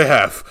much do they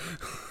have?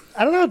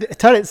 I don't know,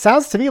 Tud, it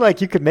sounds to me like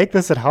you could make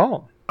this at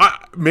home. I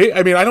mean,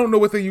 I don't know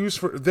what they use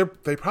for.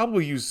 They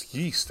probably use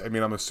yeast. I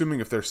mean, I'm assuming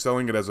if they're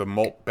selling it as a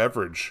malt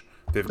beverage,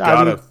 they've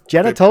got to.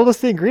 Jenna told us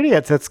the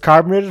ingredients. It's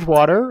carbonated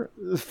water,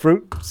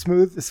 fruit,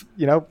 smooth,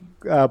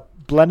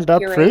 blended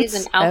up Purees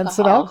fruits, and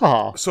some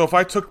alcohol. So if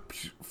I took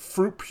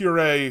fruit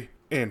puree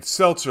and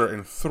seltzer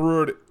and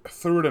threw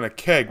it in a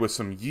keg with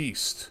some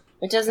yeast,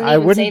 It doesn't I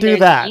even wouldn't say do there's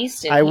that.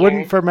 yeast in I here.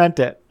 wouldn't ferment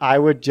it. I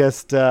would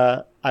just mix it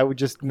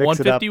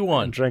up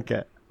 151. and drink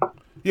it.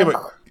 yeah,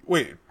 but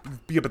wait,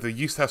 but the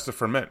yeast has to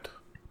ferment.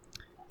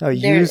 No,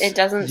 It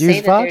doesn't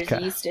say that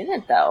there's yeast in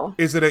it, though.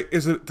 Does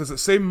it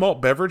say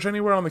malt beverage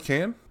anywhere on the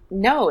can?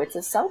 No, it's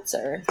a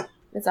seltzer.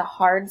 It's a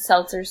hard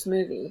seltzer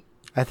smoothie.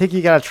 I think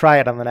you got to try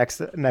it on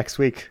the next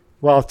week.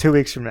 Well, 2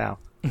 weeks from now.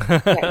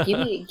 Yeah,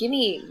 give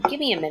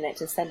me a minute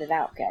to send it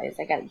out, guys.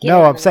 I gotta get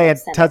No, it I'm saying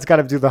Tud's got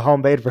to do the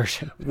homemade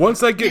version.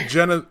 Once I get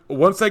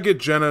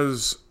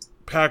Jenna's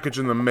package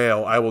in the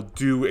mail, I will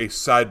do a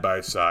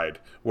side-by-side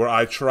where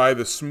I try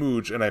the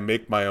smooge and I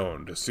make my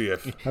own to see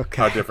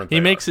how different they He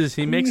are. makes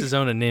his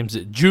own and names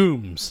it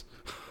Jooms.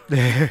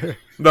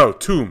 No,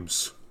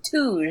 Tombs.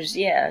 Touge,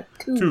 yeah.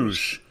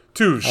 Touche.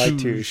 I like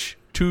touche.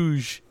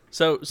 Touge.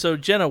 So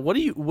Jenna, what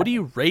do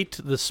you rate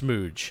the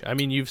smooge? I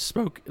mean,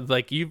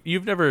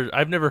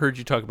 I've never heard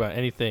you talk about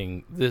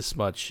anything this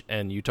much,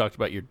 and you talked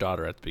about your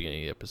daughter at the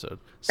beginning of the episode.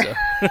 So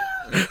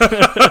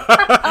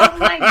Oh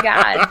my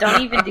god,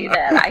 don't even do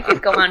that. I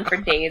could go on for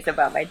days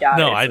about my daughter.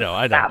 no, so I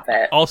know. Stop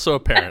it. Also a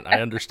parent,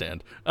 I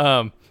understand.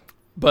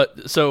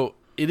 But so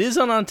it is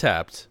on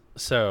Untapped.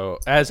 So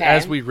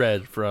as we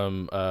read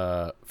from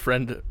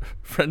friend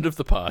of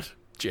the pod,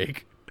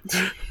 Jake.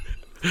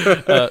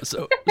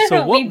 So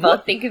we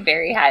both think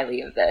very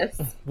highly of this.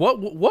 What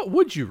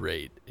would you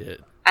rate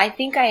it? I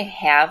think I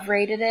have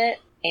rated it,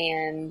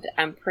 and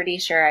I'm pretty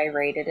sure I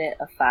rated it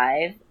a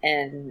 5,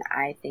 and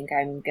I think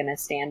I'm gonna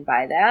stand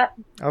by that.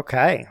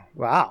 Okay.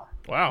 Wow.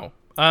 Wow.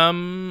 Let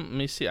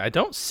me see. I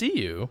don't see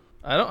you.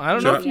 I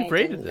don't know if Maybe you've I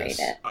rated didn't this.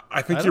 rate it.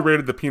 I think you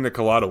rated the pina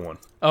colada one.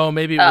 Oh,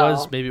 maybe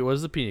it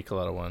was the pina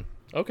colada one.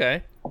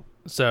 Okay.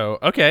 So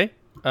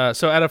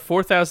out of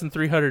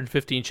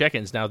 4,315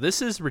 check-ins. Now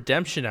this is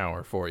redemption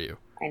hour for you.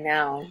 I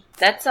know.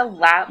 That's a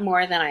lot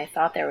more than I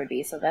thought there would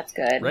be, so that's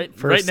good. Right.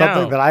 For right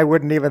something now. that I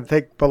wouldn't even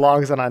think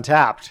belongs on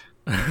Untapped.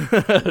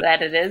 That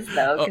it is,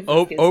 though. 'cause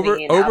it gives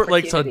me an Over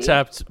likes opportunity.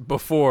 Untapped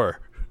before.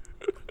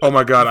 Oh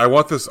my god, I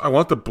want this. I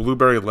want the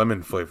blueberry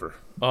lemon flavor.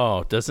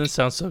 Oh, doesn't it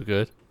sound so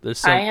good? There's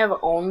some. I have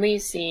only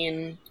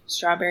seen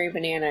strawberry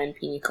banana and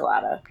pina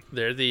colada.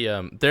 They're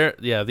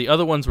the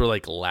other ones were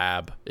like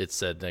lab. It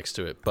said next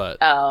to it, but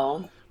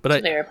Oh. But so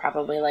I- they were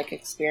probably like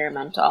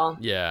experimental.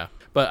 yeah.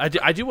 But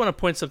I do want to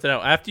point something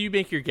out after you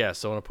make your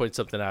guess. I want to point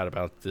something out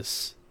about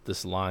this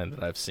line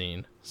that I've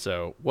seen.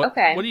 So what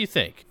do you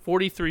think?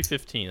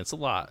 43.15. It's a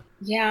lot.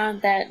 Yeah,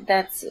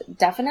 that's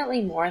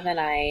definitely more than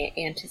I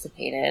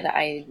anticipated.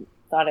 I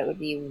thought it would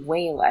be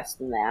way less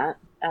than that.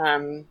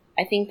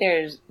 I think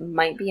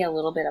might be a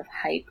little bit of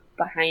hype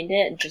behind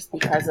it just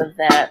because of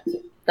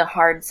the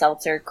hard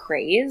seltzer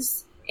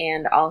craze,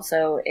 and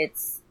also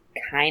it's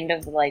kind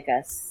of like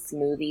a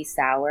smoothie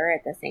sour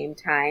at the same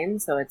time,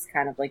 so it's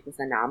kind of like this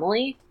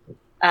anomaly.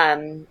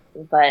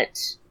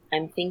 But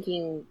I'm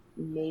thinking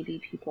maybe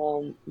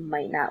people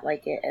might not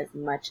like it as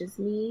much as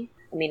me.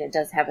 I mean, it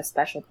does have a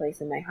special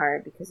place in my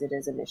heart because it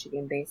is a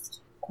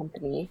Michigan-based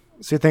company.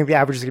 So you think the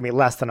average is going to be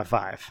less than a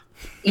 5?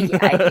 Yeah,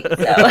 I think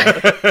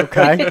so.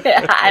 Okay.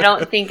 I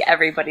don't think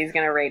everybody's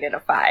going to rate it a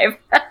 5.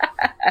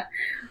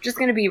 Just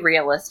going to be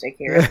realistic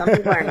here. Some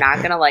people are not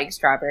going to like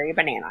strawberry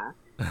banana.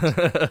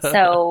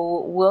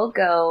 So we'll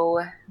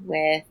go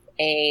with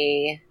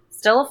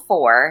still a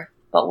 4,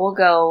 but we'll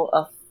go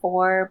a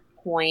 4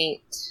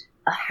 point.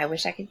 I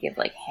wish I could give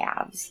like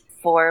halves.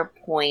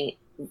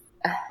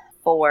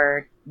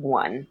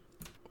 4.41.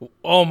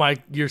 Oh my,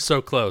 you're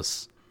so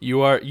close.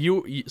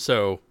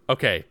 So,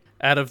 okay.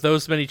 Out of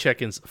those many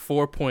check-ins,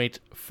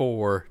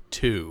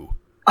 4.42.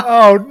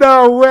 Oh,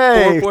 no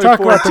way. Talk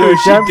about the 4.42.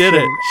 She redemption did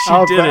it. She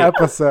of did the it.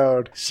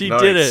 episode. She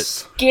did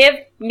it. Give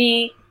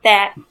me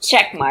that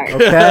check mark.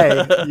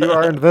 Okay, you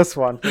earned this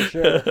one for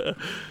sure.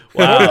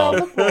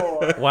 Wow.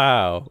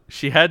 Wow.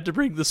 She had to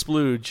bring the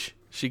splooge.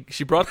 She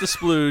brought the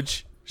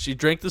splooge. She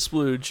drank the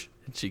splooge.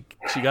 And she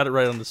got it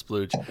right on the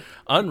splooge.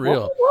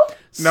 Unreal.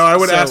 Now I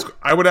would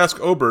ask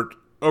Obert,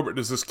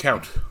 does this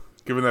count?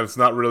 Given that it's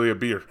not really a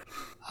beer.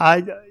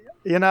 I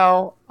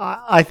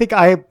think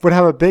I would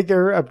have a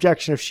bigger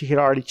objection if she had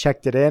already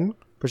checked it in,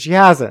 but she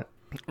hasn't.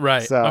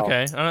 Right. So-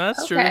 Okay.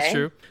 That's true. That's Okay.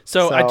 true.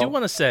 So I do So-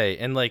 want to say,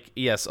 and like,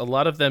 yes, a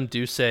lot of them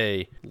do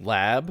say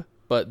lab,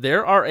 but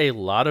there are a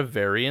lot of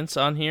variants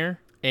on here,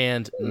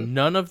 and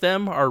none of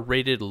them are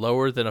rated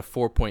lower than a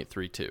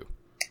 4.32.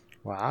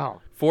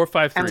 Wow.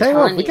 4.53. Tell you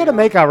what, telling we got to you.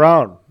 make our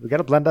own. We got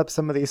to blend up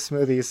some of these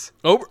smoothies.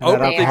 Ober That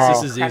thinks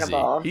alcohol. this is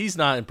Incredible. easy. He's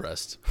not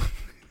impressed.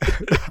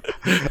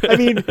 I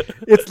mean,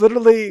 it's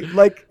literally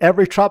like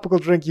every tropical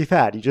drink you've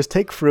had. You just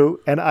take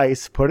fruit and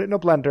ice, put it in a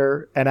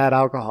blender, and add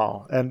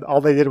alcohol. And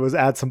all they did was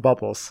add some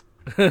bubbles.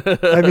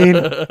 I mean,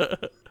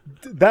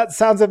 that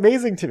sounds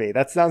amazing to me.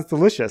 That sounds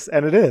delicious,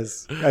 and it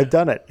is. I've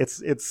done it.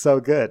 It's so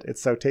good.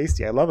 It's so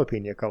tasty. I love a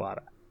pina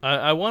colada.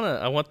 I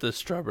want the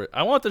strawberry.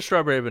 I want the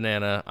strawberry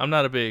banana. I'm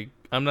not a big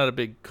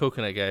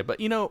coconut guy, but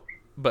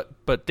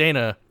but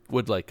Dana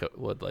would like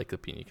the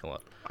pina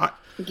colada.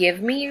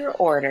 Give me your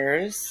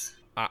orders.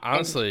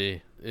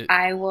 Honestly,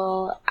 I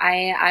will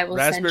send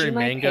Raspberry you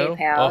my mango?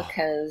 PayPal Oh.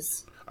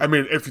 because I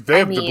mean, if they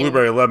have the mean-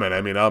 blueberry lemon,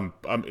 I mean, I'm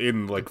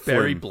in like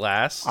berry flame.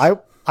 blast.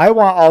 I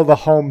want all the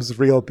Holmes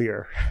real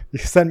beer. You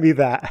send me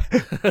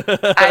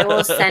that. I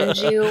will send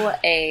you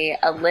a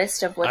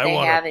list of what I they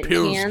want a have in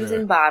Pilsner. cans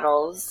and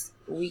bottles.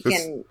 We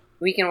can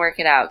work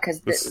it out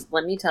because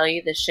let me tell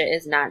you, this shit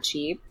is not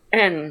cheap.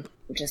 And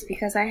just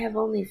because I have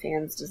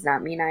OnlyFans does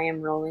not mean I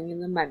am rolling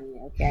in the money.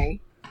 Okay,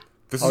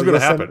 This is going to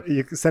happen.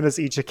 You can send us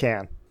each a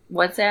can.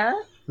 what's that?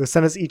 You'll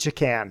send us each a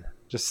can.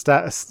 Just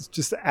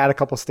add a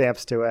couple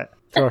stamps to it.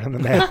 Throw it in the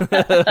mail.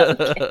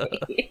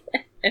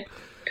 Okay.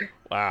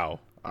 Wow.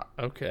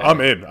 Okay.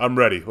 I'm in. I'm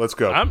ready. Let's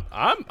go.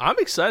 I'm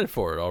excited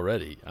for it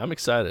already. I'm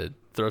excited.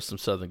 Throw some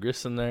Southern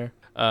Grist in there.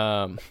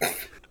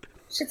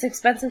 Shit's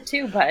expensive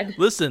too, bud.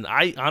 Listen,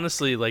 I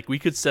honestly like we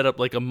could set up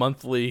like a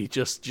monthly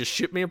just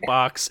ship me a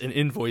box and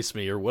invoice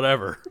me or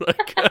whatever.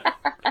 Like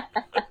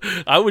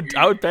I would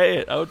pay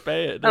it. I would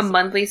pay it. A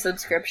monthly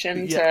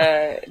subscription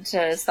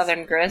to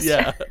Southern Grist.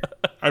 Yeah.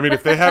 I mean,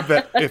 if they have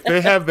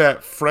that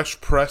fresh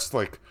pressed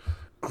like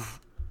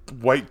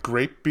white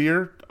grape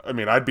beer, I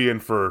mean, I'd be in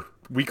for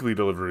weekly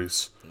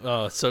deliveries.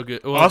 Oh, it's so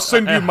good. Well, I'll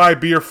send you my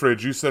beer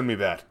fridge. You send me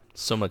that.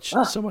 so much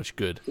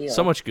good. Deal.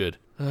 So much good.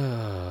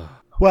 Well,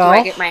 Do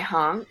I get my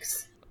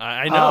honks?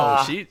 I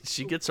know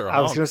she gets her. I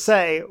was honk. gonna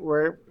say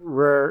we're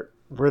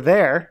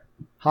there.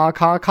 Honk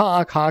honk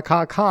honk honk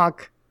honk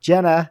honk.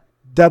 Jenna,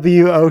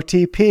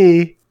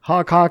 WOTP.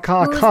 Honk honk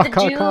honk Who's honk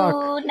the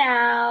honk Jew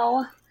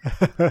now?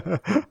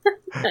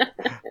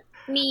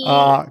 Me.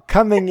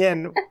 Coming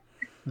in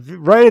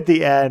right at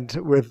the end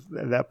with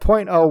that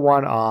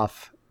 .01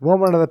 off.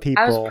 Woman of the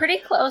people. I was pretty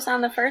close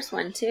on the first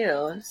one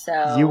too,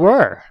 so You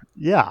were,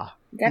 yeah.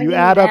 Gotta You give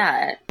add me up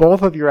that.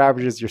 both of your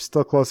averages, you're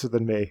still closer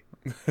than me.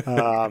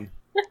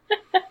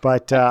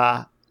 But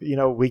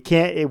we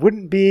can't. It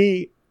wouldn't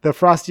be the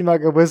Frosty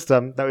Mug of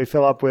Wisdom that we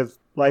fill up with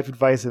life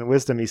advice and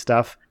wisdomy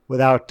stuff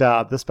without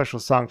this special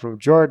song from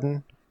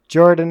Jordan.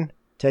 Jordan,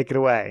 take it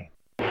away.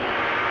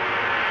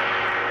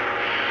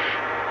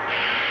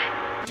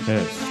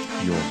 Test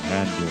your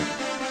handle.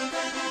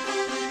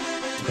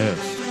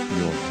 Test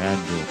your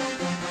handle.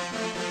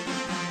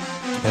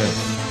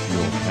 Test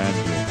your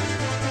handle.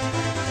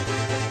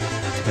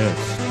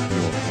 Test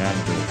your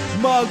handle.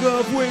 Mug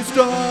of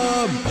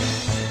Wisdom!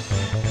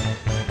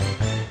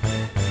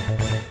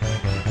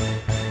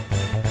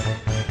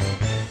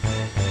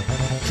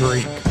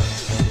 Drink.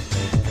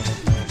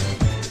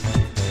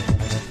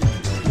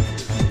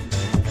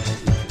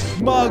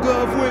 Mug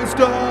of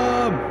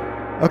Wisdom!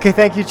 Okay,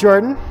 thank you,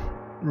 Jordan.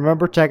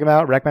 Remember, check him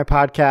out. Wreck My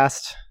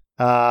Podcast,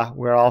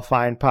 where all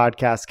fine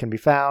podcasts can be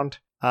found.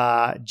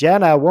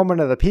 Jenna, Woman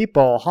of the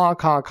People,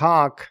 honk, honk,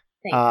 honk.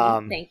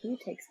 Thank you.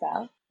 Take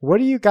spell. What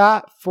do you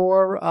got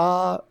for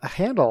a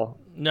handle?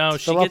 No,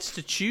 she Fill up- gets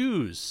to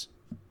choose.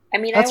 I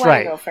mean, That's I want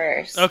right. to go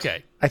first.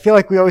 Okay. I feel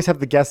like we always have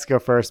the guests go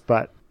first,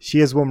 but she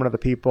is Woman of the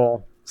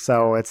People,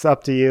 So it's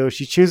up to you.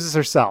 She chooses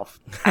herself.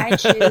 I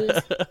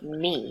choose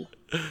me.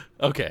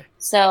 Okay.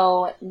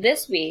 So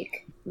this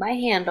week, my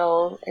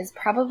handle is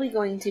probably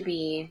going to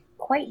be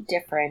quite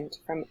different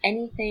from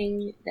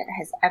anything that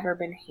has ever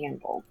been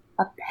handled.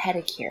 A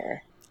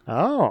pedicure.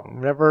 Oh,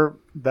 never.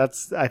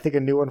 That's, I think, a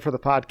new one for the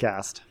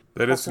podcast.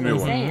 That is That's a what new I'm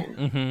one. saying.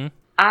 Mm-hmm.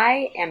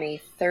 I am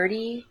a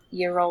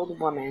 30-year-old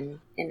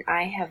woman, and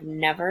I have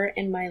never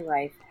in my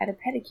life had a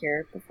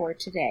pedicure before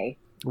today.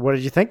 What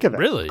did you think of it?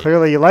 Really?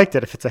 Clearly you liked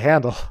it if it's a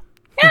handle.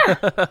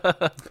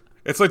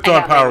 It's like I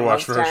Dawn got my Power Wash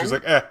nails for her. done. She's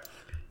like,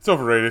 it's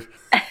overrated.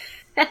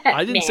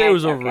 I didn't Nah, say it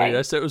was it's overrated. okay.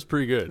 I said it was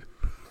pretty good.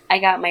 I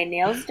got my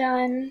nails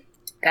done,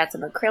 got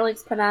some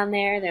acrylics put on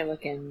there. They're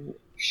looking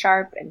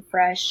sharp and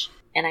fresh.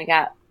 And I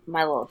got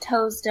my little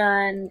toes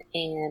done.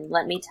 And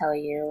let me tell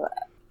you,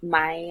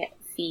 my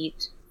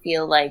feet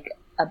feel like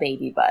a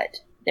baby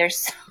butt. They're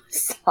so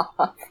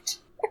soft.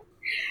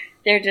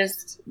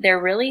 They're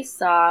really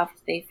soft.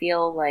 They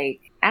feel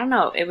like, I don't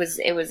know, it was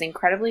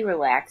incredibly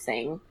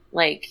relaxing.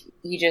 Like,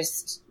 you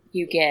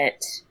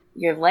get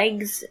your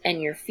legs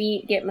and your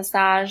feet get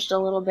massaged a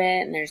little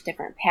bit, and there's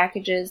different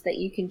packages that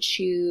you can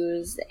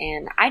choose,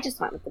 and I just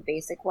went with the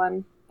basic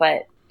one,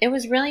 but it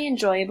was really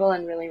enjoyable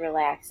and really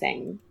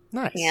relaxing.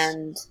 Nice.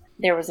 And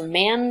there was a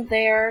man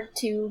there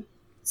 2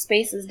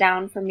 spaces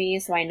down from me,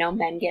 so I know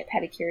men get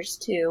pedicures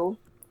too,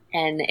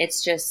 and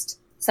it's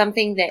just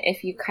something that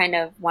if you kind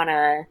of want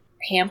to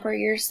pamper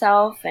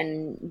yourself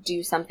and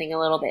do something a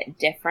little bit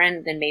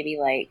different than maybe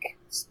like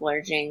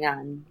splurging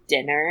on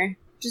dinner,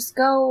 just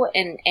go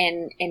and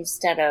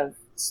instead of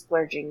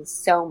splurging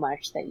so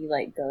much that you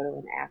like go to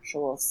an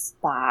actual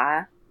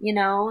spa,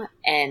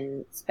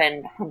 and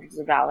spend hundreds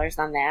of dollars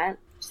on that,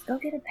 just go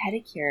get a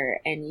pedicure,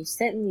 and you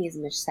sit in these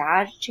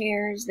massage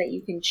chairs that you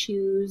can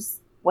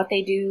choose what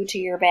they do to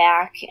your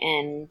back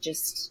and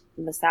just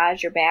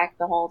massage your back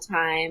the whole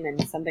time,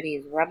 and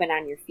somebody's rubbing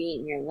on your feet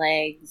and your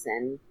legs,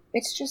 and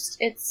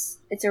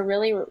it's a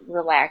really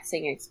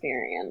relaxing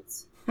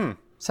experience.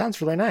 Sounds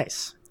really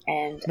nice.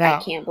 And Now-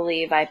 I can't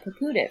believe I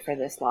poo-pooed it for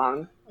this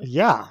long.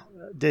 Yeah.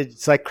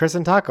 It's like Chris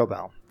and Taco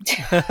Bell.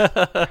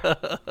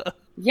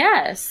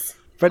 Yes.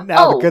 But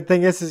now Oh. the good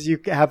thing is you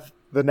have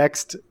the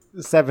next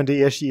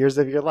 70-ish years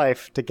of your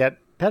life to get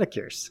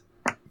pedicures.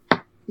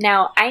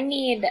 Now I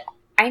need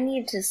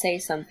to say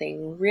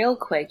something real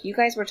quick. You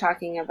guys were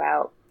talking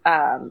about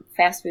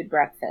fast food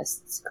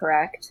breakfasts,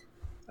 correct?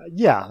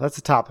 Yeah, that's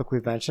a topic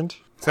we've mentioned.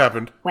 It's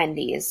happened.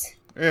 Wendy's.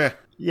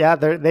 Yeah,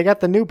 they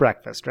got the new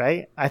breakfast,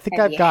 right? I think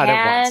Have I've you got it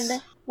had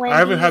once. Wendy's I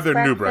haven't had their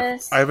new breakfast?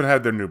 breakfast. I haven't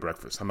had their new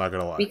breakfast. I'm not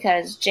gonna lie.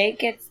 Because Jake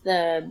gets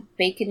the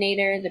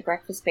Baconator, the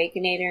breakfast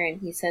Baconator,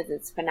 and he says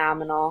it's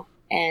phenomenal.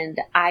 And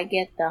I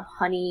get the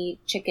honey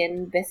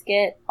chicken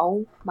biscuit.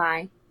 Oh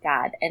my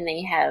god. And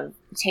they have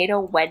potato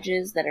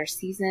wedges that are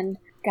seasoned.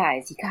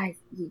 Guys,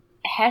 you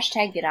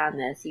hashtag get on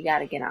this. You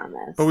gotta get on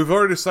this. But we've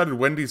already decided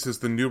Wendy's is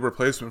the new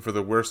replacement for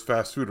the worst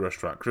fast food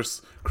restaurant.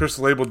 Chris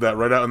labeled that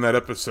right out in that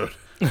episode.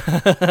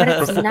 But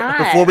it's not.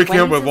 Before we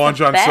came up Wendy's with is Long the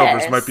John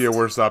Silver's might best. be a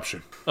worse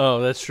option.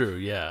 Oh, that's true.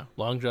 Yeah,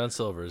 Long John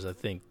Silver's, I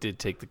think, did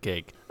take the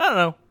cake. I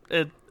don't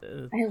know.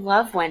 I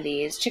love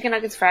Wendy's. Chicken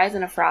nuggets, fries,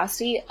 and a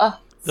Frosty. Oh,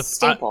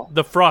 staple.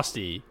 The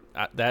Frosty.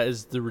 That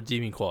is the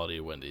redeeming quality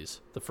of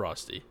Wendy's. The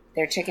Frosty.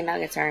 Their chicken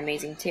nuggets are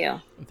amazing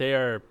too. They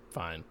are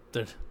fine.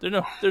 They're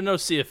no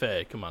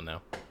CFA. Come on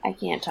now. I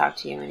can't talk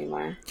to you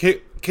anymore.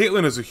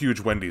 Caitlin is a huge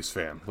Wendy's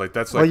fan. Like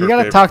that's like Well, you her got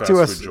to favorite talk fast to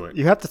food us. joint.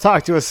 You have to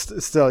talk to us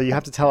still. You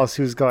have to tell us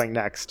who's going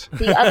next.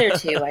 The other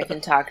 2 I can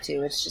talk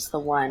to. It's just the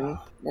one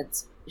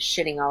that's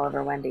shitting all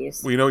over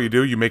Wendy's. Well, you know what you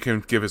do? You make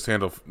him give his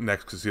handle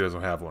next because he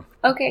doesn't have one.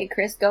 Okay,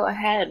 Chris, go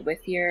ahead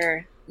with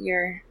your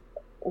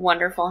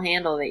wonderful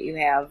handle that you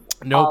have.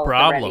 No all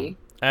problem. ready.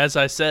 As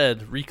I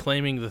said,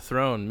 reclaiming the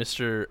throne,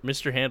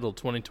 Mr. Handle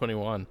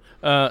 2021.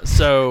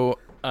 So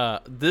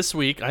this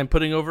week I'm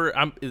putting over.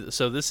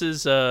 So this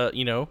is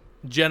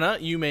Jenna.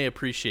 You may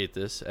appreciate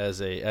this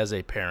as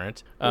a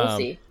parent. We'll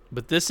see.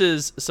 But this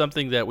is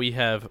something that we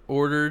have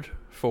ordered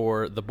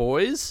for the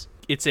boys.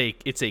 It's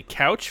a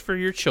couch for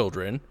your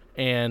children,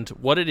 and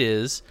what it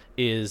is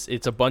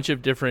it's a bunch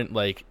of different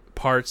like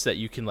parts that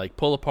you can like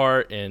pull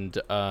apart and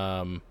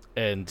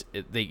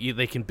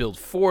they can build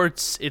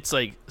forts. It's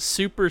like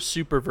super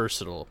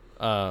versatile.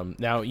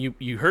 Now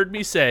you heard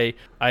me say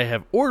I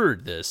have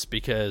ordered this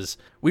because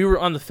we were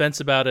on the fence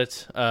about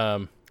it,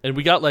 and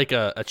we got like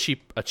a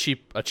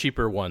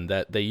cheaper one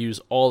that they use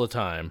all the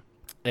time.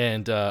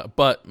 And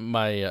but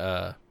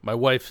my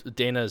wife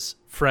Dana's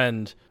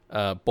friend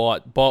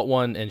bought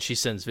one, and she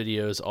sends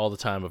videos all the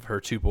time of her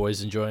 2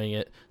 boys enjoying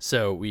it.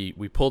 So we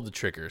pulled the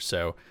trigger.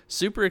 So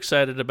super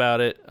excited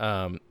about it.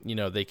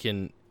 They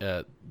can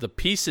the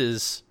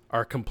pieces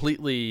are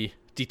completely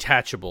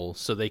detachable,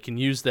 so they can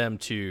use them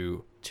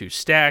to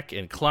stack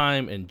and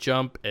climb and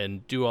jump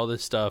and do all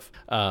this stuff.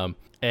 And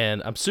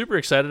I'm super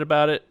excited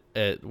about it.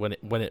 When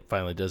it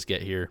finally does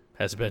get here.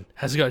 Hasn't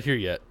got here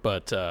yet,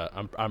 but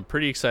I'm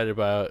pretty excited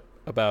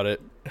about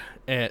it.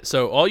 And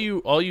so all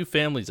you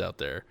families out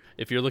there,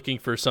 if you're looking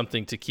for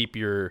something to keep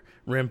your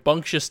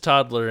rambunctious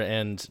toddler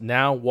and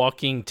now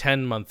walking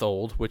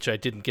 10-month-old, which I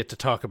didn't get to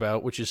talk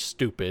about, which is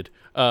stupid,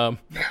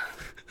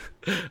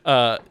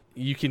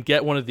 you can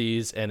get one of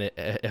these, and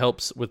it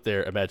helps with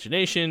their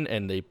imagination,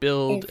 and they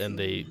build, and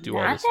they do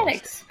all this. Not that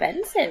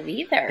expensive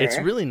either. It's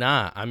really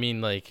not. I mean,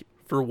 like,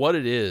 for what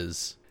it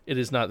is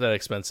not that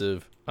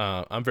expensive.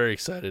 I'm very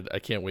excited. I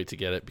can't wait to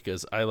get it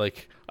because I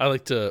like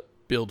to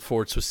build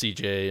forts with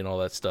CJ and all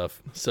that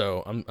stuff.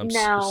 So I'm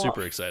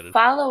super excited.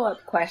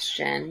 Follow-up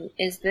question.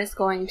 Is this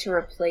going to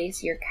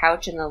replace your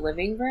couch in the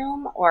living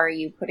room, or are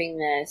you putting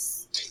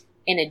this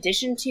in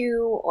addition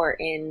to, or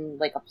in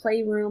like a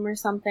playroom or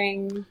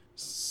something?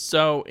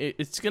 So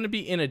it's going to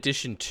be in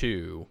addition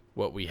to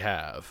what we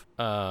have.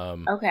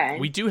 Okay.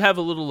 We do have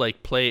a little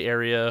like play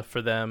area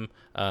for them.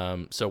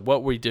 So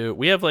what we do,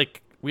 we have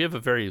a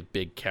very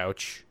big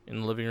couch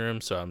in the living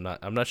room. So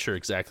I'm not sure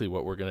exactly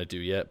what we're going to do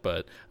yet,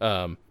 but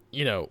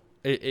you know,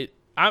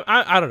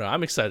 I don't know.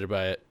 I'm excited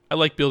by it. I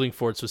like building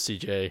forts with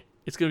CJ.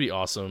 It's going to be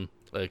awesome.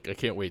 Like, I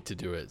can't wait to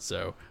do it.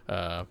 So,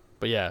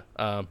 but yeah.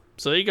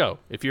 So there you go.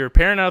 If you're a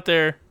parent out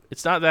there,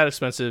 it's not that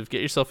expensive.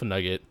 Get yourself a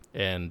nugget,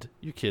 and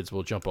your kids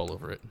will jump all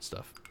over it and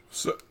stuff.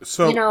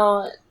 So You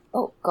know,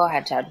 oh, go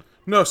ahead, Ted.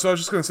 no. So I was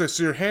just gonna say.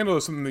 So your handle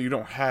is something that you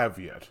don't have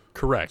yet.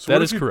 Correct. So That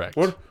what is if you- correct.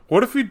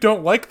 What if you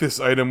don't like this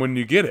item when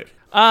you get it?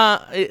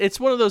 It's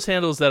one of those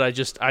handles that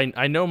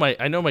I know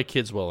my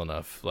kids well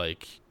enough,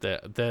 like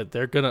that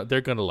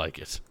they're gonna like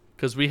it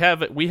because we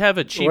have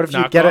a cheap. What if you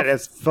knockoff. get it?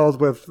 It's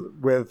filled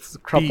with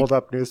crumpled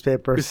up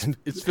newspapers and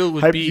It's filled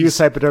with bees. used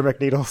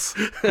hypodermic needles.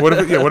 What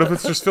if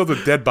it's just filled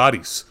with dead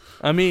bodies?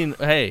 I mean,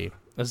 hey,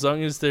 as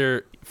long as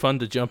they're fun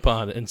to jump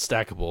on and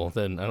stackable,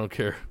 then I don't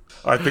care.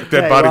 I think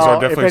dead bodies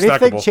are definitely if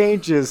anything stackable.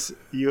 changes,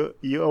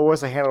 you owe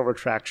us a handle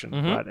retraction.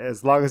 Mm-hmm. But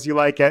as long as you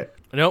like it,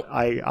 Nope.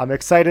 I'm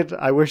excited.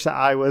 I wish that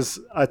I was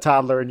a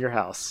toddler in your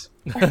house.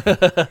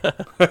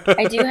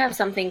 I do have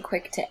something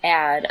quick to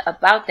add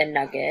about the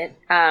nugget.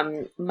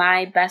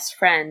 My best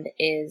friend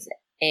is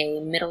a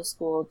middle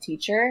school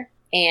teacher,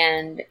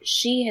 and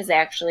she has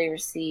actually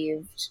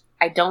received,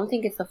 I don't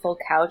think it's the full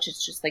couch,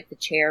 it's just like the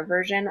chair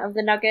version of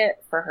the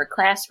nugget for her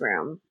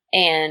classroom.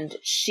 And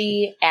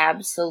she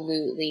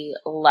absolutely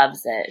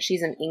loves it.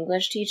 She's an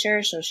English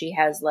teacher, so she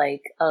has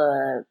like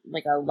a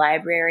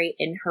library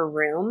in her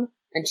room,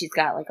 and she's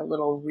got like a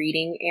little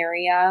reading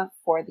area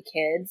for the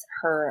kids.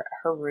 Her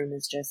room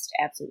is just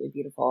absolutely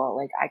beautiful.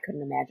 Like, I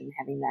couldn't imagine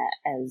having that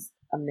as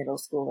a middle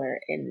schooler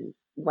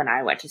when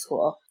I went to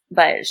school.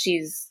 But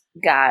she's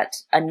got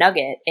a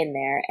nugget in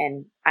there,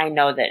 and I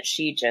know that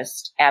she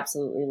just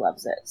absolutely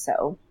loves it.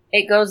 So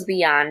it goes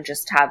beyond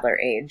just toddler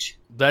age.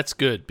 That's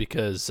good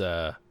because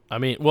I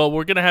mean, well,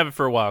 we're gonna have it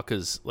for a while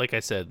because, like I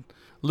said,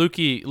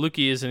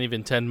 Lukey isn't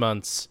even 10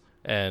 months,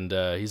 and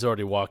he's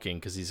already walking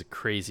because he's a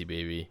crazy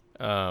baby.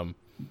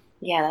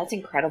 Yeah, that's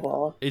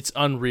incredible. It's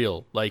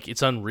unreal. Like,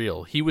 it's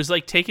unreal. He was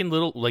like taking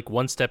little, like,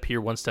 one step here,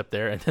 one step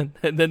there, and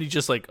then he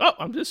just like, oh,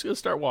 I'm just gonna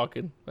start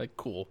walking. Like,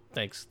 cool,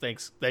 thanks,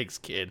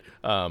 kid.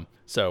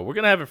 So we're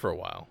gonna have it for a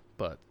while,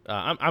 but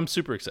I'm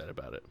super excited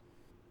about it.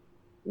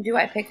 Do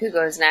I pick who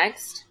goes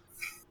next?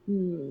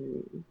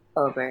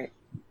 Obert.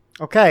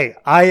 Okay,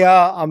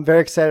 I'm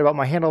very excited about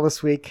my handle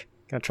this week.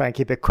 Gonna try and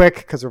keep it quick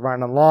because we're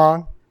running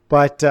along.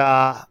 But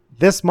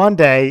this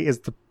Monday is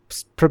the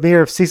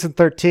premiere of season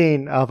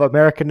 13 of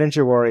American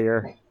Ninja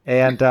Warrior,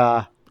 and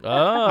Oh,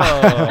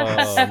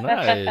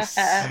 nice.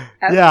 Okay,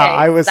 yeah,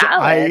 I was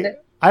solid.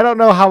 I don't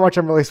know how much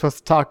I'm really supposed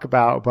to talk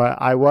about, but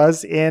I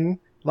was in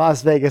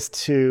Las Vegas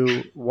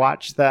to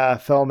watch the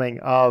filming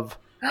of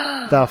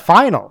the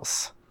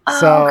finals.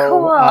 Oh,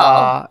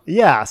 cool.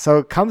 Yeah, so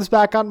it comes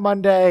back on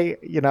Monday.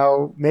 You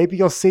know, maybe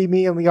you'll see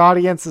me in the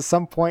audience at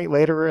some point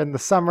later in the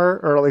summer,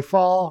 early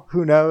fall.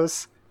 Who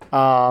knows?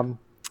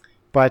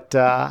 But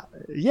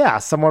yeah,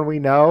 someone we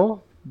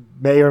know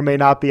may or may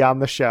not be on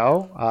the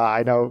show.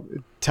 I know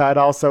Tud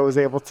also was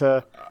able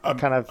to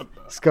kind of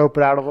scope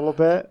it out a little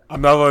bit.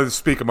 I'm not allowed to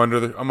speak. I'm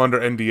under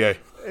NDA.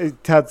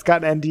 Tud's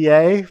got an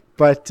NDA,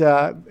 but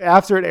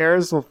after it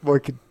airs,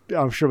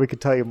 I'm sure we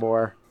could tell you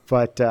more.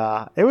 But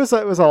it was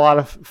a lot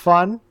of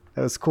fun.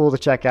 It was cool to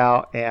check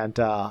out, and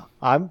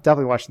I'm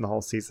definitely watching the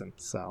whole season.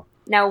 So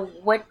Now,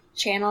 what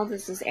channel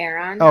does this air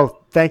on? oh,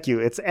 thank you.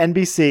 It's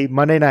NBC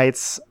Monday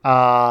nights.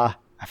 I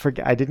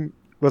forget.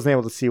 Wasn't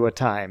able to see what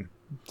time.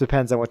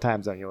 Depends on what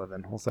time zone you live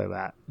in. We'll say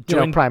that.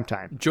 Prime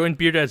time. Join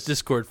Beer Dad's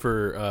Discord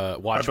for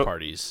watch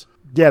parties.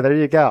 Yeah, there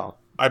you go.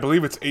 I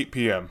believe it's 8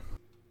 p.m.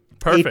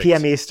 Perfect. 8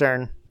 p.m.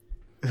 Eastern.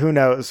 Who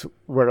knows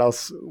where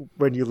else,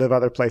 when you live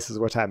other places,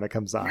 what time it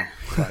comes on.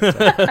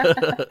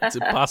 But, It's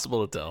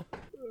impossible to tell.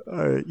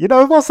 you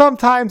know, well,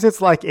 sometimes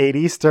it's like 8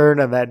 Eastern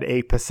and then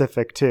 8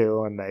 Pacific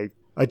too, and they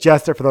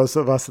adjust it for those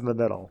of us in the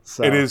middle.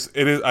 So It is.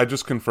 I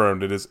just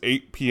confirmed. It is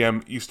 8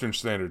 p.m. Eastern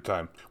Standard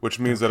Time, which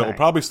means that it will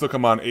probably still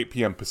come on 8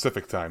 p.m.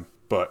 Pacific Time.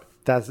 But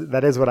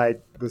that is what I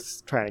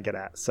was trying to get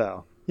at.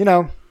 So, you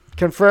know,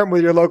 confirm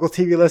with your local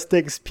TV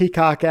listings,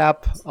 Peacock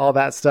app, all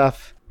that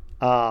stuff.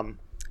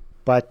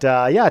 But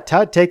yeah,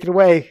 Todd, take it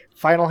away.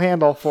 Final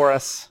handle for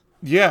us.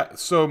 Yeah,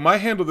 so my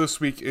handle this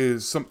week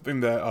is something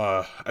that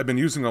I've been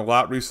using a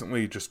lot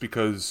recently just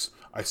because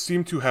I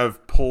seem to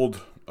have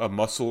pulled a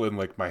muscle in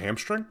like my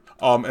hamstring.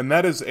 And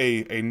that is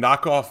a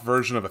knockoff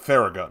version of a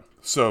Theragun.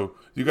 So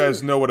you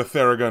guys know what a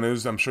Theragun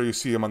is. I'm sure you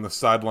see them on the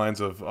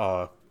sidelines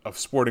of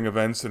sporting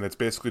events, and it's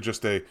basically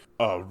just a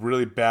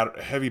really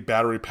heavy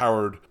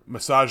battery-powered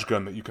massage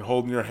gun that you can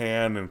hold in your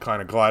hand and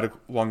kind of glide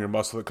along your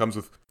muscle. It comes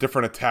with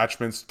different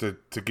attachments to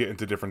get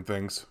into different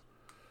things.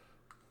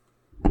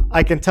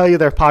 I can tell you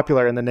they're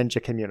popular in the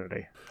ninja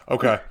community.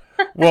 Okay.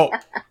 Well,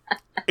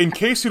 in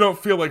case you don't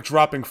feel like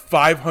dropping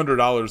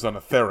 $500 on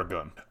a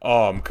Theragun,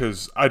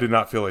 because I did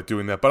not feel like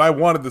doing that, but I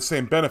wanted the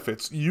same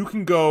benefits, you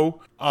can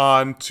go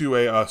on to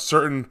a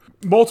certain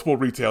multiple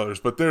retailers,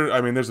 but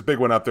there's a big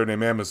one out there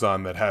named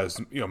Amazon that has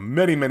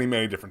many, many,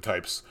 many different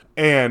types,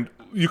 and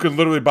you can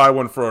literally buy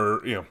one for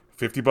 $50,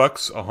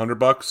 $100,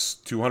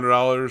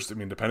 $200. I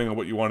mean, depending on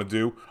what you want to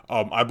do.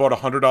 I bought a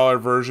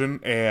 $100 version,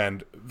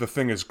 and the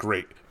thing is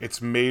great.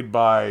 It's made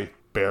by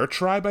Bear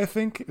Tribe, I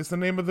think, is the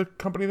name of the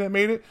company that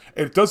made it.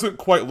 It doesn't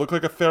quite look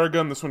like a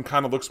Theragun. This one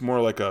kind of looks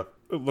more like a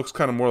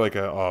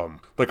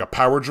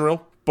power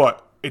drill,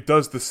 but it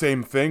does the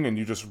same thing, and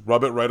you just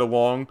rub it right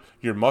along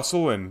your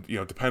muscle, and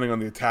depending on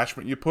the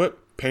attachment you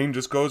put, pain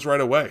just goes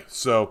right away.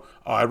 So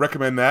I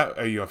recommend that.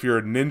 If you're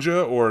a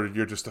ninja or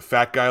you're just a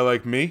fat guy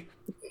like me,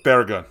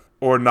 Theragun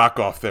or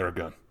knockoff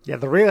Theragun. Yeah,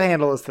 the real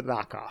handle is the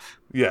knockoff.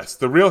 Yes,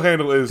 the real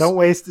handle is don't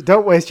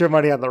waste your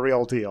money on the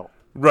real deal.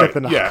 Right.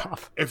 Get the yeah.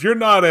 knockoff. If you're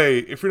not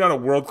a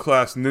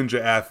world-class ninja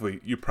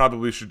athlete, you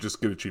probably should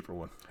just get a cheaper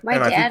one. My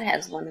dad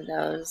has one of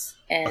those,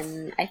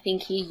 and I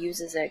think he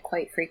uses it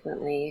quite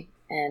frequently.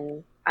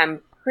 And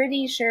I'm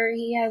pretty sure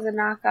he has a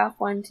knockoff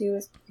one too.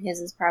 His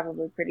is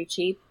probably pretty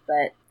cheap,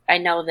 but I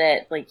know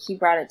that he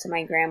brought it to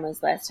my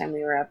grandma's last time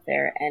we were up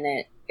there, and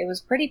it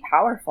was pretty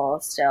powerful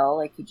still.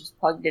 Like, you just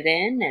plugged it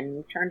in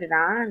and turned it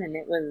on, and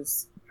it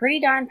was pretty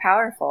darn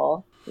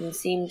powerful. And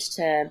seemed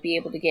to be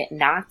able to get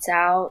knots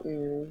out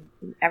and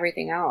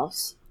everything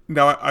else.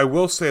 Now, I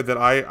will say that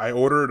I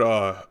ordered,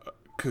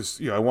 because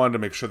I wanted to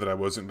make sure that I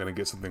wasn't going to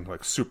get something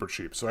super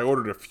cheap. So I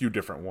ordered a few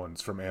different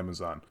ones from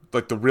Amazon.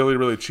 Like the really,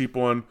 really cheap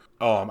one,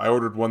 I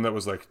ordered one that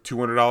was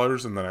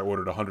 $200, and then I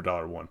ordered a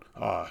 $100 one.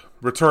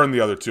 Returned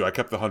the other two. I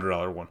kept the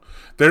 $100 one.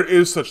 There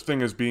is such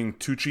thing as being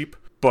too cheap,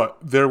 but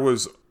there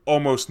was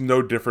almost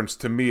no difference,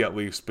 to me at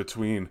least,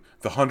 between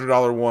the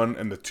 $100 one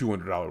and the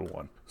 $200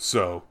 one.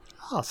 So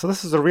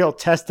this is a real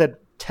tested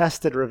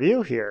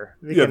review here.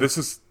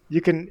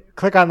 You can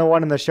click on the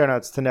one in the show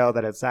notes to know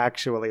that it's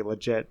actually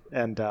legit.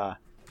 And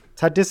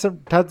Todd did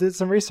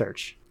some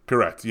research.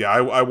 Correct. Yeah,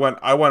 I went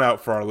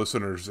out for our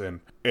listeners and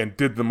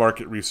did the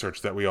market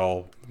research that we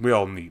all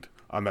need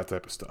on that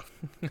type of stuff.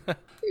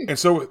 And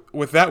so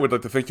with that, we'd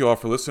like to thank you all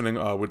for listening.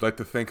 We'd like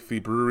to thank the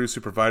breweries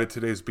who provided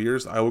today's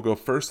beers. I will go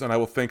first, and I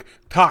will thank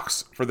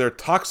Tox for their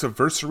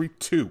Toxiversary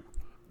 2.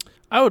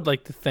 I would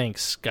like to thank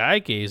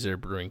Skygazer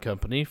Brewing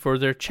Company for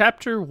their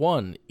Chapter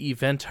 1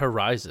 Event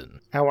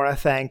Horizon. I want to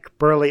thank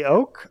Burley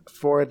Oak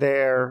for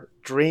their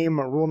Dream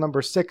Rule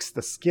Number 6,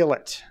 the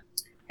Skillet.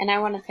 And I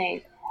want to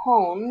thank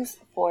Holmes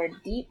for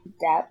Deep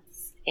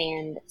Depths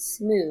and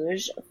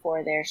Smooge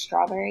for their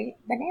Strawberry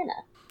Banana.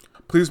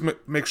 Please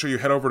make sure you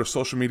head over to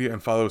social media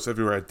and follow us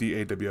everywhere at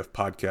DAWF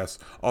Podcast.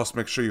 Also,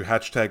 make sure you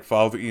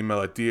follow the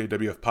email at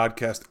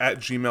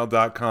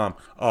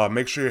dawfpodcast@gmail.com.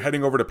 Make sure you're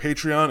heading over to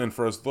Patreon, and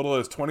for as little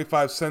as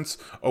 25 cents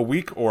a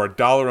week or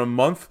 $1 a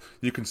month,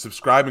 you can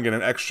subscribe and get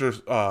an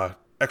extra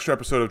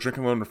episode of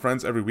Drinking Alone with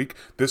Friends every week.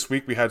 This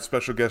week, we had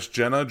special guest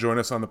Jenna join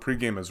us on the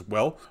pregame as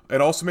well.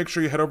 And also make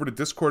sure you head over to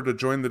Discord to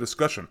join the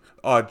discussion.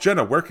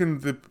 Jenna, where can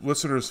the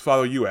listeners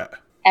follow you at?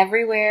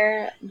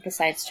 Everywhere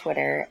besides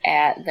Twitter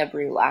at The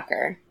Brew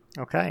Locker.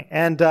 Okay.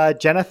 And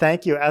Jenna,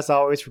 thank you, as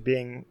always, for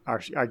being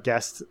our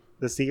guest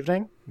this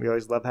evening. We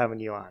always love having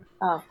you on.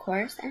 Oh, of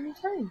course,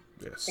 anytime.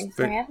 Yes. Thanks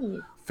for having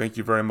me. Thank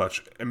you very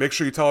much. And make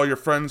sure you tell all your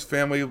friends,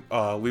 family, leave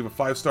a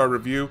 5-star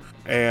review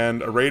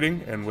and a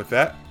rating. And with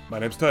that, my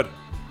name's Ted.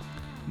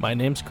 My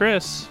name's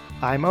Chris.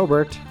 I'm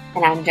Obert.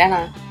 And I'm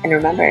Jenna. And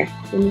remember,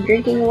 when you're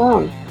drinking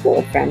alone, do it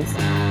with friends.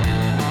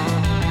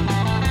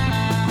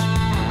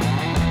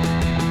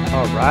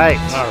 All right.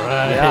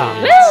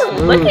 Yeah.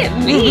 Woo! Look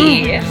at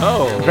me.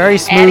 Oh. Very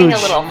smooth. Adding a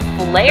little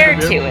flair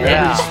to it.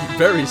 Yeah.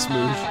 Very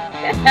smooth.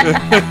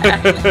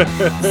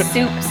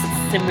 Soup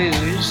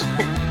smooge.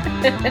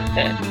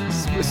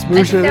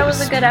 Smoosher, that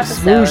was a good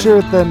episode.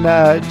 Smoosher than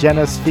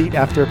Jenna's feet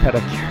after a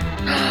pedicure.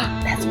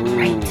 That's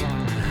right.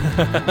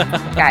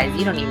 Guys,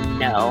 you don't even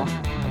know.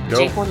 Nope.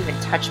 Jake won't even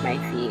touch my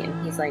feet,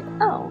 and he's like,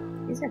 "Oh,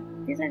 these are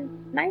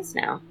nice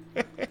now."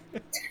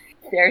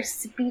 They're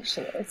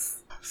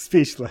speechless.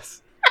 Speechless.